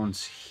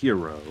town's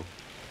hero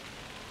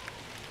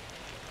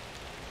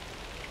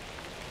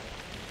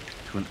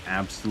to an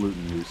absolute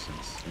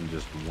nuisance in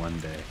just one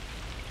day.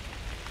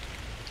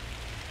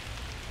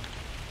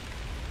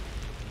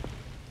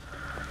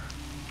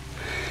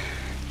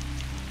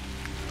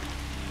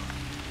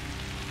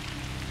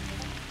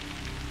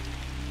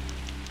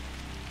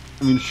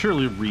 I mean,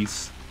 surely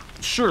Reese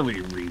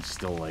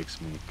still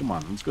likes me. Come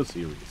on, let's go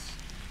see Reese.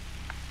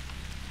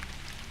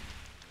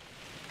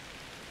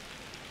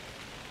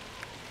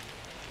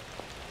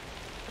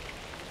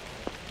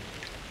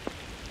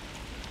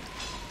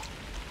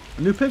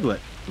 A new piglet.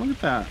 Look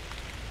at that.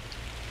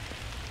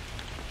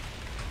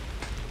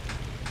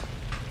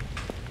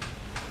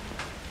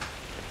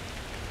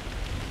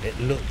 It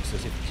looks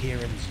as if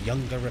Kieran's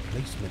younger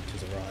replacement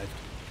has arrived.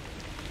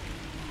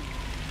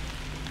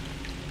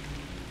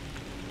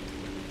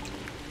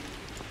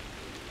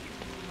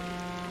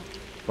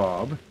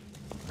 Bob,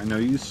 I know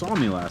you saw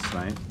me last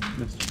night,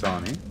 Mr.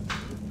 Donnie.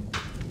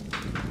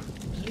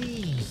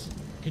 Please,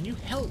 can you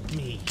help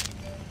me?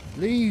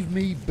 Leave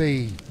me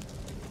be.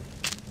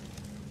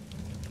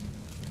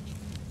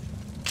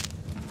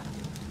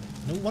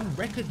 No one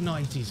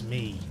recognizes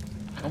me.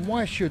 And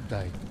why should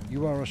they?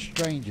 You are a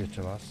stranger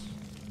to us.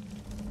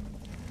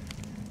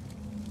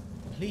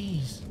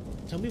 Please,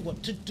 tell me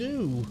what to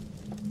do.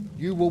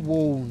 You were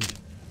warned.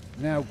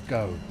 Now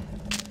go.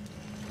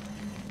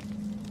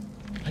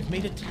 I've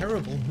made a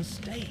terrible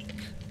mistake.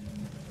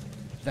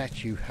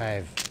 That you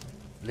have.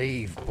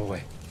 Leave,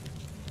 boy.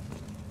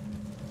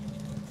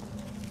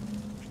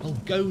 I'll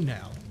go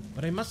now,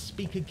 but I must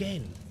speak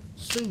again.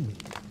 Soon.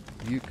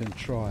 You can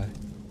try.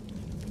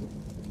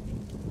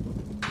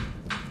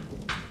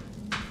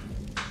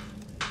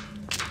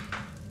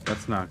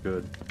 That's not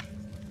good.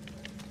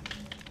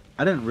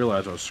 I didn't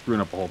realize I was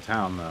screwing up the whole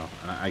town, though.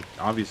 And I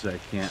obviously I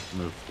can't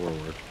move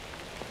forward.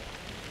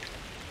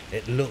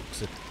 It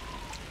looks...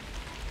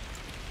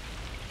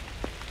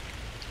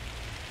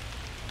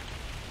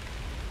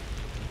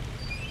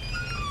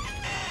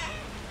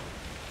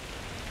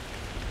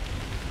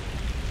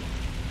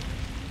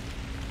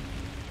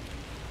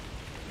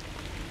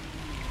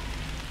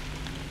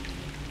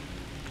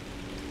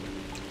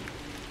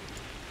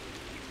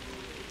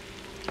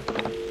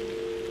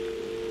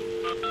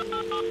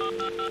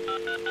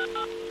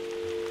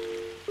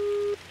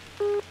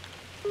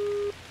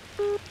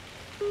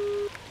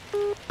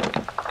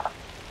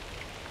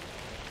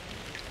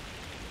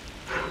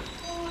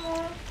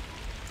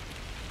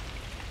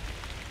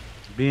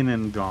 Been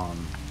and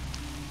gone.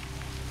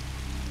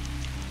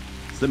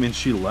 Does that mean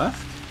she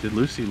left? Did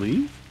Lucy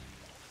leave?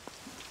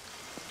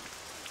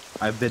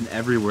 I've been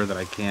everywhere that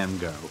I can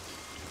go.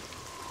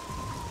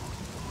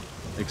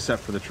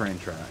 Except for the train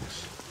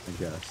tracks, I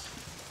guess.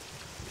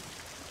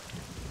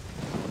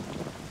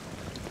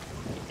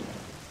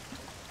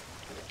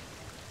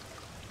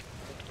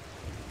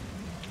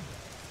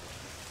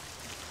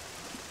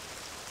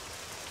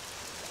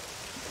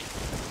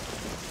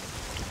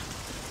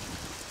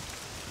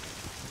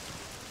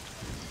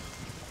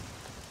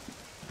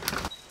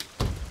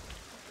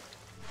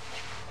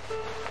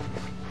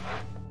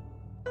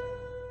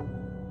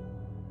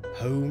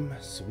 Home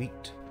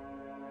sweet.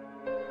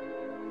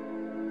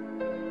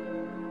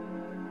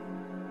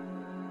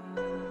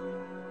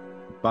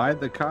 By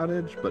the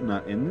cottage, but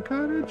not in the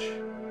cottage?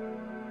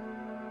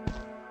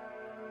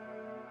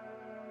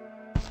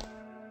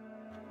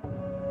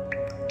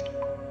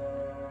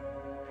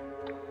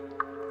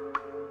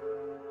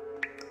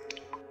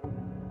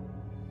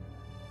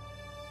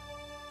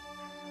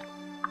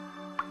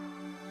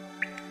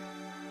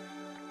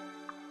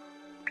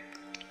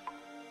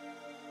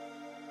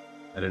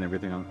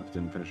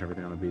 Didn't finish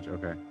everything on the beach.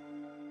 Okay.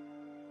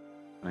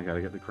 I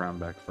gotta get the crown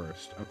back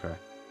first. Okay.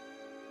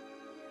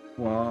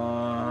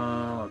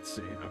 Well, let's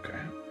see. Okay.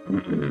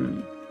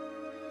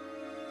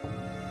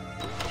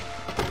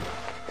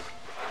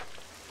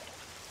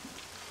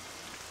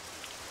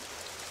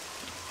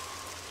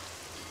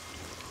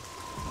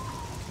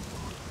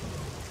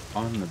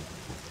 On the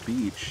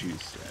beach, you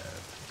said.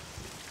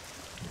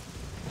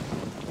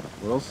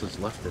 What else is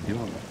left to do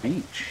on the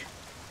beach?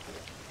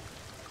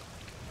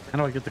 How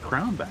do I get the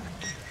crown back?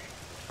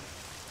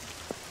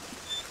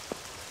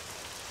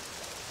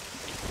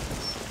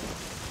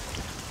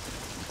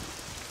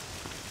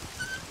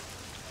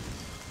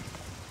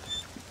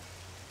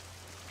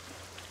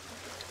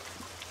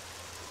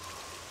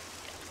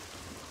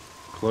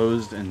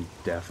 Closed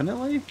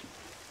indefinitely?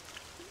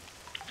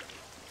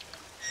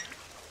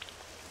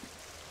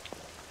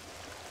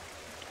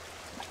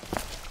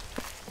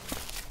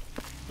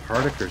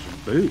 Partaker's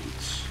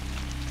boots.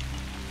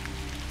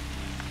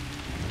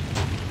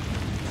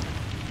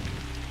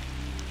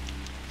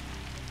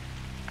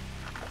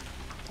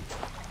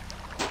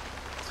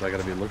 So I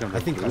gotta be looking for I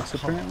think I'll boots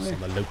pass apparently? on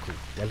the local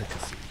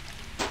delicacy.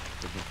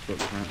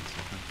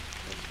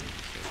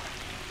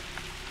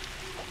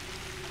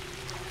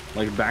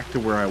 Like back to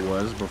where I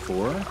was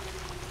before?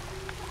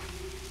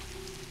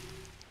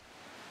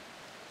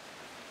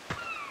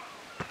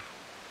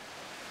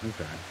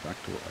 Okay,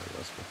 back to where I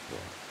was before.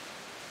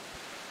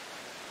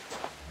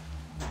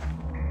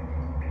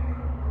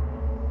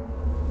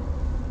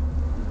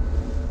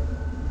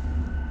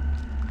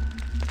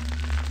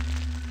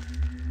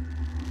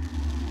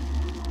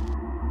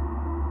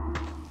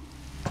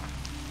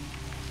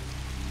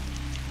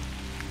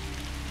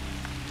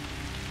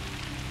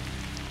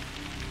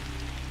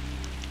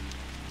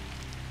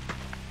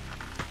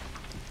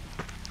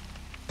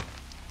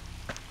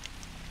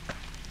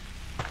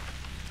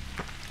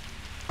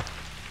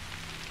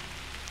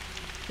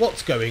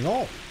 What's going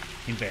on?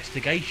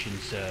 Investigation,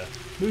 sir.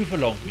 Move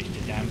along,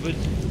 Mr. Danvers.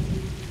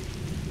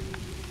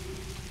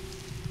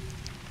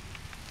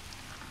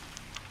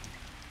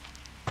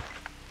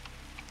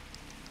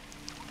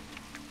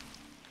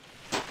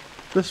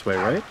 This way,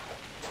 right?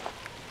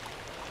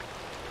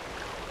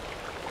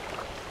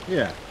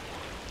 Yeah.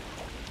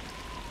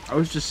 I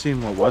was just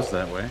seeing what was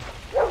that way.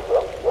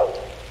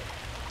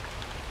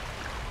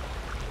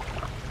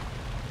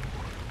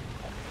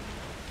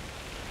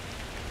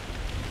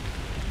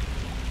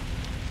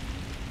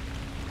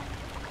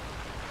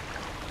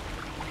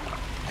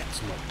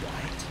 That's not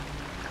right.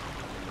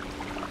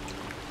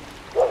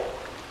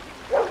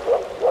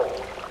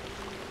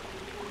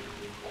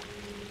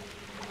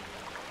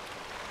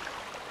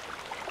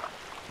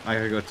 I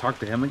gotta go talk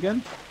to him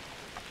again?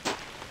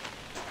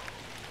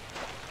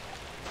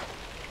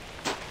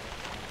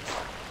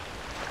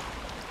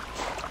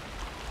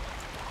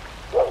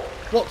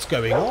 What's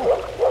going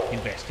on?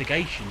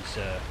 Investigation,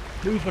 sir.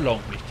 Move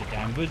along, Mr.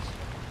 Danvers.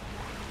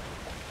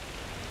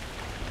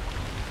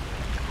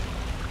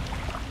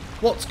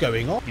 What's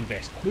going on?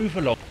 Move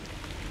along.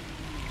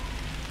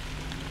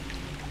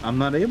 I'm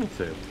not able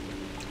to.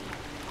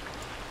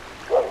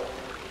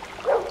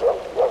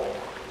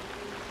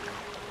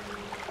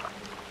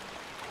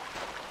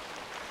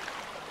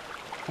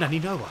 Nanny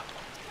Noah.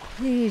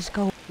 Please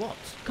go. What?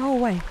 Go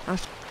away.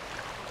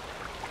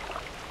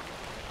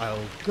 I'll...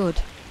 Good.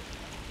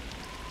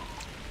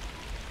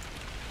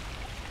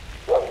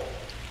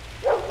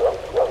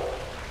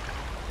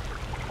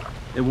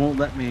 It won't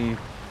let me...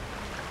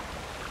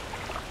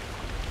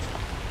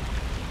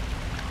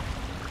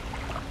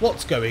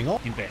 What's going on?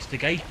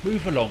 Investigate.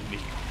 Move along,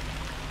 Mr.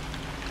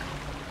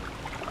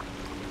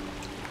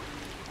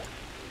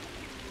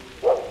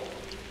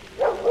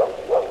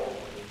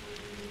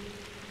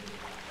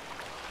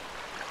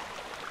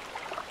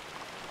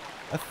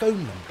 A phone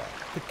number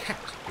for Cat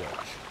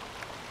Watch.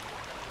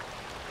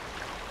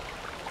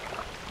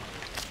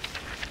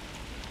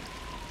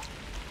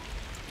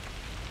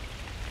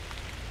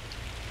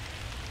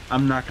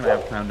 I'm not gonna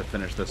have time to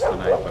finish this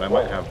tonight, but I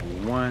might have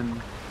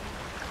one,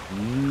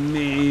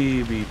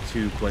 maybe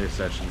 2 play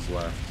sessions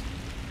left.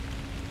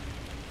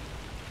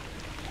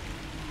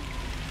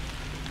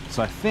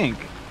 So I think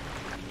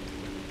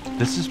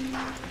this is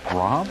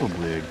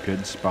probably a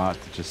good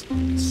spot to just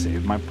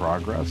save my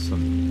progress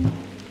and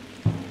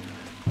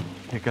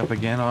pick up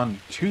again on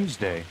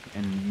Tuesday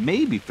and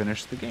maybe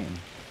finish the game.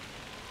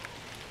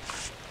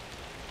 Just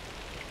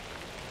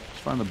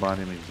find the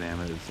body and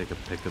examine it, take a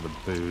pic of the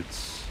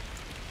boots.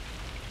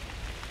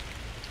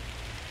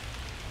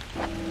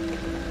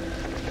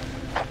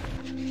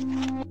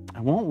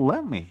 It won't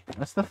let me.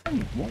 That's the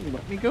thing. It won't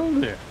let me go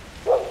there.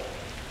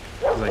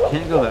 Because I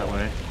can't go that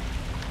way.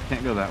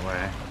 Can't go that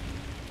way.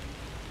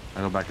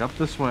 I go back up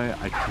this way.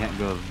 I can't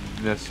go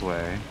this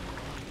way.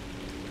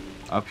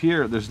 Up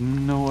here, there's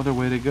no other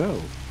way to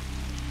go.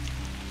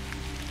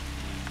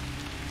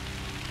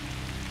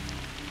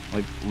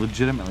 Like,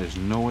 legitimately, there's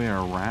no way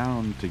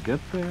around to get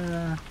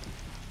there.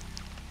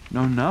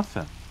 No,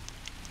 nothing.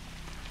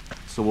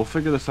 So we'll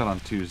figure this out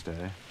on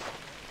Tuesday.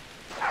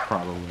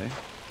 Probably.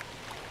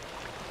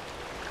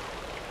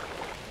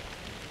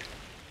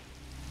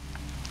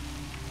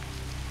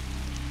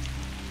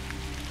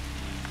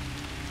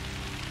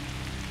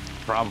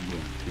 Probably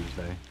on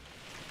Tuesday.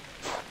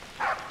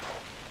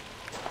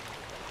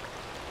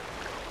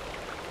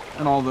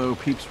 And although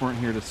peeps weren't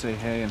here to say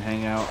hey and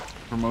hang out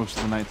for most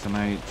of the night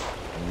tonight,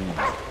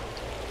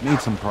 we made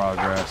some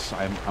progress.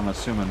 I'm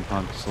assuming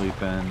Punk's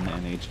sleeping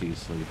and HD's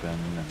sleeping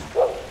and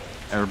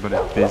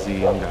everybody's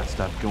busy and got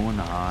stuff going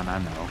on. I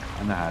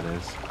know how it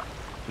is.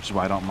 Which is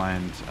why I don't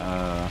mind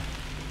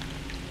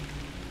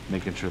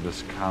making sure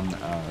this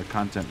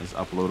content is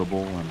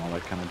uploadable and all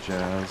that kind of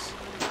jazz.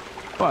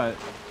 But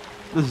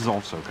this is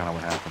also kind of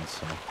what happens,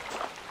 so.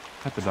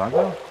 Pet the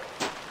doggo?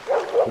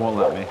 Won't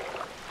let me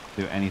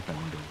do anything,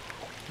 dude.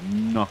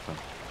 Nothing.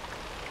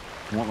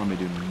 Won't let me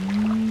do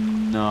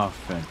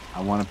nothing.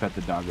 I want to pet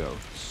the doggo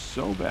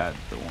so bad,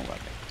 but it won't let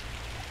me.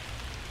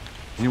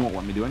 And he won't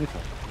let me do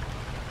anything.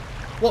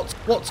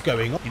 What's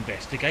going on?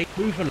 Investigate.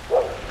 Move along.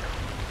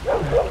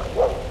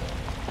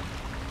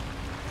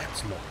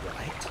 That's not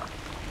right.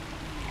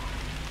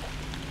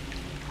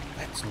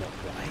 That's not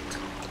right.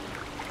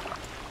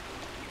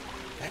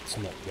 That's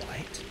not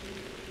right.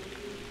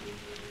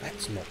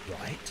 That's not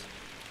right.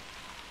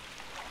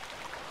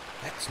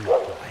 That's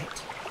not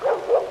right.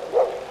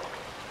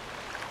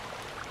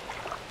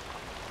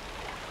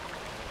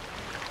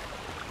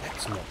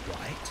 That's not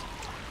right.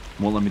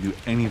 Won't let me do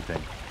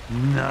anything.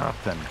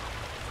 Nothing.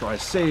 So I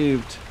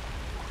saved.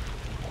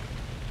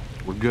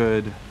 We're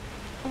good.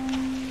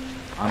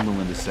 I'm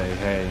willing to say,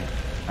 hey,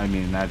 I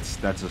mean,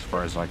 that's as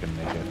far as I can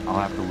make it. I'll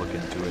have to look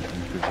into it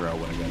and figure out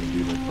what I gotta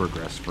do to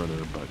progress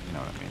further, but you know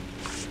what I mean.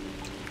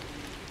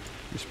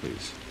 Yes,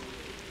 please.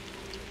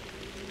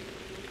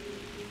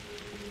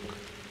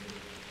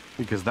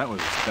 Because that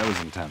was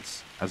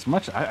intense. As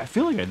much, I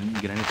feel like I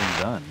didn't get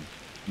anything done,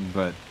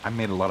 but I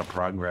made a lot of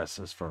progress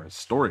as far as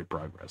story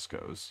progress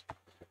goes.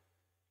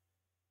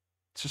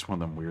 It's just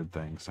one of them weird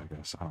things, I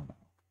guess. I don't know.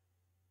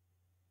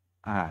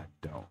 I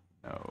don't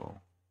know.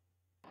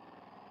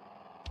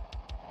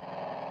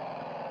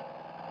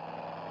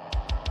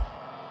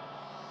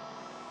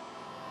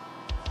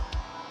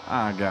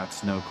 I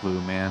got no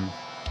clue, man.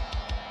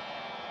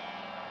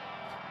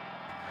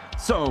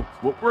 So,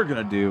 what we're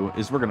going to do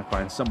is we're going to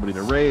find somebody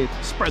to raid,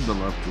 spread the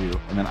love to,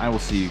 and then I will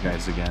see you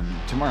guys again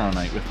tomorrow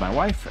night with my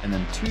wife, and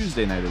then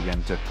Tuesday night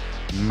again to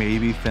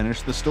maybe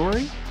finish the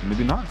story,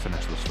 maybe not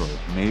finish the story.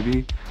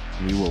 Maybe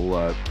we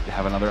will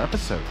have another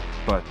episode,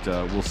 but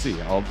we'll see.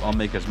 I'll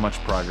make as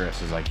much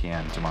progress as I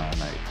can tomorrow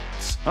night.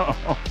 So,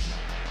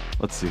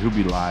 let's see, who'll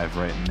be live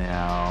right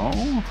now?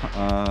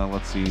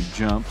 Let's see,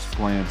 Jumps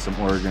playing some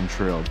Oregon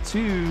Trail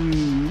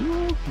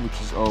 2, which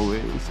is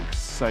always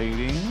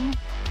exciting.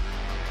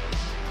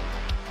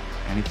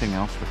 Anything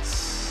else that's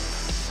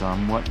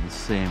somewhat in the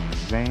same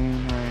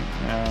vein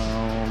right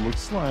now?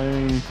 Looks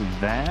like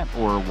that,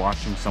 or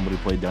watching somebody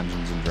play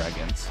Dungeons and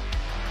Dragons.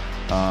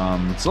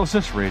 So let's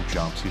just raid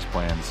Jumps. He's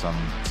playing some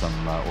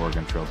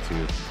Oregon Trail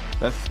 2.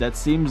 That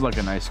seems like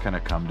a nice kind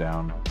of come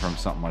down from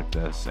something like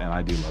this, and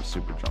I do love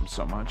Super Jumps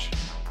so much.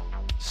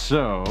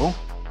 So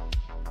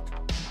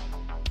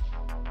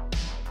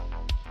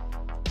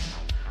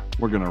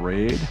we're gonna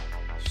raid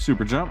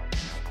Super Jump,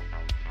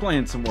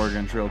 playing some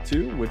Oregon Trail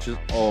 2, which is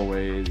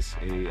always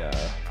a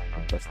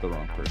that's the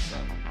wrong person.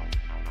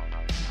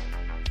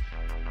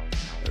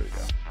 There we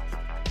go.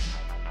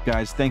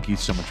 Guys, thank you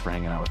so much for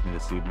hanging out with me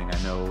this evening.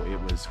 I know it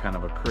was kind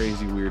of a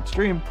crazy, weird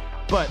stream,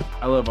 but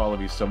I love all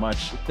of you so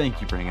much.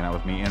 Thank you for hanging out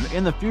with me. And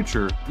in the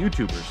future,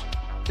 YouTubers,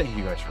 thank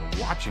you guys for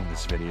watching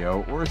this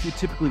video, or if you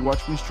typically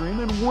watch me stream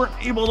and weren't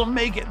able to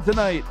make it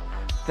tonight,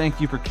 thank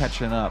you for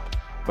catching up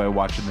by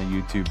watching the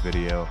YouTube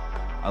video.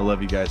 I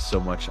love you guys so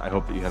much. I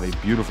hope that you have a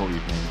beautiful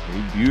evening,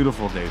 a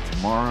beautiful day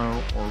tomorrow,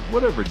 or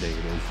whatever day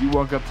it is. You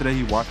woke up today,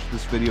 you watched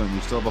this video, and you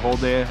still have the whole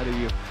day ahead of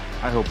you.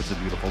 I hope it's a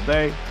beautiful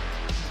day.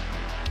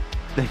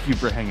 Thank you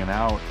for hanging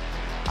out.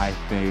 I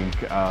think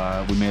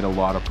we made a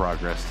lot of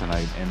progress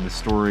tonight, and the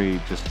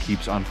story just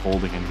keeps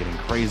unfolding and getting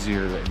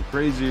crazier and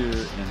crazier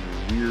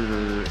and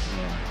weirder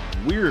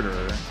and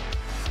weirder.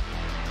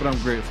 But I'm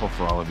grateful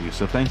for all of you,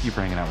 so thank you for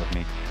hanging out with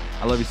me.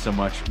 I love you so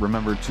much.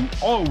 Remember to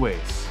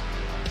always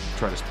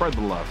try to spread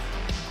the love,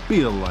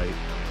 be the light,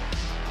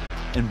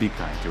 and be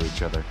kind to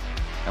each other.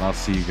 And I'll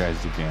see you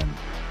guys again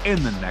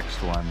in the next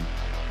one.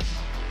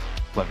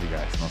 Love you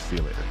guys, and I'll see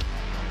you later.